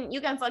you can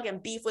fucking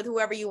beef with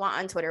whoever you want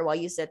on Twitter while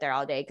you sit there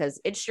all day,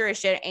 because it sure as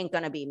shit ain't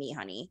gonna be me,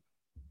 honey.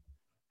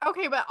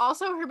 Okay, but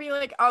also her being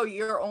like, oh,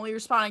 you're only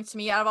responding to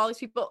me out of all these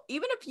people.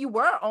 Even if you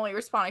were only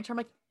responding to her, I'm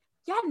like,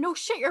 yeah, no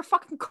shit, you're a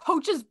fucking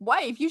coach's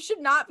wife. You should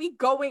not be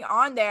going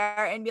on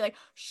there and be like,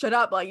 shut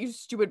up, like, you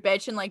stupid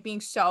bitch, and like being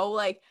so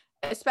like,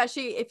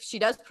 especially if she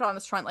does put on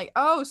this front, like,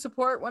 oh,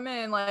 support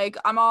women, like,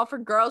 I'm all for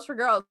girls,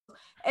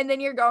 and then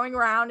you're going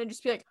around and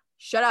just be like,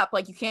 shut up,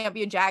 like, you can't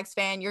be a Jags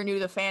fan, you're new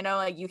to the fandom,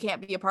 like, you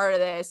can't be a part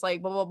of this,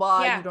 like, blah, blah,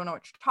 blah, you don't know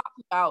what you're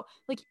talking about.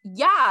 Like,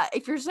 yeah,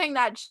 if you're saying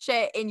that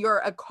shit and you're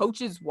a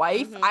coach's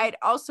wife, I'd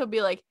also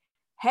be like,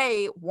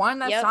 hey, one,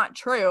 that's not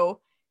true.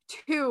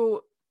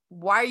 Two,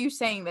 why are you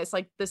saying this?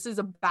 Like, this is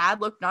a bad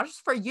look, not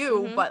just for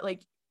you, but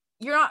like,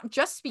 you're not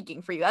just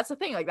speaking for you. That's the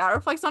thing. Like, that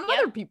reflects on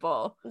other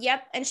people.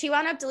 Yep. And she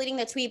wound up deleting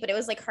the tweet, but it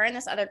was like her and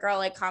this other girl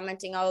like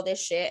commenting all this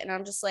shit. And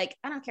I'm just like,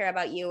 I don't care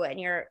about you and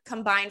your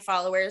combined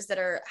followers that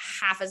are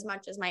half as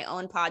much as my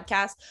own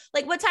podcast.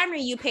 Like, what time are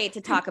you paid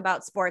to talk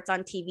about sports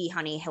on TV,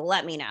 honey?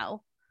 Let me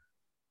know.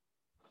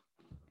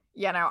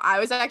 Yeah, no, I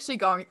was actually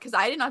going, because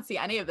I did not see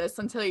any of this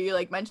until you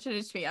like mentioned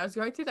it to me. I was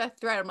going through that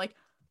thread. I'm like,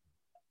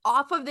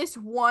 off of this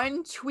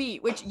one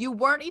tweet, which you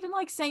weren't even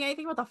like saying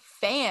anything about the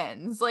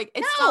fans. Like,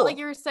 it's not like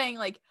you were saying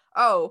like,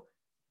 oh,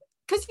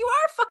 because you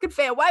are a fucking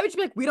fan. Why would you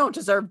be like, we don't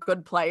deserve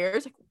good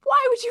players? Like,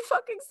 why would you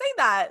fucking say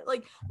that?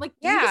 Like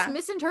you just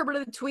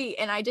misinterpreted the tweet.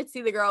 And I did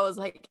see the girl was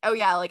like, oh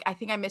yeah, like I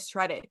think I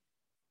misread it.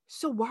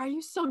 So why are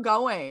you still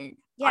going?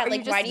 Yeah, are like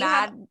you just why do you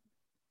mad have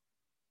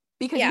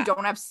because you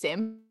don't have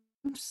Sims?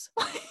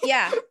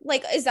 Yeah,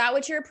 like is that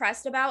what you're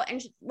pressed about?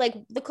 And like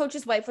the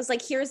coach's wife was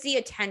like, here's the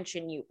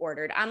attention you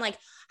ordered. I'm like,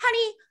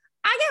 honey,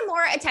 I get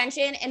more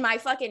attention in my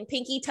fucking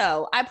pinky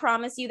toe. I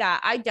promise you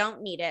that. I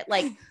don't need it.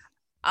 Like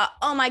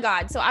oh my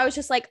God. So I was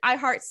just like, I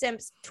heart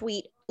Simps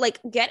tweet, like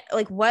get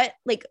like what,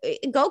 like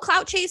go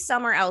clout chase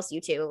somewhere else,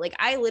 you two. Like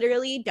I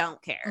literally don't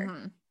care.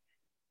 Mm-hmm.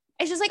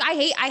 It's just like I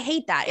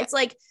hate that. Yeah. It's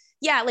like,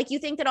 yeah, like you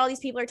think that all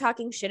these people are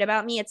talking shit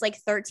about me. It's like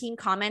 13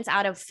 comments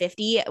out of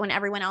 50 when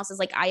everyone else is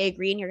like, I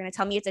agree. And you're going to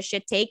tell me it's a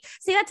shit take.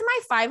 Say that to my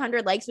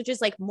 500 likes, which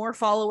is like more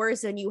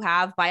followers than you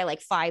have by like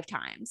 5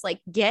 times.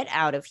 Like get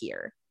out of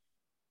here.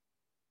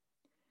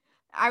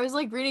 I was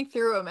like reading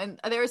through them and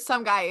there was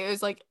some guy who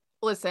was like,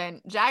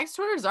 listen, Jags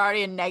Twitter is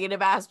already a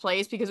negative ass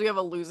place because we have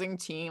a losing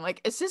team.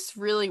 Like, is this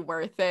really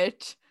worth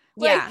it?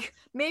 Like,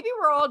 maybe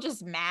we're all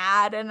just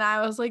mad. And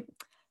I was like,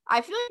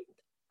 I feel like,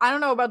 I don't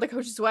know about the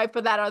coach's wife,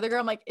 but that other girl,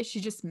 I'm like, is she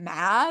just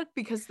mad?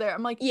 Because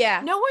I'm like,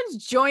 no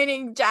one's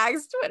joining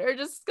Jags Twitter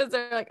just because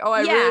they're like, oh,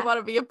 I really want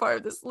to be a part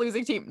of this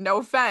losing team. No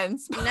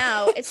offense.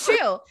 No, it's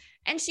true.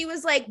 And she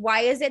was like,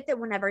 why is it that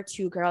whenever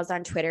 2 girls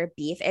on Twitter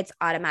beef, it's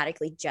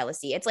automatically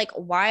jealousy? It's like,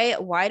 why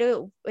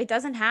do it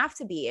doesn't have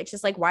to be. It's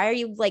just like, why are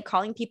you like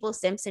calling people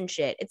simps and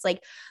shit? It's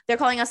like, they're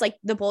calling us like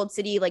the Bold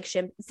City, like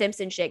simps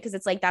and shit. Cause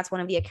it's like, that's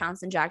one of the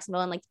accounts in Jacksonville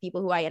and like the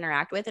people who I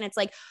interact with. And it's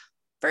like,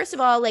 first of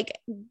all, like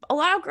a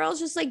lot of girls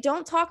just like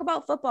don't talk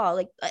about football.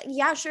 Like,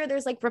 yeah, sure.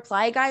 There's like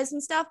reply guys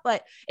and stuff,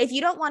 but if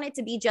you don't want it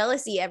to be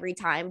jealousy every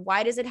time,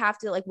 why does it have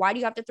to like, why do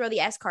you have to throw the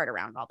S card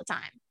around all the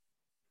time?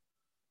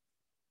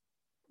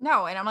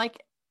 No. And I'm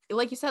like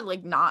you said,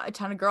 like not a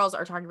ton of girls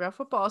are talking about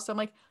football. So I'm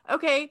like,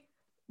 okay,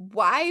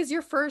 why is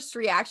your first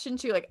reaction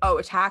to like, oh,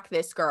 attack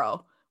this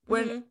girl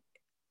when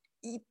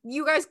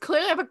you guys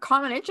clearly have a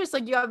common interest?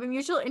 Like you have a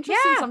mutual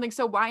interest in something.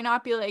 So why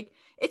not be like,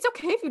 it's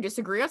okay if you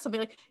disagree on something.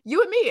 Like you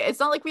and me,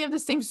 it's not like we have the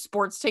same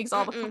sports takes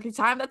all the fucking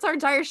time. That's our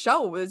entire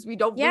show is we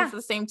don't root for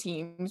the same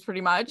teams pretty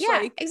much. Yeah,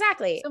 like,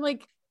 exactly. So I'm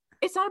like,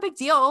 it's not a big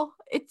deal.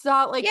 It's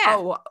not like,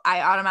 oh, I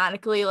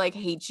automatically like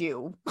hate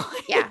you.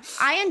 Yeah.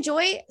 I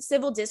enjoy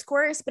civil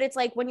discourse, but it's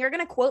like when you're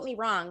going to quote me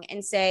wrong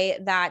and say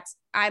that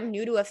I'm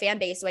new to a fan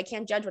base, so I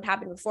can't judge what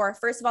happened before.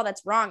 First of all,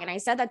 that's wrong. And I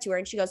said that to her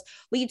and she goes,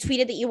 well, you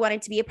tweeted that you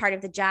wanted to be a part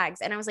of the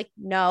Jags. And I was like,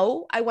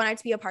 no, I wanted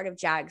to be a part of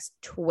Jags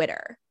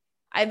Twitter.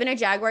 I've been a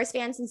Jaguars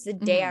fan since the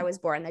day I was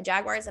born. The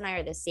Jaguars and I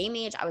are the same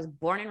age. I was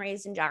born and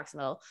raised in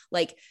Jacksonville.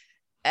 Like,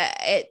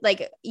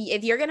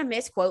 if you're going to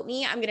misquote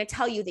me, I'm going to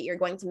tell you that you're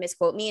going to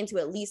misquote me and to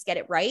at least get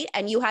it right.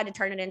 And you had to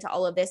turn it into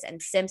all of this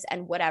and simps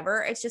and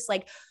whatever. It's just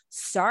like,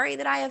 sorry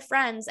that I have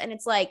friends. And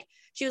it's like,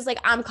 she was like,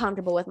 I'm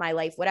comfortable with my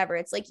life, whatever.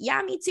 It's like,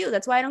 yeah, me too.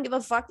 That's why I don't give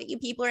a fuck that you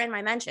people are in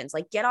my mentions.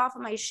 Like, get off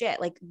of my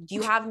shit. Like, do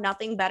you have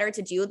nothing better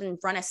to do than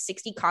run a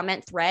 60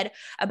 comment thread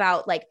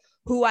about like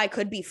who I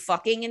could be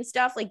fucking and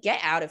stuff? Like, get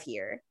out of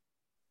here.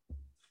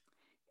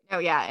 Oh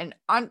yeah, and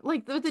on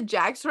like with the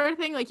Jags Twitter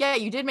thing, like yeah,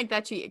 you did make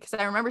that tweet because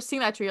I remember seeing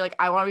that tweet. Like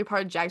I want to be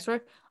part of Jags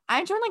Twitter. I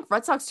didn't join like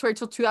Red Sox Twitter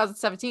till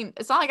 2017.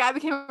 It's not like I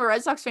became a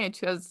Red Sox fan in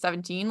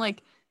 2017.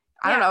 Like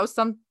I don't know,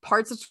 some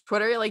parts of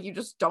Twitter like you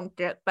just don't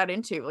get that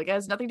into. Like it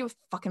has nothing to do with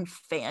fucking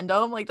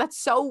fandom. Like that's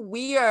so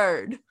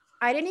weird.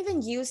 I didn't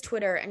even use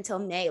Twitter until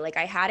May. Like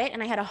I had it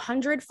and I had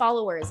 100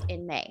 followers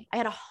in May. I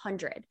had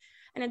 100,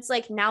 and it's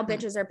like now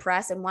bitches are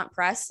press and want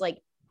press. Like,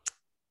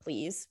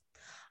 please.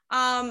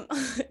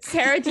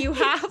 Sarah, do you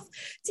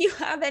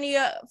have any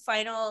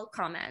final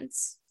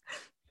comments?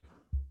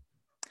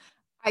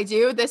 I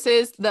do. This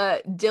is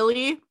the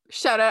Dilly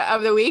shout out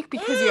of the week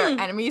because you're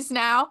enemies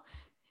now.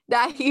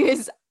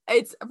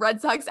 It's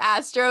Red Sox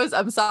Astros.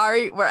 I'm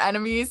sorry, we're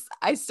enemies.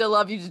 I still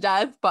love you to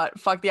death, but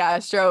fuck the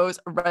Astros,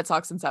 Red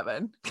Sox in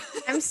 7.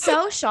 I'm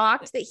so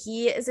shocked that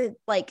he is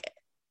like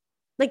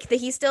that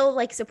he still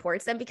like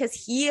supports them because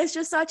he is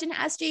just such an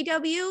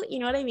SJW. You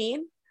know what I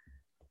mean?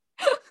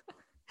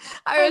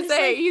 I would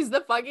say he's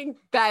the fucking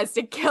best.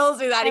 It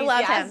kills me that he's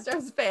the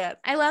Astros fan.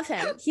 I love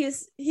him.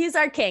 He's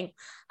our king.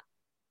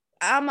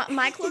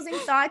 My closing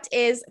thought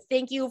is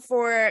thank you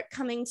for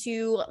coming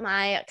to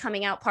my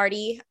coming out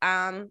party.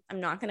 I'm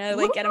not gonna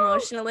like get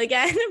emotional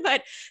again,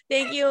 but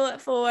thank you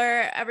for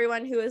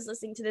everyone who is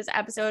listening to this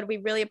episode. We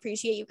really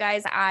appreciate you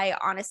guys. I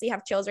honestly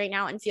have chills right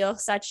now and feel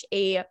such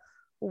a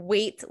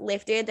weight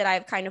lifted that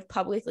I've kind of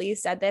publicly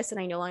said this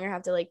and I no longer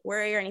have to like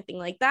worry or anything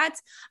like that.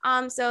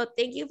 So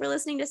thank you for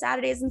listening to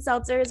Saturdays and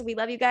Seltzers. We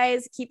love you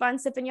guys. Keep on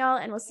sipping, y'all,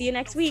 and we'll see you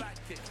next week.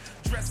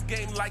 Dress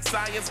game like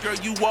science, girl,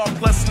 you all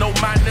plus no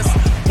minus.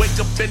 Wake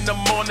up in the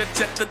morning,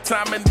 check the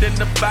time and then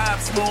the vibe.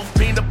 Smooth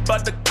peanut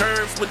butter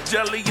curves with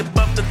jelly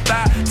above the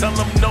thigh. Tell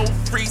them no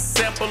free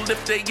sample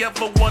if they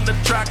ever wanna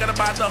try. Gotta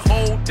buy the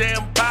whole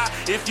damn pie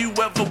if you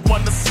ever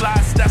wanna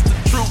slice. That's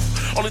the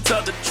truth, only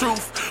tell the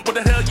truth What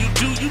the hell you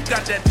do? You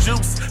got that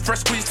juice, fresh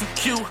squeeze too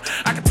cute.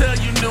 I can tell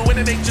you new, and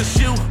it ain't just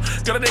you.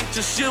 Girl, it ain't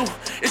just you.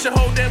 It's your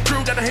whole damn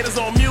crew, got the haters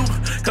on mute,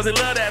 cause they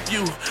love that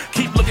view.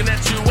 Keep looking at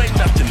you, ain't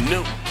nothing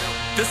new.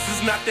 This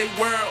is not their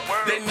world.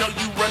 They know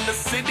you run the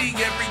city,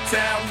 every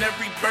town,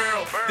 every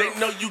borough. They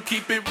know you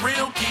keep it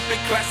real, keep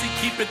it classy,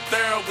 keep it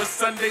thorough. When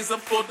Sundays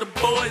are for the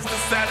boys, the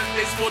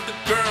Saturdays for the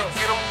girls.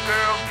 Get 'em,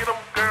 girl, get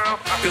 'em, girl.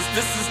 Cause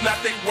this is not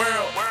their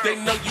world. They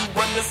know you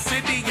run the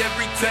city,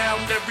 every town,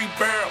 every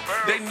borough.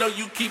 They know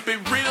you keep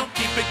it real,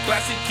 keep it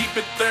classy, keep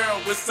it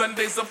thorough. When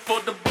Sundays are for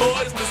the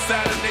boys, the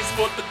Saturdays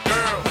for the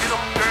girls. Get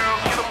 'em, girl,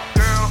 get 'em,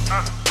 girl.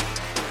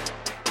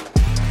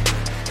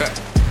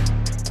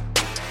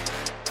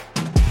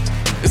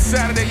 It's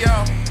Saturday,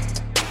 y'all.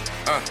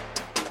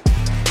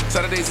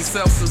 Saturdays and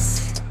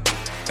Celsius.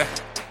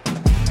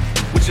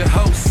 With your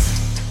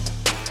hosts,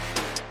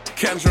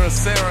 Kendra and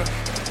Sarah.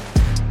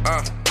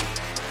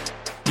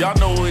 Y'all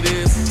know who it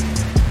is.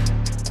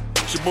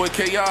 It's your boy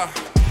KR.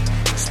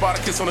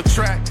 Spartacus on the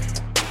track.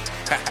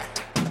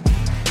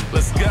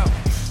 Let's go.